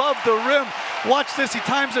it above the rim. Watch this, he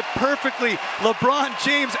times it perfectly. LeBron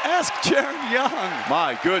James-esque Jaron Young.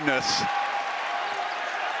 My goodness.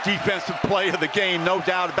 Defensive play of the game, no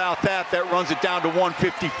doubt about that. That runs it down to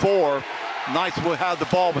 154. Knights will have the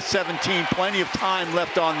ball with 17. Plenty of time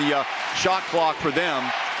left on the shot clock for them.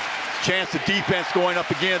 Chance of defense going up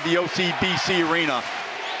again at the OCBC arena.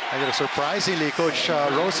 Surprisingly, Coach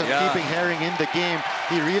Rosen keeping Herring in the game.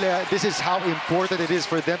 He really, this is how important it is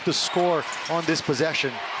for them to score on this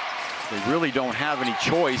possession. They really don't have any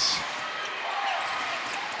choice.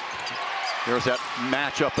 There's that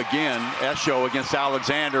matchup again. Esho against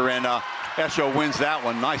Alexander, and Esho wins that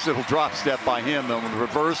one. Nice little drop step by him. And with the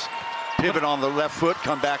reverse, pivot on the left foot,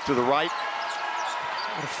 come back to the right.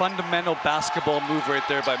 A fundamental basketball move right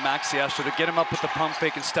there by Maxi Esho to get him up with the pump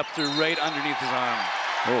fake and step through right underneath his arm.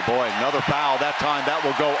 Oh boy, another foul. That time that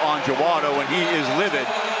will go on Jawado, and he is livid.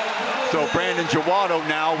 So Brandon Jawado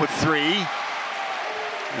now with 3.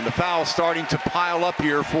 And the foul starting to pile up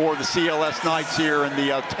here for the CLS Knights here in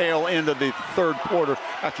the tail end of the third quarter.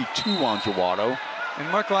 Actually 2 on Jawado. And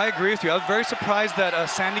Marco, I agree with you. I was very surprised that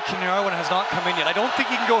Sandy Kinarawan has not come in yet. I don't think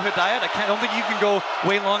he can go Hidayat. I don't think you can go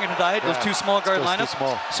way long in Hidayat. Those 2 small guard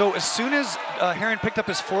lineups. So as soon as Herring picked up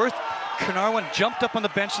his 4th, Kinarawan jumped up on the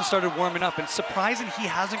bench and started warming up. And surprising he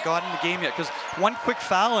hasn't gotten the game yet, because 1 quick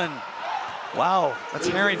foul and wow, that's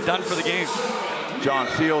Herring done for the game. John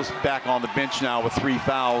Fields back on the bench now with 3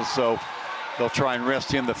 fouls, so they'll try and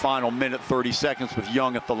rest him the final minute, 30 seconds with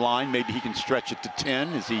Young at the line. Maybe he can stretch it to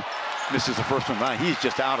 10 as he misses the first one. He's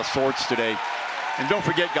just out of sorts today. And don't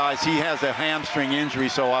forget, guys, he has a hamstring injury,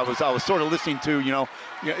 so I was sort of listening to,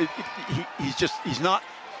 he's not,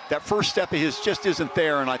 that first step of his just isn't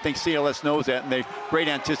there, and I think CLS knows that, and they great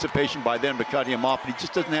anticipation by them to cut him off, but he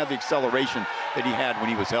just doesn't have the acceleration that he had when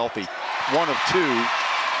he was healthy. 1 of 2.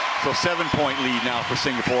 So 7-point lead now for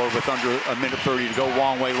Singapore with under a minute 30 to go.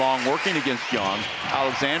 Wong Wei Long working against Young.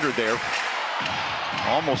 Alexander there,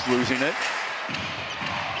 almost losing it.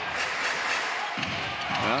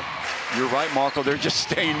 Well, you're right, Marco. They're just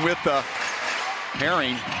staying with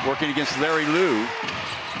Herring, working against Larry Liu.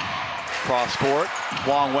 Cross court,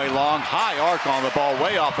 Wong Wei Long, high arc on the ball,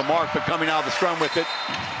 way off the mark, but coming out of the scrum with it.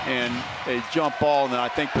 And a jump ball, and I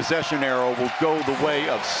think possession arrow will go the way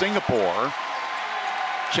of Singapore.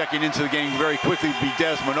 Checking into the game very quickly will be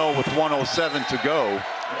Des Minot with 1:07 to go.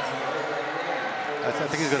 I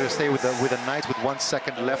think he's going to stay with the Knights with 1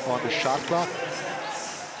 second left on the shot clock.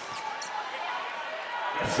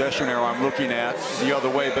 Possession arrow I'm looking at the other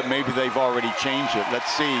way, but maybe they've already changed it.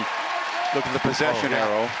 Let's see. Look at the possession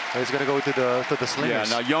arrow. He's going to go to the Slingers.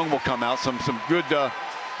 Yeah, now Young will come out. Some good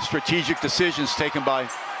strategic decisions taken by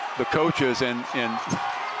the coaches, and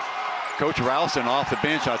Coach Ralston off the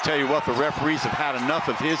bench. I'll tell you what, the referees have had enough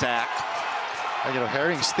of his act. And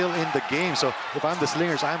Herring's still in the game, so if I'm the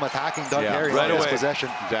Slingers, I'm attacking Doug Herring right on away. His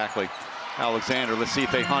possession. Exactly. Alexander, let's see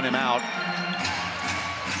if they hunt him out.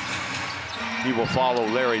 He will follow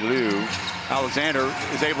Larry Liu. Alexander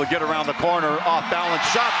is able to get around the corner, off balance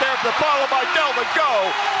shot there, the follow by Delvin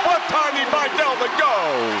Go. What timing by Delvin Go.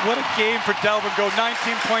 What a game for Delvin Go, 19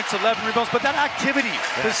 points, 11 rebounds, but that activity,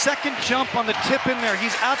 the second jump on the tip in there,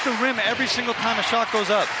 he's at the rim every single time a shot goes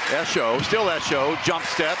up. Esho, still Esho, jump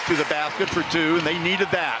step to the basket for 2, and they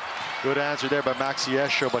needed that. Good answer there by Maxi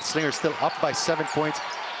Esho, but Slingers still up by 7 points.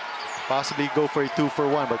 Possibly go for a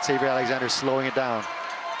 2-for-1, but Xavier Alexander slowing it down.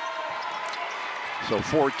 So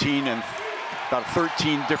 14 and about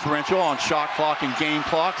 13 differential on shot clock and game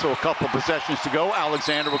clock, so a couple of possessions to go.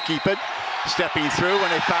 Alexander will keep it, stepping through,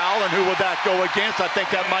 and a foul, and who will that go against? I think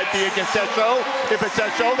that might be against Esho. If it's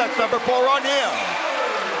Esho, that's number 4 on him.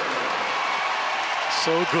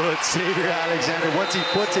 So good, Xavier Alexander. Once he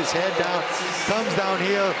puts his head down, comes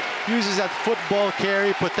downhill, uses that football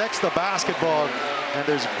carry, protects the basketball, and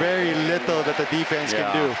there's very little that the defense can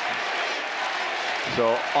do.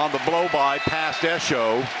 So on the blow-by past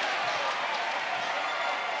Esho.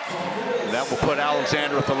 That will put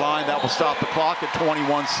Alexander at the line. That will stop the clock at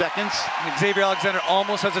 21 seconds. And Xavier Alexander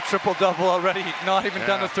almost has a triple-double already. Not even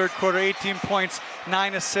done the third quarter. 18 points,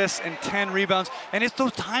 9 assists, and 10 rebounds. And it's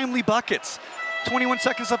those timely buckets. 21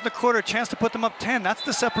 seconds left in the quarter, chance to put them up 10. That's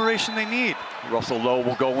the separation they need. Russell Lowe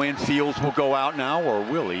will go in. Fields will go out now, or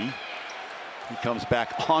will he? He comes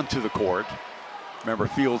back onto the court. Remember,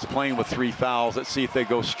 Fields playing with 3 fouls. Let's see if they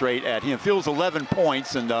go straight at him. Fields 11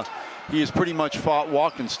 points, and he has pretty much fought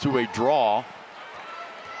Watkins to a draw.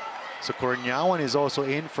 So Cornyawan is also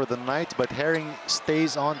in for the night, but Herring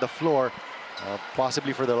stays on the floor,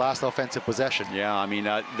 possibly for the last offensive possession. Yeah, I mean,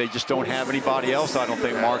 they just don't have anybody else, I don't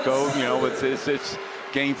think, Marco. You know, it's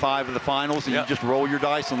Game 5 of the finals, and you just roll your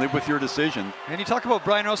dice and live with your decision. And you talk about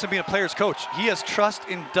Brian Nelson being a player's coach. He has trust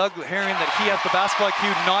in Doug Herring that he has the basketball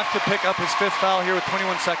IQ not to pick up his 5th foul here with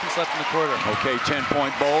 21 seconds left in the quarter. Okay,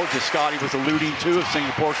 10-point bulge, as Scotty was alluding to. If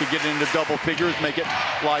Singapore could get into double figures, make it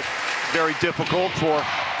life very difficult for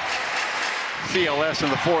CLS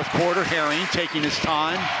in the 4th quarter. Herring taking his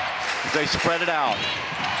time as they spread it out.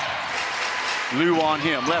 Liu on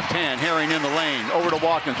him, left hand, Herring in the lane, over to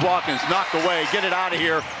Watkins. Watkins knocked away, get it out of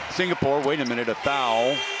here. Singapore, wait a minute, a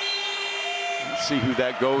foul. Let's see who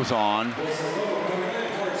that goes on.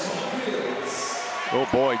 Oh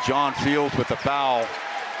boy, John Fields with a foul.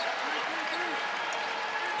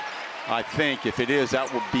 I think if it is, that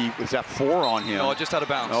would be, was that 4 on him? No, just out of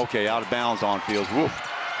bounds. Okay, out of bounds on Fields. Woof.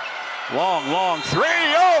 Long, long 3.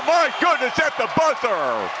 Oh my goodness, at the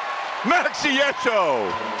buzzer. Maxieto,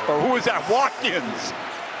 or who is that? Watkins.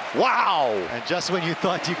 Wow. And just when you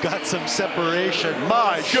thought you got some separation,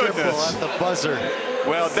 my goodness, at the buzzer.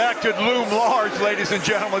 Well, that could loom large, ladies and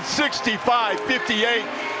gentlemen. 65-58.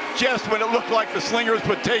 Just when it looked like the Slingers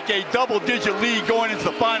would take a double-digit lead going into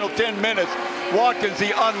the final 10 minutes. Watkins,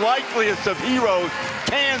 the unlikeliest of heroes,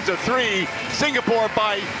 cans a 3. Singapore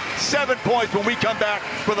by 7 points when we come back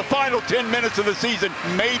for the final 10 minutes of the season,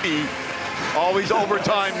 maybe. Always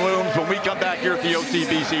overtime looms when we come back here at the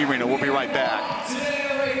OCBC Arena. We'll be right back.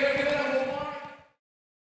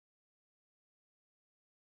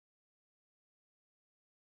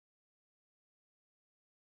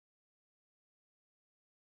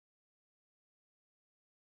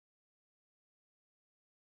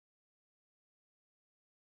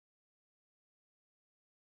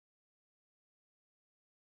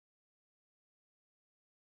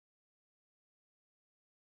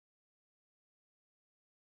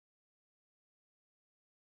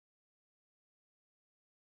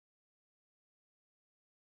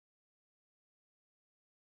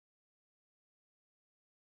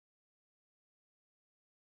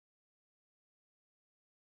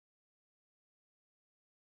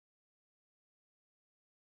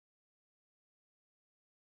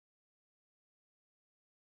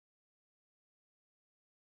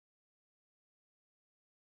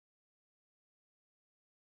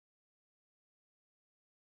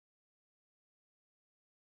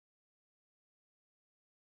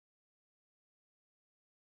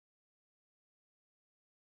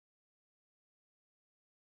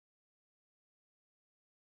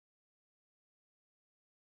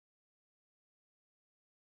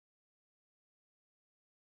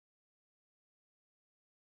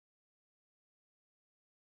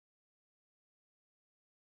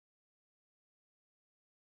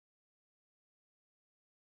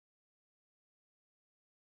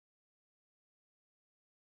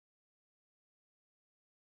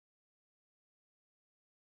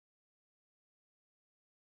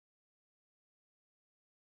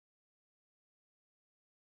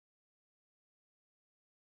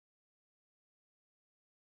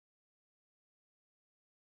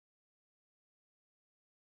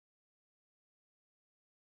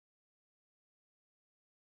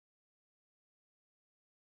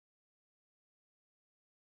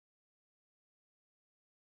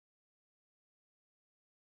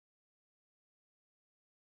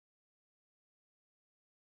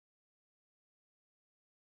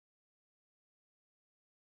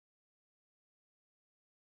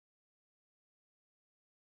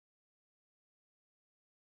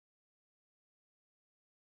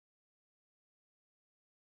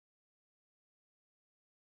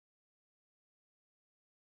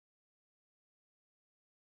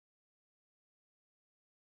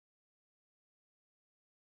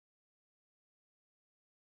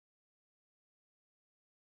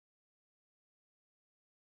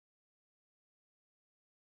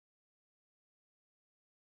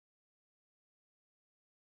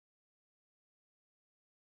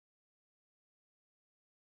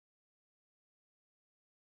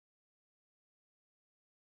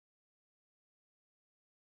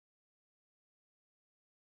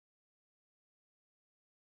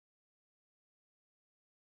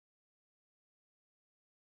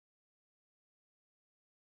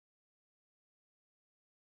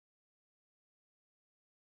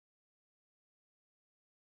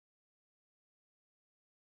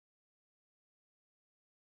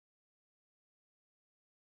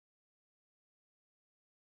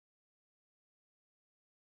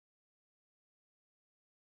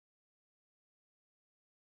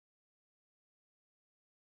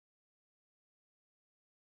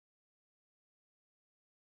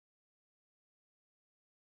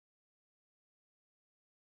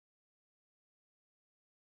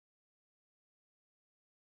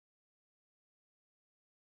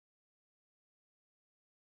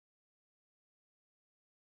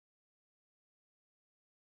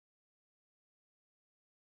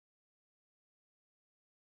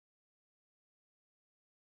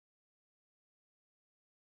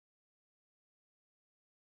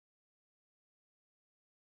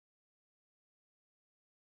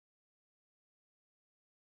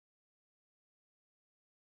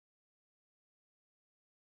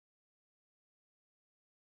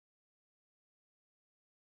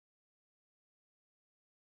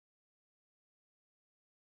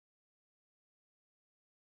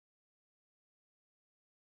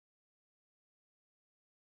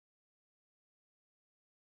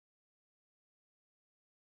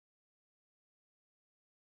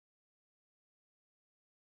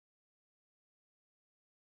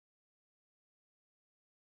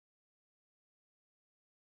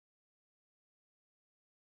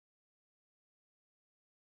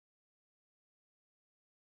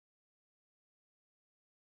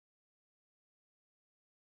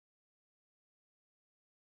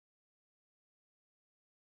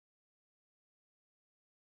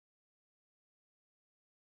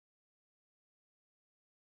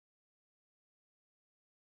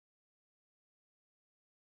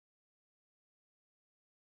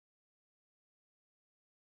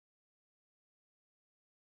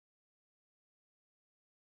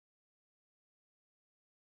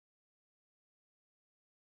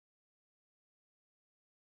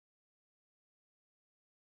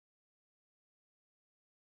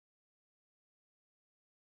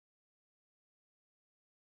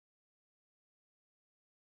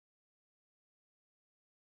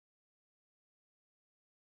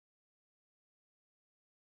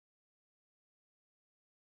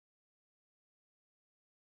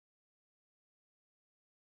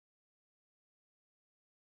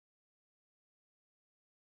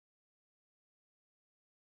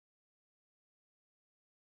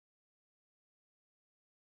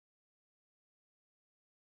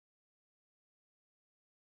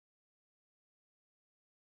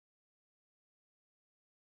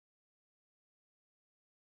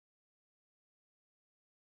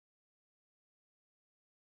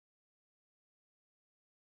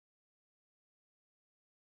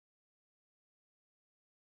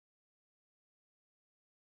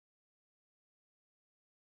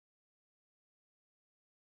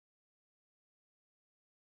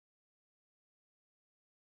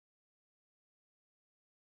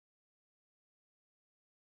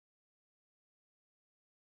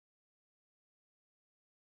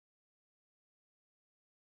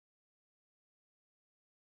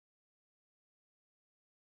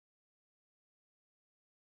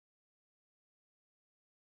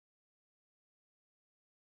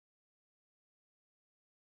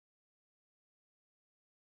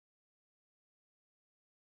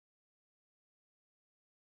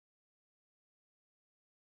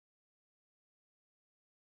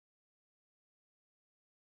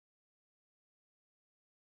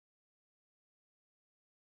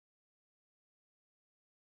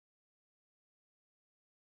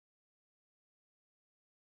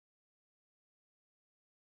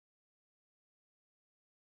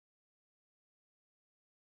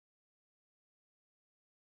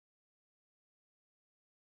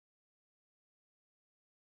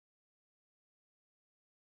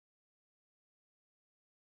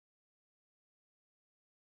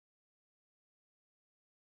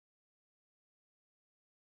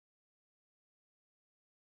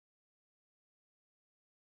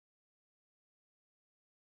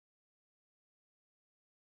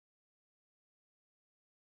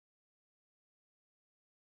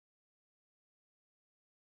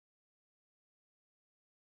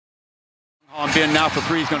 On bin now for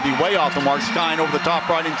three is going to be way off the mark. Stein over the top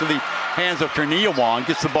right into the hands of Kerniawan.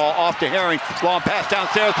 Gets the ball off to Herring. Long pass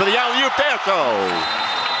downstairs for the alley-oop. There it goes.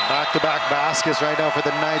 Back-to-back baskets right now for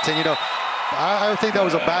the Knights. And, you know, I think that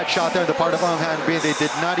was a bad shot there on the part of Han Bin. They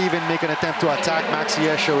did not even make an attempt to attack Maxi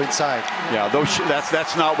Esho inside. Yeah,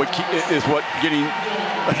 that's not what is what getting.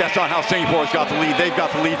 That's not how Singapore's got the lead. They've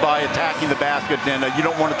got the lead by attacking the basket, and you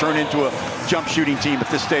don't want to turn into a jump shooting team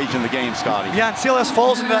at this stage in the game, Scotty. Yeah, and CLS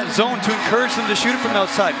falls into that zone to encourage them to shoot it from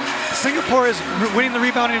outside. Singapore is winning the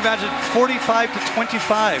rebounding advantage 45 to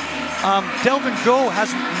 25. Delvin Goh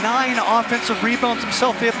has 9 offensive rebounds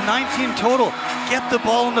himself. They have 19 total. Get the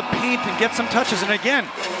ball in the paint and get some touches. And again,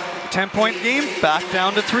 10-point game, back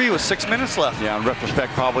down to 3 with 6 minutes left. Yeah, in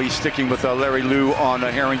retrospect, probably sticking with Larry Liu on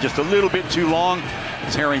Herring just a little bit too long.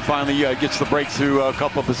 As Herring finally gets the breakthrough, a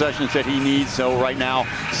couple of possessions that he needs. So right now,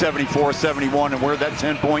 74-71, and where'd that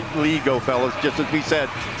 10-point lead go, fellas? Just as we said,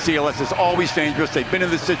 CLS is always dangerous. They've been in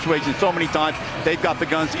this situation so many times. They've got the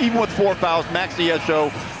guns, even with 4 fouls. Maxi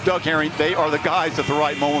Esho, Doug Herring, they are the guys at the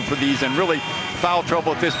right moment for these, and really foul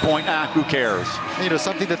trouble at this point, who cares? You know,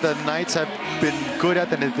 something that the Knights have been good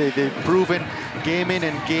at and they've proven game in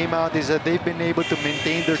and game out is that they've been able to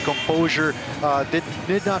maintain their composure,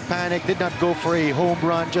 did not panic, did not go for a home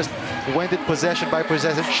run, just went it possession by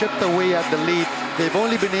possession, chipped away at the lead. They've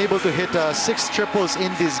only been able to hit 6 triples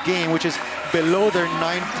in this game, which is below their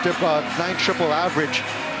 9 triple average,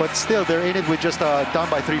 but still they're in it with just down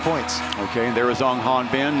by 3 points. Okay, and there is Ong Han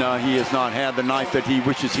Bin. He has not had the night that he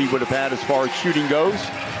wishes he would have had as far as shooting goes.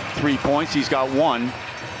 3 points, he's got 1.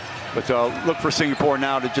 But look for Singapore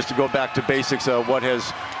now to go back to basics. What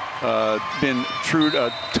has been true,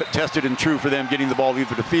 tested and true for them, getting the ball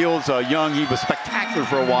either to Fields. Young, he was spectacular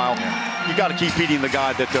for a while. You got to keep beating the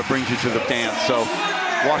guy that brings you to the dance. So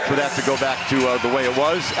watch for that to go back to the way it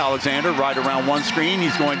was. Alexander right around one screen.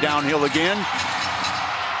 He's going downhill again.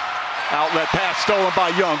 Outlet pass stolen by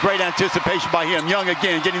Young. Great anticipation by him. Young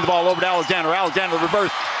again getting the ball over to Alexander. Alexander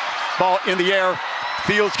reverse. Ball in the air.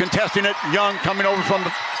 Fields contesting it. Young coming over from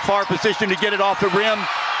the far position to get it off the rim.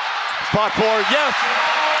 Spot forward. Yes.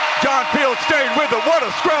 John Fields staying with it. What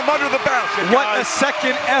a scrum under the basket, guys. What a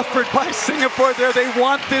second effort by Singapore there. They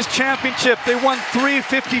want this championship. They won 3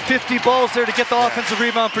 50-50 balls there to get the offensive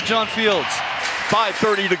rebound for John Fields.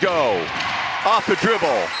 5:30 to go. Off the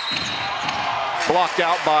dribble. Blocked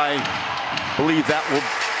out by, I believe that will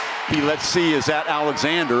be, let's see, is that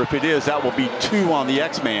Alexander? If it is, that will be 2 on the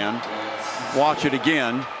X-Man. Watch it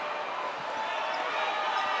again.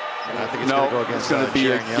 I think it's going to go against, it's going to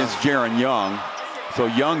be against Jaron Young. So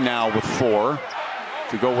Young now with 4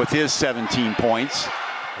 to go with his 17 points.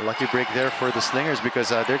 A lucky break there for the Slingers because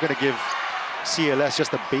they're going to give CLS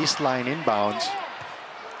just a baseline inbounds.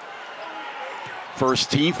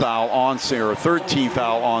 First team foul on, or third team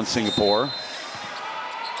foul on Singapore.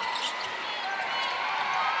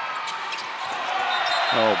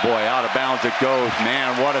 Oh boy, out of bounds it goes.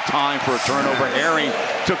 Man, what a time for a turnover. Herring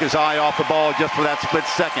took his eye off the ball just for that split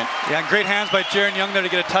second. Yeah, great hands by Jaron Young there to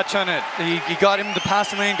get a touch on it. He got him the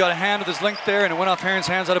passing lane, got a hand with his length there, and it went off Herring's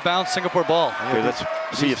hands out of bounds. Singapore ball. Okay, let's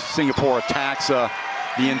see if Singapore attacks the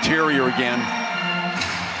interior again.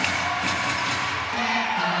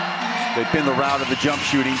 They've been the route of the jump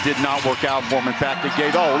shooting, did not work out for them. In fact, it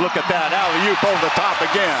gave, oh, look at that, alley-oop over the top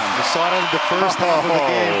again. We saw it in the first half of the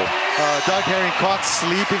game. Doug Herring caught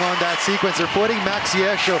sleeping on that sequence. They're putting Maxi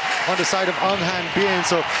Esho on the side of Ong Han Bin,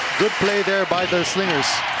 so good play there by the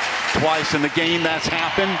Slingers. Twice in the game that's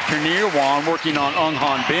happened. Kerniawan working on Ong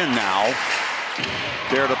Han Bin now.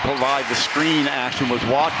 There to provide the screen action was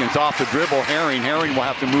Watkins off the dribble. Herring will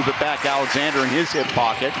have to move it back. Alexander in his hip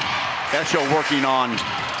pocket. Esho working on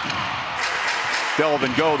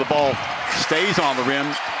Delvin Goh. The ball stays on the rim.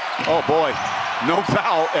 Oh boy, no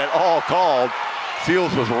foul at all called.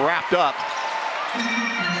 Fields was wrapped up.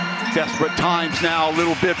 Desperate times now a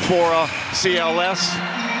little bit for CLS.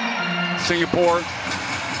 Singapore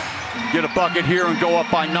get a bucket here and go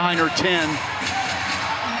up by 9 or 10.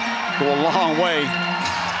 Go a long way.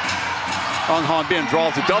 Ong Han Bin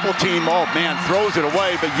draws a double team. Oh man, throws it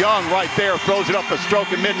away, but Young right there throws it up a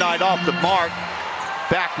stroke at midnight off the mark.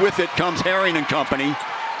 Back with it comes Herring and company.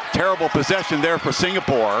 Terrible possession there for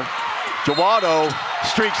Singapore. Jawado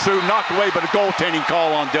streaks through, knocked away, but a goaltending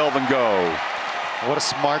call on Delvin Goh. What a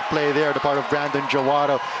smart play there on the part of Brandon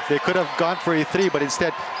Jawado. They could have gone for a 3, but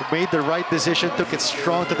instead made the right decision, took it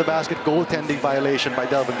strong to the basket. Goaltending violation by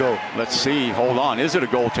Delvin Goh. Let's see, hold on, is it a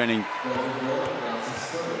goaltending?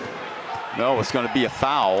 No, it's going to be a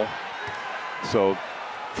foul. So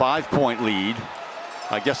 5-point lead.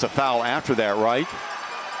 I guess a foul after that, right?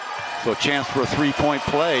 So a chance for a 3-point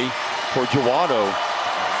play for Jawado.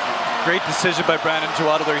 Great decision by Brandon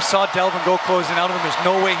Jawado there. He saw Delvin go closing out of him. There's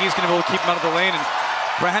no way he's going to be able to keep him out of the lane. And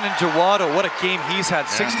Brandon Jawado, what a game he's had.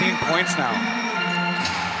 16 points now.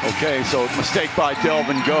 Okay, so mistake by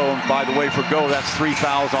Delvin Go. And by the way, for Go, that's 3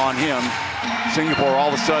 fouls on him. Singapore all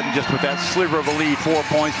of a sudden, just with that sliver of a lead, 4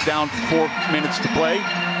 points, down 4 minutes to play.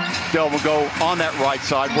 Delvin Go on that right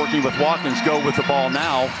side, working with Watkins. Go with the ball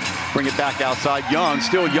now. Bring it back outside. Young,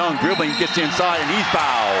 still Young, dribbling, gets inside, and he's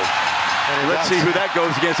fouled. Let's see who that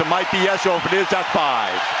goes against. It might be Esho. If it is, that's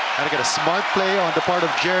 5. Gotta get a smart play on the part of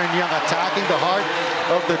Jaron Young, attacking the heart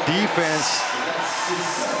of the defense.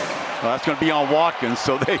 Well, that's going to be on Watkins,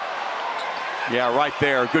 so they, yeah, right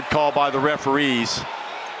there. Good call by the referees.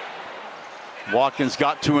 Watkins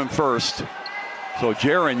got to him first. So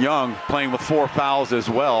Jaron Young playing with 4 fouls as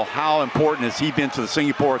well. How important has he been to the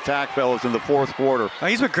Singapore attack, fellas, in the 4th quarter?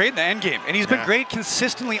 He's been great in the end game, and he's been great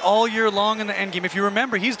consistently all year long in the end game. If you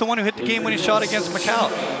remember, he's the one who hit the game-winning shot against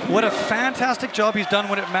Macau. What a fantastic job he's done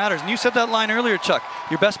when it matters. And you said that line earlier, Chuck.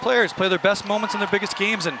 Your best players play their best moments in their biggest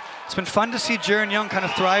games, and it's been fun to see Jaron Young kind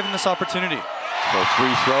of thrive in this opportunity. So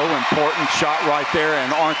free throw, important shot right there,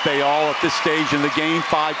 and aren't they all at this stage in the game?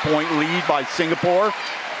 5-point lead by Singapore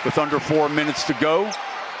with under 4 minutes to go.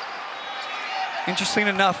 Interesting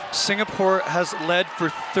enough, Singapore has led for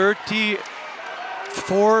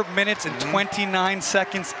 34 minutes and 29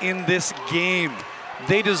 seconds in this game.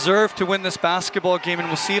 They deserve to win this basketball game, and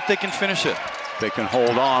we'll see if they can finish it. They can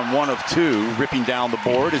hold on. 1 of 2. Ripping down the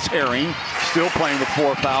board is Herring, still playing with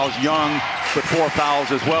 4 fouls. Young with 4 fouls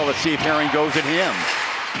as well. Let's see if Herring goes at him.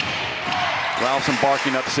 Ralston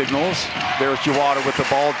barking up signals. There's Jawada with the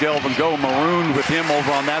ball. Delvin Go marooned with him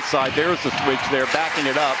over on that side. There's the switch there, backing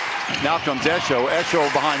it up. Now comes Esho. Esho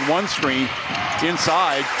behind one screen,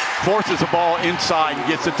 inside, forces the ball inside and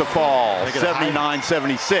gets it to fall.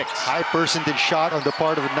 79-76. High percentage shot on the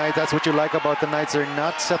part of the Knights. That's what you like about the Knights. They're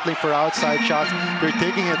not settling for outside shots. They're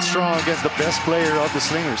taking it strong against the best player of the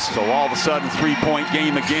Slingers. So all of a sudden, 3-point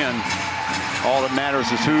game again. All that matters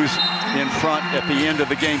is who's in front at the end of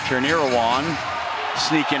the game. Ternirawan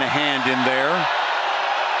sneaking a hand in there.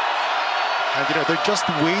 And they're just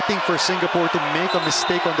waiting for Singapore to make a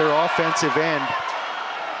mistake on their offensive end.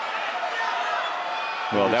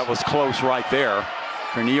 Well, that was close right there.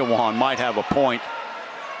 Ternirawan might have a point.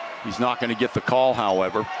 He's not going to get the call,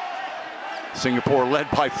 however. Singapore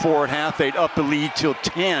led by 4 at half. They'd up the lead till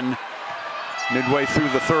 10 midway through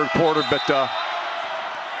the 3rd quarter, but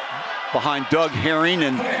behind Doug Herring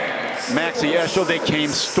and Maxi Esho, they came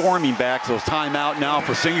storming back. So timeout now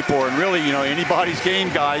for Singapore. And really, anybody's game,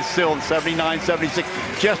 guys, still 79-76.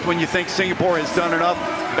 Just when you think Singapore has done enough,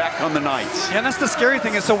 back on the Knights. Yeah, and that's the scary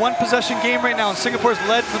thing. It's a 1-possession game right now, and Singapore's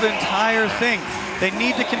led for the entire thing. They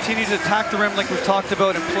need to continue to attack the rim like we've talked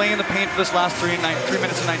about and play in the paint for this last 3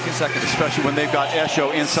 minutes and 19 seconds. Especially when they've got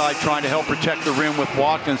Esho inside trying to help protect the rim with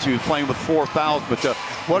Watkins, who's playing with 4 fouls. But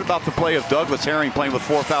what about the play of Douglas Herring playing with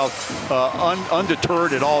 4 fouls?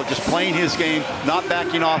 Undeterred at all, just playing his game, not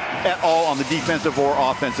backing off at all on the defensive or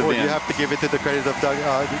offensive end. You have to give it to the credit of Doug.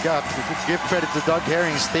 You got to give credit to Doug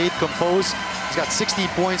Herring. Stayed composed. He's got 16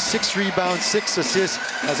 points, 6 rebounds, 6 assists.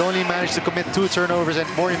 Has only managed to commit 2 turnovers, and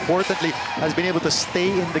more importantly, has been able to stay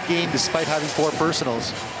in the game despite having 4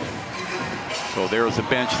 personals. So there's the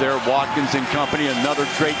bench there. Watkins and company. Another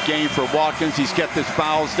great game for Watkins. He's kept his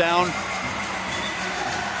fouls down.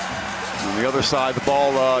 On the other side of the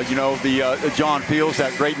ball, John Fields,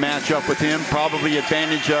 that great matchup with him. Probably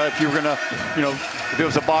advantage if you were going to, if it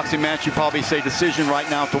was a boxing match, you'd probably say decision right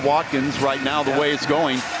now to Watkins right now, the way it's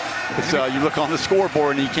going. It's, you look on the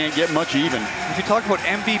scoreboard and you can't get much even. If you talk about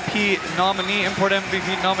MVP nominee, import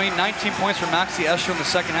MVP nominee, 19 points for Maxi Esho in the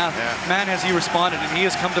 2nd half. Yeah. Man, has he responded, and he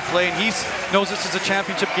has come to play, and he knows this is a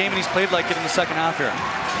championship game, and he's played like it in the 2nd half here.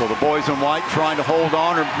 So the boys in white trying to hold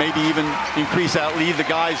on or maybe even increase that lead. The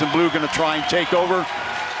guys in blue going to try and take over,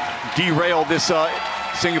 derail this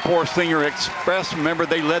Singapore Slinger Express. Remember,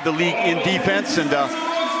 they led the league in defense, and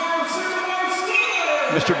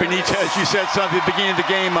Mr. Benitez, you said something at the beginning of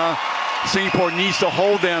the game. Singapore needs to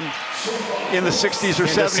hold them in the 60s or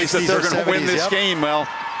 70s if they're going to win this game. Well,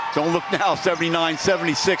 don't look now,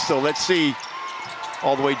 79-76. So let's see.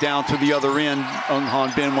 All the way down to the other end. Ung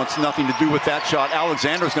Han Bin wants nothing to do with that shot.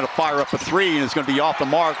 Alexander's going to fire up a 3, and it's going to be off the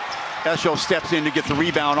mark. Esho steps in to get the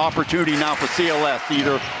rebound. Opportunity now for CLS to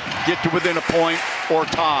either get to within a point or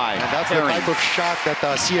tie. And that's the type of shot that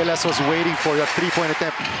CLS was waiting for, that 3-point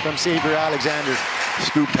attempt from Xavier Alexander.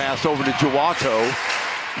 Scoop pass over to Jawato.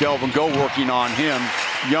 Delvin Go working on him.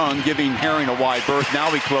 Young giving Herring a wide berth. Now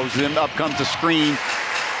he closes him. Up comes the screen.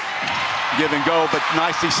 Give and go, but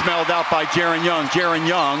nicely smelled out by Jaron Young. Jaron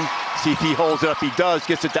Young, see if he holds it up. He does,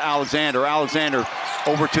 gets it to Alexander. Alexander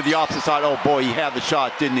over to the opposite side. Oh boy, he had the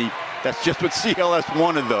shot, didn't he? That's just what CLS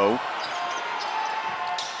wanted though.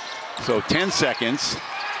 So 10 seconds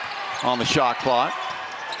on the shot clock.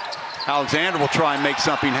 Alexander will try and make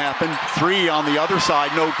something happen. 3 on the other side,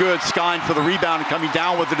 no good. Skine for the rebound, and coming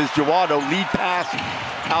down with it is Jawado. Lead pass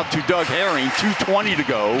out to Doug Herring. 2:20 to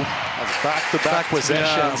go. Back-to-back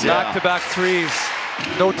possessions. Back-to-back threes.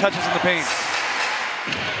 No touches in the paint.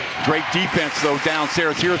 Great defense though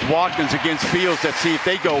downstairs. Here's Watkins against Fields. Let's see if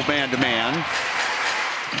they go man-to-man.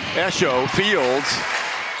 Esho, Fields.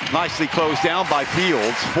 Nicely closed down by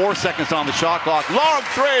Fields. 4 seconds on the shot clock. Long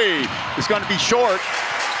 3 is going to be short.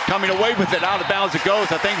 Coming away with it, out of bounds it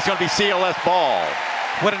goes. I think it's going to be CLS ball.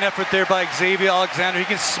 What an effort there by Xavier Alexander. He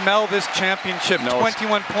can smell this championship.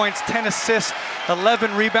 21 points, 10 assists,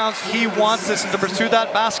 11 rebounds. He wants this and to pursue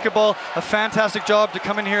that basketball. A fantastic job to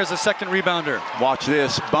come in here as a second rebounder. Watch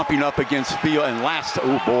this, bumping up against Field, and last,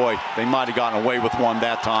 oh boy, they might have gotten away with one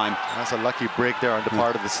that time. That's a lucky break there on the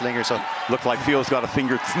part of the Slingers. So looked like Fields got a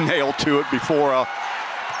fingernail to it before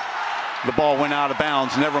the ball went out of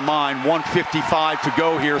bounds. Never mind, 1:55 to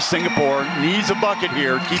go here. Singapore needs a bucket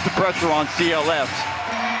here. Keep the pressure on CLS.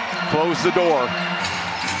 Close the door.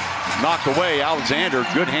 Knocked away, Alexander.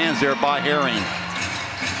 Good hands there by Herring.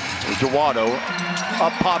 Jawado.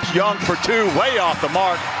 Up pops Young for 2, way off the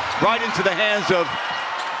mark. Right into the hands of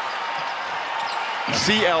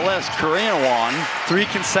CLS Koreawan. 3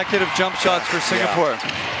 consecutive jump shots for Singapore.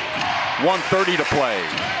 1:30 to play.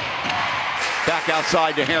 Back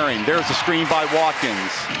outside to Herring. There's a screen by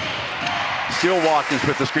Watkins. Still Watkins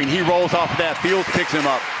with the screen. He rolls off of that. Fields picks him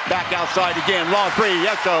up. Back outside again. Long 3.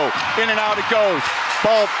 Esho. In and out it goes.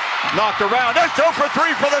 Ball knocked around. Esho for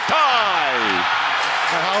 3 for the tie.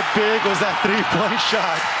 How big was that 3-point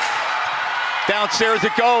shot? Downstairs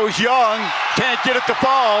it goes. Young can't get it to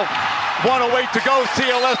fall. 1:08 to go.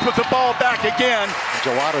 CLS with the ball back again.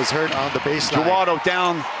 Jawado's hurt on the baseline. Jawado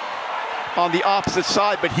down on the opposite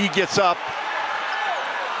side, but he gets up.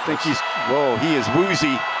 I think he's, whoa, he is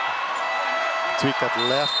woozy. Tweaked that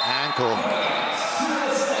left ankle.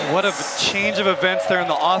 What a change of events there in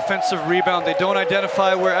the offensive rebound. They don't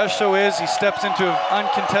identify where Esho is. He steps into an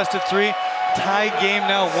uncontested 3. Tie game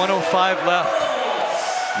now, 1:05 left.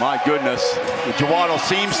 My goodness. Jawado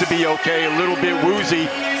seems to be okay, a little bit woozy,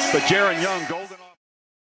 but Jaron Young, golden.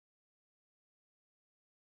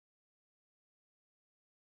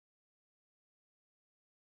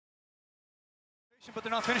 But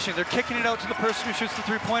they're not finishing. They're kicking it out to the person who shoots the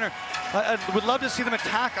 3-pointer. I would love to see them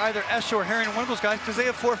attack either Esho or Herring, one of those guys, because they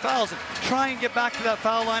have 4 fouls. Try and get back to that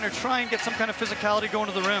foul line or try and get some kind of physicality going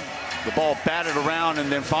to the rim. The ball batted around, and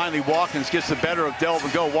then finally Watkins gets the better of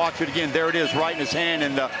Delvin Go. Watch it again. There it is, right in his hand,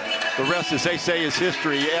 and the rest, as they say, is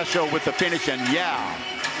history. Esho with the finish, and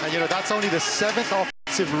And you know, that's only the 7th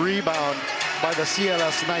offensive rebound by the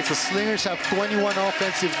CLS Knights. The Slingers have 21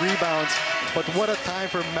 offensive rebounds, but what a time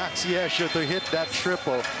for Maxi Esho to hit that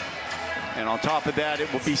triple. And on top of that,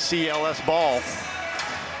 it will be CLS ball.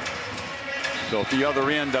 So at the other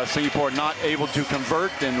end, Singapore not able to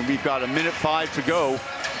convert, and we've got 1:05 to go.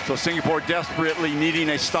 So Singapore desperately needing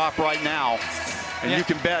a stop right now. And you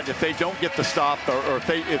can bet if they don't get the stop, or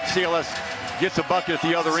if CLS gets a bucket at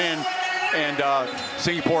the other end, and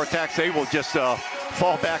Singapore attacks, they will just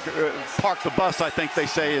fall back, park the bus, I think they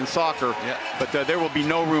say in soccer. But there will be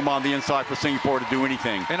no room on the inside for Singapore to do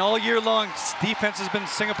anything. And all year long, defense has been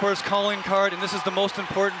Singapore's calling card, and this is the most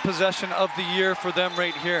important possession of the year for them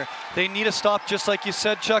right here. They need a stop, just like you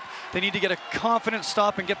said, Chuck. They need to get a confident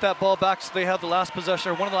stop and get that ball back so they have the last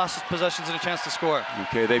possession, or one of the last possessions, and a chance to score.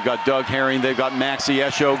 Okay, they've got Doug Herring, they've got Maxi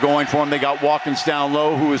Esho going for him. They got Watkins down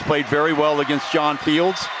low, who has played very well against John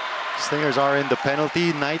Fields. Slingers are in the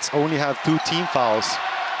penalty. Knights only have 2 team fouls.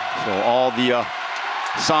 So all the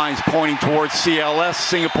signs pointing towards CLS.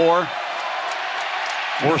 Singapore,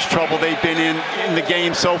 worst trouble they've been in the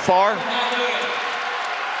game so far.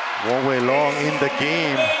 Wong Wei Long in the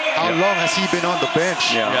game. How long has he been on the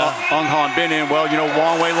bench? Ung Han been in. Well, you know,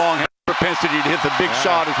 Wong Wei Long has propensity to hit the big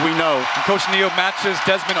shot, as we know. And Coach Neo matches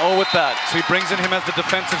Desmond O with that. So he brings in him as the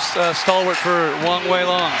defensive stalwart for Wong Wei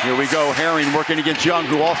Long. Here we go. Herring working against Young,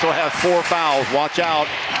 who also has 4 fouls. Watch out.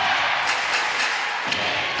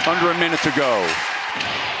 Under a minute to go.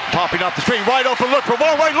 Popping up the screen, wide open look for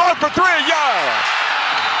Wong Wei Long for 3,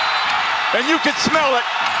 And you can smell it.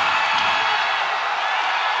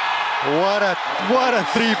 What a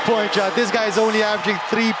 3-point shot. This guy's only averaging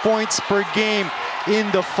 3 points per game in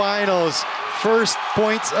the finals. First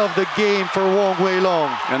points of the game for Wong Wei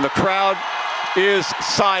Long. And the crowd is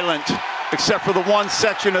silent, except for the one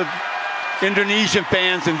section of Indonesian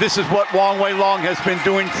fans, and this is what Wong Wei Long has been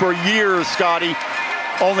doing for years, Scotty.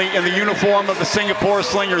 only in the uniform of the Singapore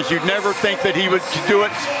Slingers. You'd never think that he would do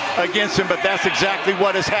it against him, but that's exactly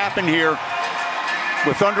what has happened here.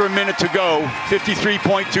 With under a minute to go,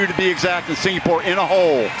 53.2 to be exact, in Singapore in a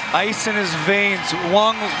hole. Ice in his veins.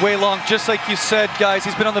 Wong Wei Long, just like you said, guys,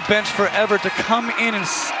 he's been on the bench forever. To come in and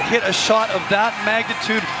hit a shot of that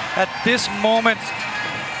magnitude at this moment,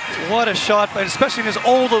 what a shot, especially in his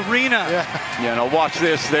old arena. Yeah, now watch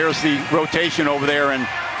this. There's the rotation over there, and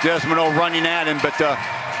Desmond running at him, but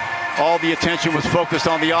all the attention was focused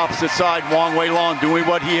on the opposite side. Wong Wei Long doing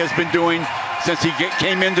what he has been doing since he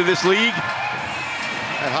came into this league.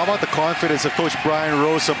 And how about the confidence of Coach Brian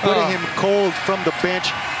Rosa, putting him cold from the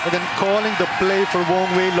bench and then calling the play for Wong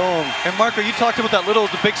Wei Long. And Marco, you talked about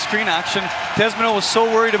the big screen action. Desmond was so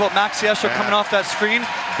worried about Maxi Escher coming off that screen.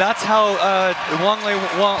 That's how Wong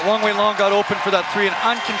Wei Long got open for that three, an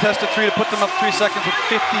uncontested three to put them up 3 seconds with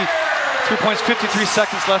 53 points, 53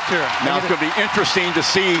 seconds left here. Now it's going to be interesting to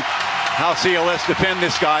see how CLS defend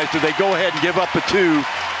this, guys. Do they go ahead and give up the 2?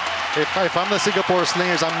 If I'm the Singapore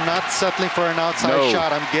Slingers, I'm not settling for an outside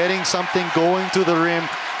shot. I'm getting something going to the rim.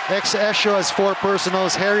 Escher has 4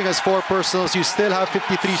 personals, Herring has 4 personals. You still have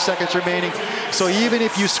 53 seconds remaining. So even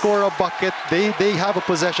if you score a bucket, they have a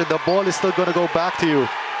possession. The ball is still going to go back to you.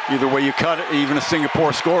 Either way you cut it, even if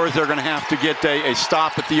Singapore scores, they're going to have to get a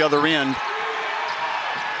stop at the other end.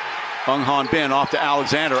 Ung Han Bin off to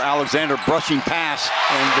Alexander. Alexander brushing past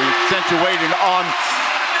and accentuating on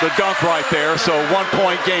the dunk right there. So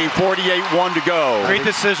 1-point game, 48-1 to go. Great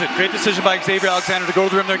decision by Xavier Alexander to go to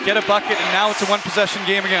the rim there, get a bucket, and now it's a 1-possession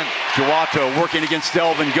game again. Joato working against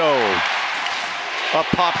Delvin Go. Up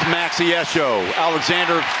pops Maxi Escher.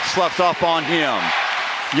 Alexander sloughs off on him.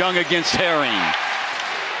 Young against Herring.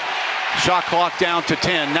 Shot clock down to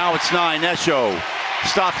 10. Now it's 9. Escher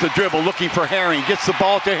stops the dribble, looking for Herring. Gets the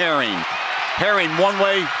ball to Herring. Herring one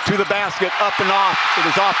way to the basket, up and off. It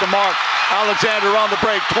is off the mark. Alexander on the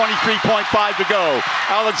break, 23.5 to go.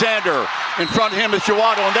 Alexander, in front of him is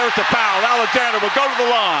Joato, and there's the foul. Alexander will go to the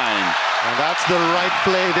line. And that's the right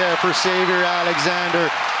play there for Xavier Alexander.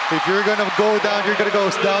 If you're going to go down, you're going to go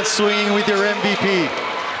down swinging with your MVP.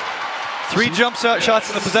 3 jump shots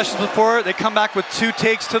in the possessions before. They come back with 2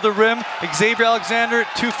 takes to the rim. Xavier Alexander,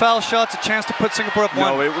 2 foul shots, a chance to put Singapore up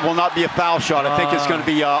 1. No, it will not be a foul shot. I think it's going to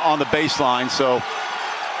be on the baseline. So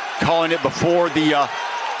calling it before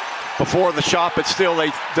the shot, but still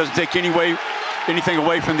they doesn't take anything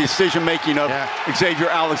away from the decision making of Xavier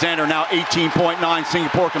Alexander. Now 18.9.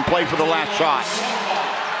 Singapore can play for the last shot.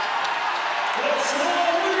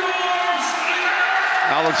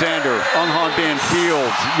 Alexander, Ung Han Bin,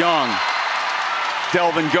 Fields, Young,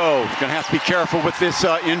 Delvin Go. Gonna have to be careful with this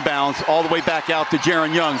inbounds. All the way back out to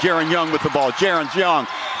Jaron Young. Jaron Young with the ball. Jaron's Young.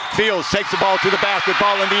 Fields takes the ball to the basket.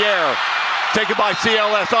 Ball in the air. Taken by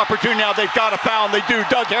CLS. Opportunity now. They've got a foul, and they do.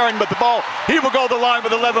 Doug Herring with the ball. He will go to the line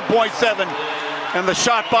with 11.7. And the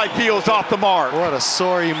shot by Fields off the mark. What a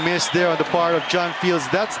sorry miss there on the part of John Fields.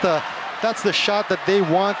 That's the shot that they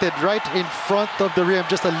wanted, right in front of the rim,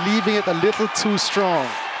 just leaving it a little too strong.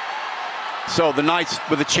 So the Knights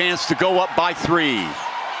with a chance to go up by 3.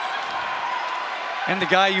 And the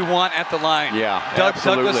guy you want at the line. Yeah,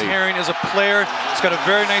 Douglas Herring is a player. He's got a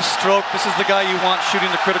very nice stroke. This is the guy you want shooting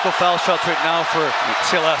the critical foul shots right now for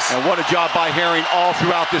CLS. And what a job by Herring all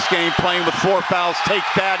throughout this game, playing with 4 fouls. Take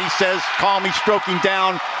that, he says, calmly stroking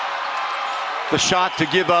down the shot to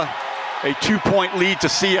give a 2-point lead to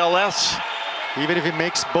CLS. Even if he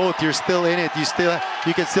makes both, you're still in it. You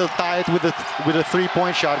can still tie it with a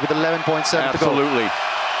 3-point shot with 11.7 to go. Absolutely.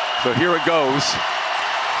 So here it goes.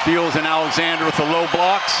 Fields and Alexander with the low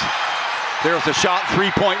blocks. There's a shot,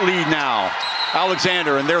 3-point lead now.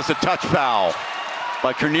 Alexander, and there's a touch foul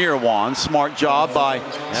by Kernirwan. Smart job by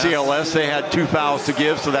CLS. They had 2 fouls to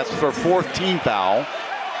give, so that's for 4th team foul.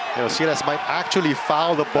 You know, CLS might actually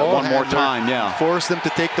foul the ball one more time, force them to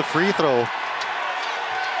take the free throw.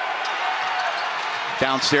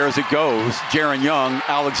 Downstairs it goes. Jaron Young,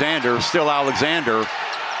 Alexander, still Alexander.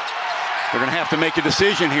 They're going to have to make a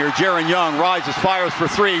decision here. Jaron Young rises, fires for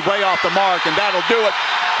 3, way off the mark, and that'll do it.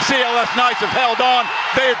 CLS Knights have held on.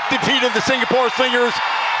 They have defeated the Singapore Slingers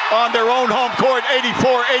on their own home court,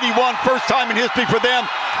 84-81. First time in history for them.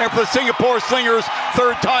 And for the Singapore Slingers,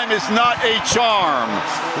 3rd time is not a charm.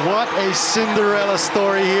 What a Cinderella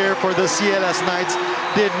story here for the CLS Knights.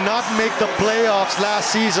 Did not make the playoffs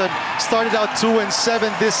last season. Started out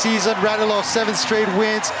 2-7 this season, rattled off 7 straight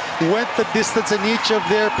wins. Went the distance in each of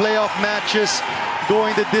their playoff matches.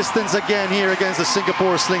 Going the distance again here against the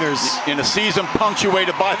Singapore Slingers. In a season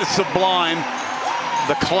punctuated by the sublime,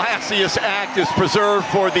 the classiest act is preserved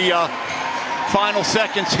for the final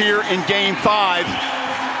seconds here in Game 5.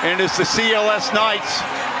 And it's the CLS Knights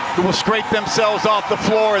who will scrape themselves off the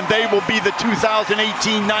floor, and they will be the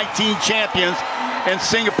 2018-19 champions in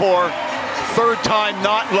Singapore. Third time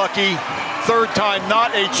not lucky, third time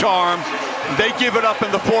not a charm. They give it up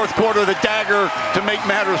in the fourth quarter, the dagger to make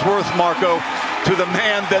matters worse, Marco, to the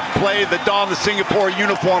man that donned the Singapore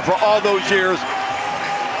uniform for all those years.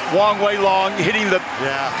 Wong Wei Long hitting the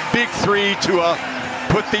big three to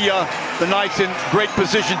put the Knights in great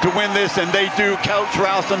position to win this, and they do. Coach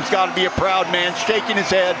Rousum's got to be a proud man, shaking his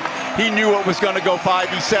head. He knew it was going to go 5.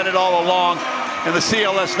 He said it all along. And the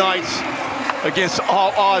CLS Knights, against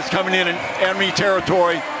all odds coming in enemy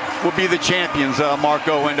territory, will be the champions,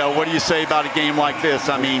 Marco. And what do you say about a game like this?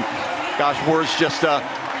 I mean, gosh, words just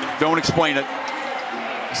don't explain it.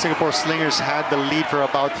 Singapore Slingers had the lead for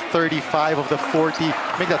about 35 of the 40,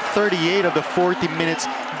 maybe 38 of the 40 minutes.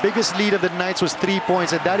 Biggest lead of the Knights was 3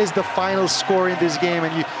 points, and that is the final score in this game.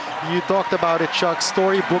 And you talked about it, Chuck.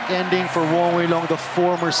 Storybook ending for Wong Wei Long, the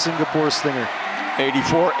former Singapore Slinger.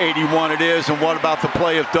 84-81 it is. And what about the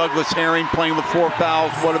play of Douglas Herring playing with 4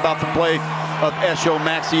 fouls? What about the play of Esho,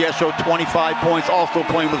 Maxi Esho, 25 points, also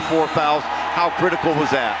playing with 4 fouls? How critical was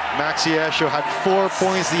that? Maxi Esho had 4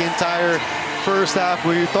 points the entire first half.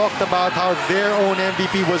 We talked about how their own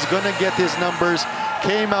MVP was going to get his numbers.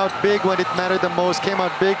 Came out big when it mattered the most. Came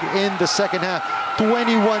out big in the second half.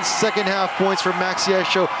 21 second half points for Maxi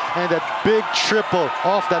Esho, and that big triple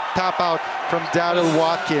off that tap out from Daryl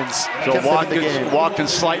Watkins. So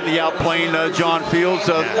Watkins slightly outplaying John Fields,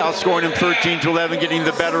 outscoring him 13-11, getting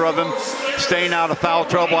the better of him, staying out of foul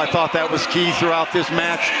trouble. I thought that was key throughout this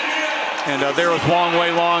match. And there was Wong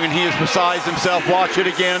Wei Long, and he is beside himself. Watch it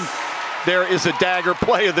again. There is a dagger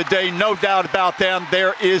play of the day, no doubt about that.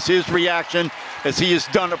 There is his reaction as he has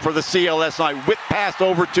done it for the CLS Knight. Whip pass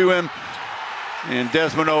over to him, and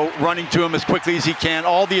Desmond running to him as quickly as he can.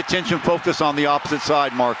 All the attention focused on the opposite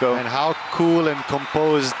side, Marco. And how cool and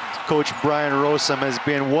composed Coach Brian Rosam has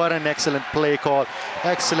been. What an excellent play call.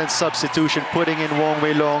 Excellent substitution, putting in Wong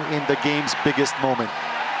Wei Long in the game's biggest moment.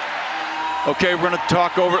 Okay, we're going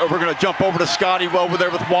to jump over to Scotty over there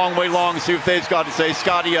with Wong Wei Long and see what they've got to say.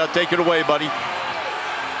 Scotty, take it away, buddy.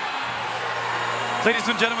 Ladies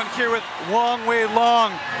and gentlemen, here with Wong Wei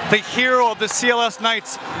Long, the hero of the CLS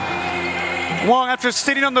Knights. Wong, after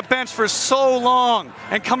sitting on the bench for so long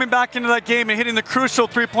and coming back into that game and hitting the crucial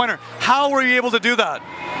three-pointer, how were you able to do that?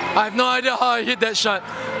 I have no idea how I hit that shot.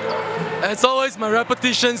 It's always my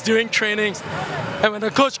repetitions during trainings. And when the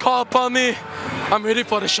coach called upon me, I'm ready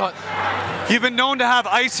for the shot. You've been known to have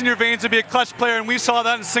ice in your veins and be a clutch player, and we saw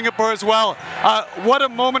that in Singapore as well. What a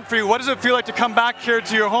moment for you. What does it feel like to come back here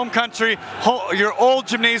to your home country, your old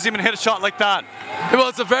gymnasium, and hit a shot like that? It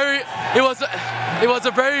was a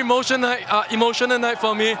very emotional night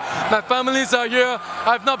for me. My families are here.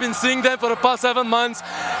 I've not been seeing them for the past 7 months,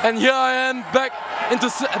 and here I am back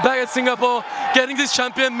at Singapore. Getting this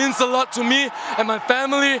champion means a lot to me and my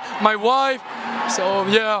family, my wife. So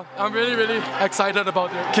yeah, I'm really, really excited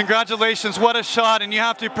about it. Congratulations, what a shot, and you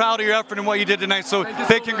have to be proud of your effort and what you did tonight. So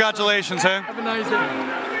big congratulations, hey? Have a nice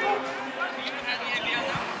day.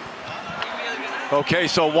 Okay,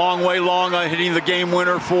 so Wong Wei Long hitting the game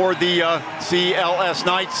winner for the CLS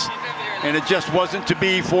Knights, and it just wasn't to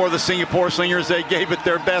be for the Singapore Slingers. They gave it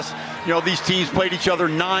their best. You know, these teams played each other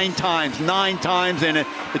 9 times, and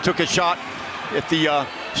it took a shot at the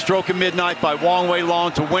stroke of midnight by Wong Wei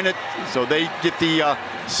Long to win it. So they get the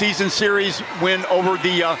season series win over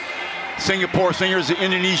the Singapore Slingers. The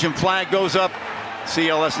Indonesian flag goes up.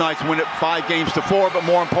 CLS Knights win it 5-4, but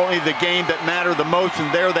more importantly, the game that mattered the most,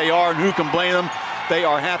 and there they are, and who can blame them? They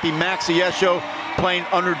are happy. Maxi Esho playing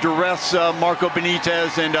under duress, Marco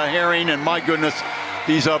Benitez and Herring, and my goodness,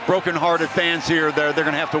 these broken-hearted fans here, they're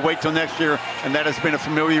going to have to wait till next year, and that has been a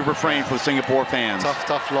familiar refrain for the Singapore fans.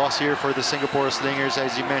 Tough loss here for the Singapore Slingers,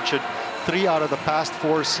 as you mentioned. 3 out of the past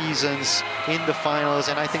 4 seasons in the finals,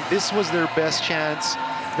 and I think this was their best chance.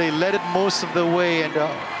 They led it most of the way, and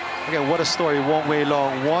again, what a story. Wong Wei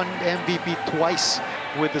Long won MVP twice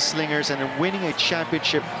with the Slingers and winning a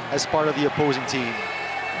championship as part of the opposing team.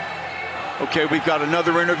 Okay, we've got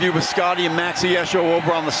another interview with Scotty and Maxi Esho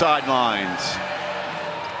over on the sidelines.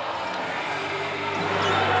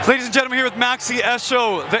 Ladies and gentlemen, here with Maxi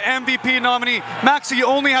Esho, the MVP nominee. Maxi, you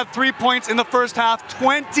only had 3 points in the first half,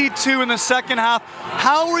 22 in the second half.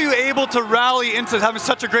 How were you able to rally into having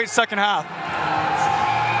such a great second half?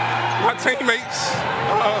 My teammates,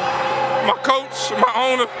 my coach, my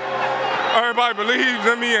owner, everybody believed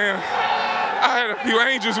in me, and I had a few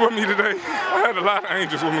angels with me today. I had a lot of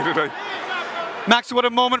angels with me today. Maxi, what a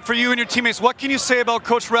moment for you and your teammates. What can you say about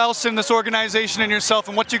Coach Ralston, this organization, and yourself,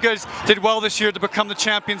 and what you guys did well this year to become the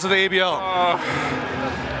champions of the ABL?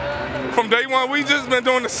 from day one, we just been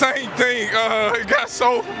doing the same thing. It got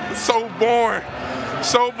so boring.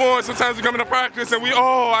 So boring. Sometimes we come into practice and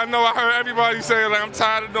I heard everybody say, like, I'm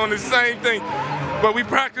tired of doing the same thing. But we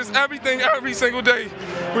practice everything every single day.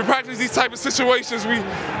 We practice these type of situations. We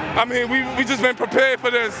just been prepared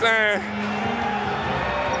for this, and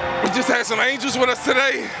we just had some angels with us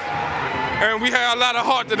today, and we had a lot of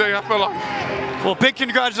heart today, I feel like. Well, big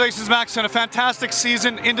congratulations, Max, on a fantastic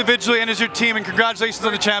season individually and as your team, and congratulations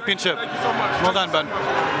on the championship. Thank you so much. Well done, bud.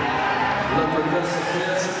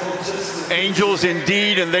 Angels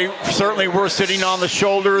indeed, and they certainly were sitting on the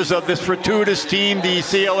shoulders of this fortuitous team, the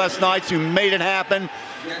CLS Knights, who made it happen,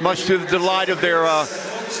 much to the delight of their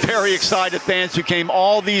very excited fans who came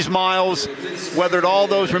all these miles, weathered all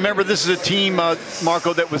those. Remember, this is a team,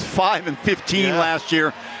 Marco, that was 5-15 last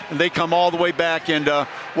year, and they come all the way back, and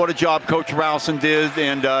what a job Coach Rowson did,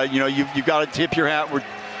 and you've got to tip your hat where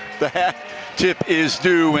the hat tip is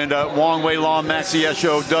due, and Wong Wei Long, Max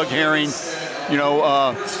Yesho, Doug Herring,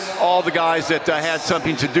 all the guys that had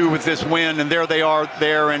something to do with this win, and there they are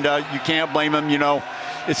there, and you can't blame them.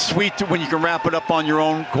 It's sweet when you can wrap it up on your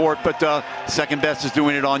own court, but second best is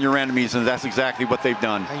doing it on your enemies, and that's exactly what they've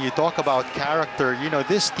done. And you talk about character.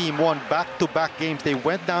 This team won back-to-back games. They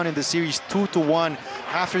went down in the series 2-1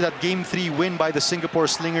 after that Game 3 win by the Singapore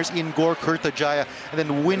Slingers in Gor Kertajaya, and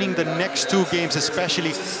then winning the next 2 games,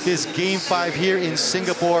 especially this Game 5 here in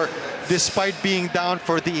Singapore, despite being down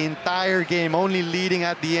for the entire game, only leading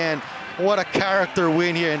at the end. What a character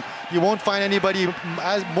win here, and you won't find anybody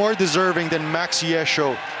more deserving than Max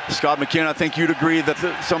Yesho. Scott McKinnon, I think you'd agree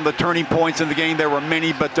that some of the turning points in the game, there were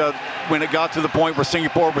many, but when it got to the point where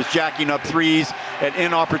Singapore was jacking up threes at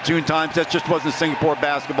inopportune times, that just wasn't Singapore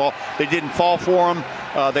basketball. They didn't fall for them.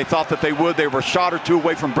 They thought that they would. They were a shot or two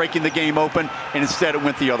away from breaking the game open, and instead it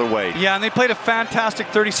went the other way. Yeah, and they played a fantastic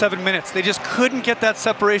 37 minutes. They just couldn't get that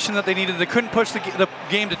separation that they needed. They couldn't push the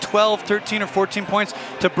game to 12, 13, or 14 points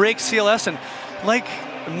to break CLS. And like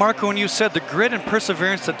Marco, when you said the grit and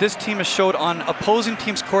perseverance that this team has showed on opposing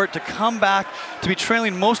teams' court to come back, to be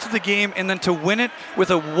trailing most of the game, and then to win it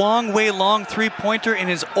with a Wong Wei Long three-pointer in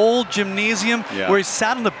his old gymnasium, where he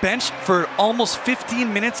sat on the bench for almost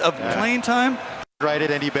 15 minutes of playing time. Write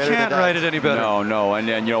it any better. Can't write it any better. No,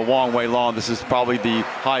 and Wong Wei Long, this is probably the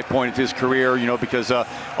high point of his career, because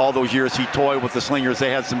all those years he toyed with the Slingers.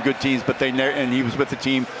 They had some good teams, but and he was with the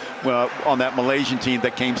team on that Malaysian team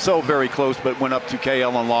that came so very close, but went up to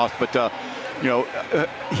KL and lost. But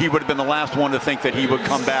he would have been the last one to think that he would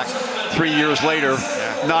come back 3 years later,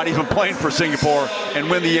 not even playing for Singapore, and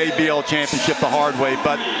win the ABL championship the hard way.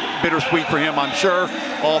 But bittersweet for him, I'm sure.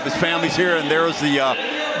 All of his family's here, and there's the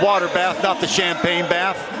water bath, not the champagne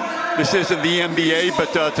bath. This isn't the NBA,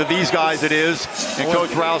 but to these guys it is. And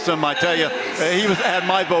Coach Rowson, I tell you, he had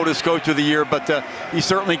my vote as Coach of the Year, but he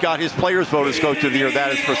certainly got his players' vote as Coach of the Year.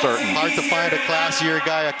 That is for certain. Hard to find a classier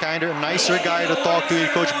guy, a kinder, nicer guy to talk to in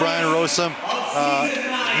Coach Brian Rosum.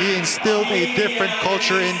 He instilled a different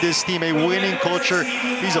culture in this team, a winning culture.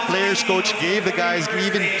 He's a players' coach, gave the guys,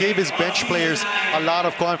 even gave his bench players a lot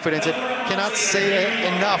of confidence. And cannot say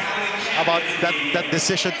enough about that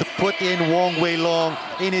decision to put in Wong Wei Long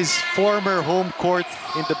in his former home court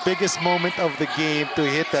in the biggest moment of the game to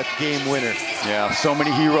hit that game winner. Yeah, so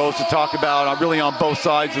many heroes to talk about, really on both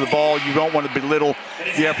sides of the ball. You don't want to belittle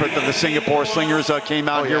the effort that the Singapore Slingers came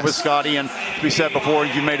out here with Scotty, and as we said before,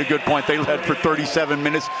 you made a good point. They led for 37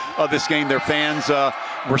 minutes of this game. Their fans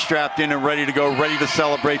were strapped in and ready to go, ready to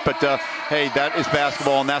celebrate, but hey, that is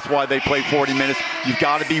basketball, and that's why they play 40 minutes. You've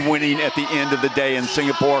got to be winning at the end of the day, and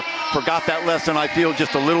Singapore forgot that lesson, I feel,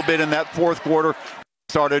 just a little bit in that fourth quarter.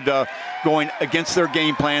 Started going against their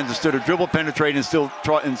game plans instead of dribble penetrating,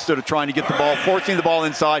 instead of trying to get the ball, forcing the ball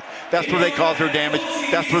inside. That's where they caused their damage.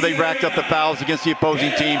 That's where they racked up the fouls against the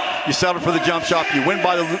opposing team. You settle for the jump shot. You win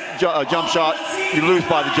by the jump shot. You lose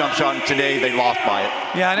by the jump shot. And today they lost by it.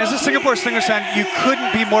 Yeah, and as a Singapore Slingers fan, you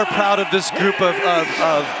couldn't be more proud of this group of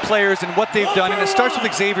players and what they've done. And it starts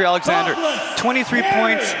with Xavier Alexander, 23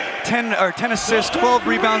 points, 10 assists, 12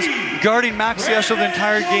 rebounds, guarding Max Yesho the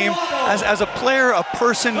entire game. As a player, a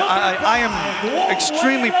person, I am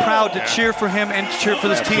extremely proud to cheer for him and cheer for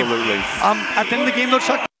this team. Absolutely. At the end of the game, though,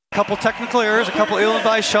 Chuck, a couple technical errors, a couple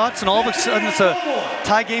ill-advised shots, and all of a sudden it's a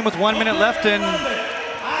tie game with 1 minute left, and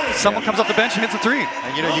someone comes off the bench and hits a three.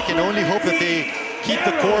 And you can only hope that they keep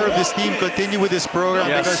the core of this team, continue with this program,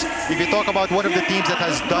 because if you talk about one of the teams that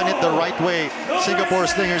has done it the right way, Singapore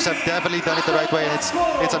Slingers have definitely done it the right way, and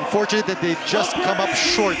it's unfortunate that they just come up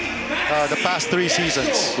short the past 3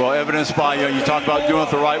 seasons. Well, evidenced by, you talk about doing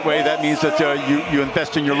it the right way, that means that you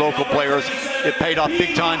invest in your local players. it paid off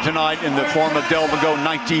big time tonight in the form of Delvago,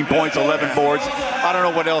 19 points, 11 boards. I don't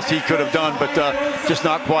know what else he could have done, but just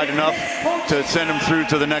not quite enough to send him through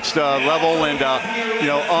to the next level. And you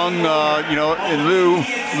know, and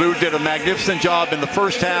Lou did a magnificent job in the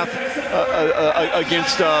first half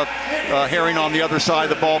against Herring on the other side of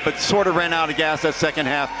the ball, but sort of ran out of gas that second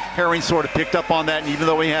half. Herring sort of picked up on that, and even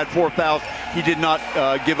though he had 4 fouls, he did not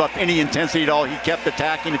give up any intensity at all. He kept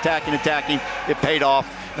attacking. It paid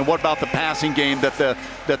off. And what about the passing game that the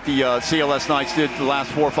CLS Knights did the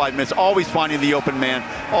last 4 or 5 minutes? Always finding the open man,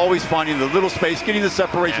 always finding the little space, getting the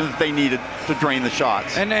separation that they needed to drain the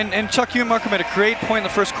shots. And Chuck, you and Marco made a great point in the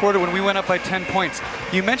first quarter when we went up by 10 points.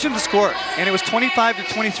 You mentioned the score, and it was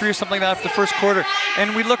 25-23 or something like that after the first quarter.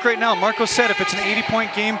 And we look right now, Marco said if it's an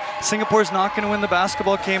 80-point game, Singapore's not going to win the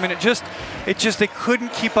basketball game. And it just they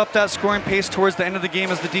couldn't keep up that scoring pace towards the end of the game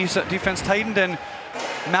as the defense tightened. And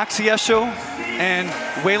Maxi Esho and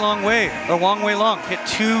Wong Wei Long hit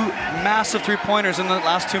 2 massive 3-pointers in the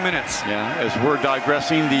last 2 minutes. Yeah, as we're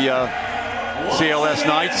digressing, the CLS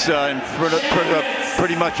Knights in front of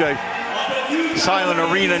pretty much a silent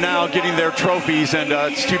arena now, getting their trophies, and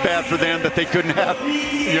it's too bad for them that they couldn't have,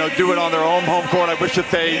 do it on their own home court. I wish that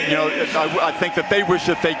they, I think that they wish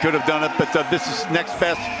that they could have done it, but this is next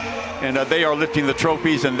best. And they are lifting the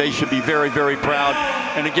trophies, and they should be very, very proud.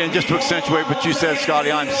 And again, just to accentuate what you said,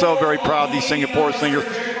 Scotty, I'm so very proud of these Singapore Slingers.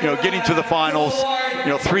 Getting to the finals,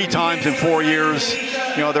 3 times in 4 years.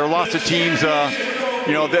 There are lots of teams,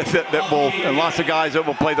 that will, and lots of guys that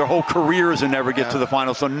will play their whole careers and never get to the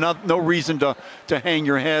finals. So no reason to hang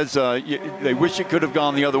your heads. They wish it could have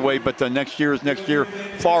gone the other way, but next year is next year,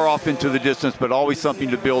 far off into the distance, but always something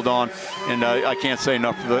to build on. And I can't say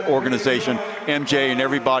enough for the organization, MJ, and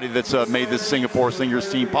everybody that's made this Singapore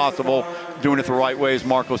Slingers team possible, doing it the right way, as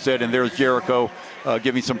Marco said. And there's Jericho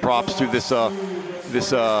giving some props to this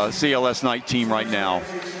CLS Knight team right now.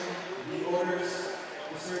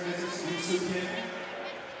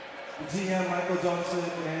 GM Michael Johnson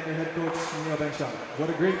and your head coach Neil Bengshon. What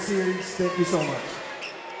a great series. Thank you so much.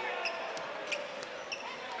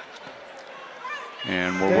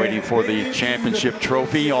 And we're waiting for the championship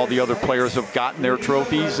trophy. All the other players have gotten their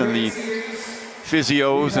trophies, and the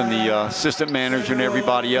physios and the assistant manager and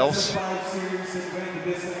everybody else.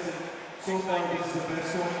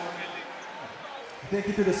 Thank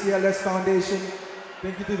you to the CLS Foundation.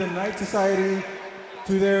 Thank you to the Knight Society,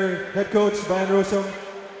 to their head coach, Brian Rosham,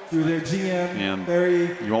 to their GM, and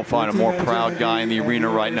Barry. You won't find a more proud guy in the arena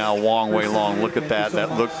right now, Wong Wei Long. Look at that.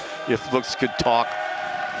 That look, if looks could talk,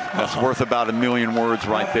 that's worth about 1,000,000 words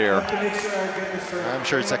right there. I'm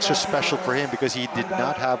sure it's extra special for him because he did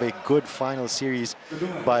not have a good final series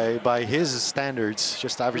by his standards,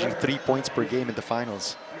 just averaging 3 points per game in the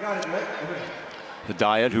finals. The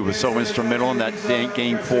Diet, who was so instrumental in that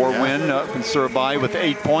Game 4 win up in Surabaya with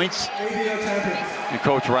 8 points. And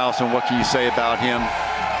Coach Rowson, what can you say about him?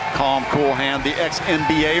 Calm, cool hand, the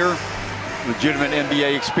ex-NBAer, legitimate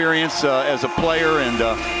NBA experience as a player, and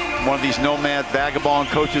one of these nomad vagabond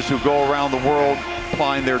coaches who go around the world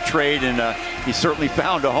applying their trade, and he certainly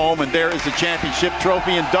found a home. And there is the championship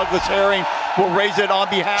trophy, and Douglas Herring will raise it on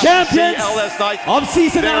behalf of the CLS Knights. Of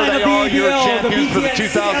season 9 there they of are, the your BTN, champions for the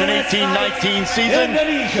BTN 2018-19 season,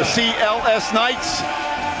 Indonesia. the CLS Knights.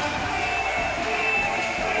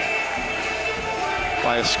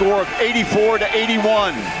 By a score of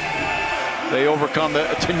 84-81. They overcome the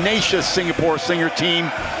tenacious Singapore Slinger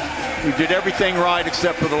team, who did everything right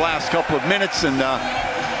except for the last couple of minutes. And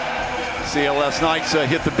CLS Knights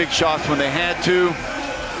hit the big shots when they had to.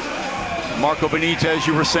 Marco Benitez,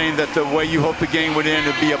 you were saying that the way you hoped the game would end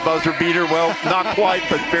would be a buzzer beater. Well, not quite,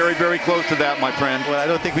 but very, very close to that, my friend. Well, I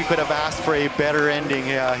don't think we could have asked for a better ending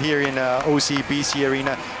here in OCBC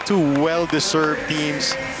Arena. 2 well-deserved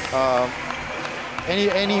teams.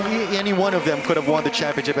 Any one of them could have won the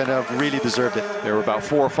championship and have really deserved it. There were about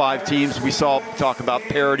 4 or 5 teams. We saw talk about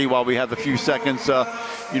parity while we had the few seconds.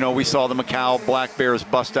 We saw the Macau Black Bears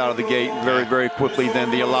bust out of the gate very, very quickly. Then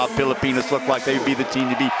the Alab Filipinas looked like they'd be the team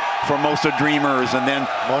to beat. Formosa Dreamers, and then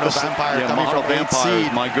Mono Vampire coming Mono from Vampires. 8th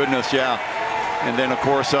seed. My goodness, yeah. And then, of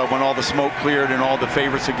course, when all the smoke cleared and all the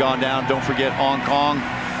favorites had gone down, don't forget Hong Kong.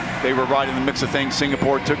 They were right in the mix of things.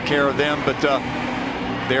 Singapore took care of them, but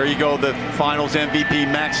there you go, the finals MVP,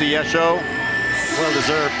 Maxi Esho. Well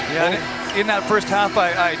deserved. Yeah, in that first half,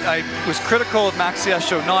 I was critical of Maxi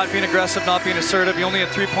Esho not being aggressive, not being assertive. He only had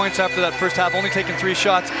 3 points after that first half, only taking 3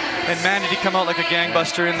 shots. And man, did he come out like a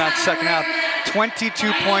gangbuster in that second half.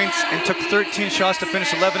 22 points and took 13 shots to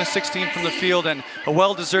finish 11-16 from the field. And a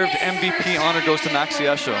well-deserved MVP honor goes to Maxi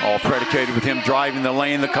Esho. All predicated with him driving the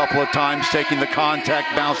lane a couple of times, taking the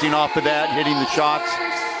contact, bouncing off of that, hitting the shots.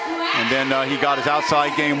 And then he got his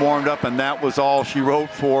outside game warmed up, and that was all she wrote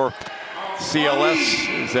for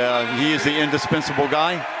CLS. He is the indispensable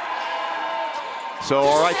guy. So,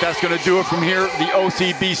 all right, that's going to do it from here. The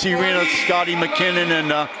OCBC Arena, Scotty McKinnon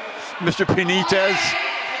and Mr. Benitez.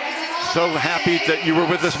 So happy that you were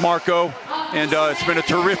with us, Marco. And it's been a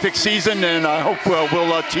terrific season, and I hope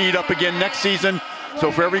we'll tee it up again next season.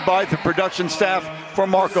 So for everybody, the production staff, for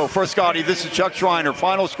Marco, for Scotty, this is Chuck Schreiner.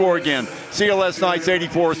 Final score again, CLS Knights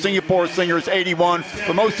 84, Singapore Slingers 81.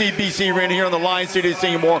 From OCBC Arena here in the Lion City of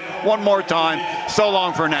Singapore, one more time, so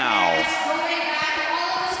long for now.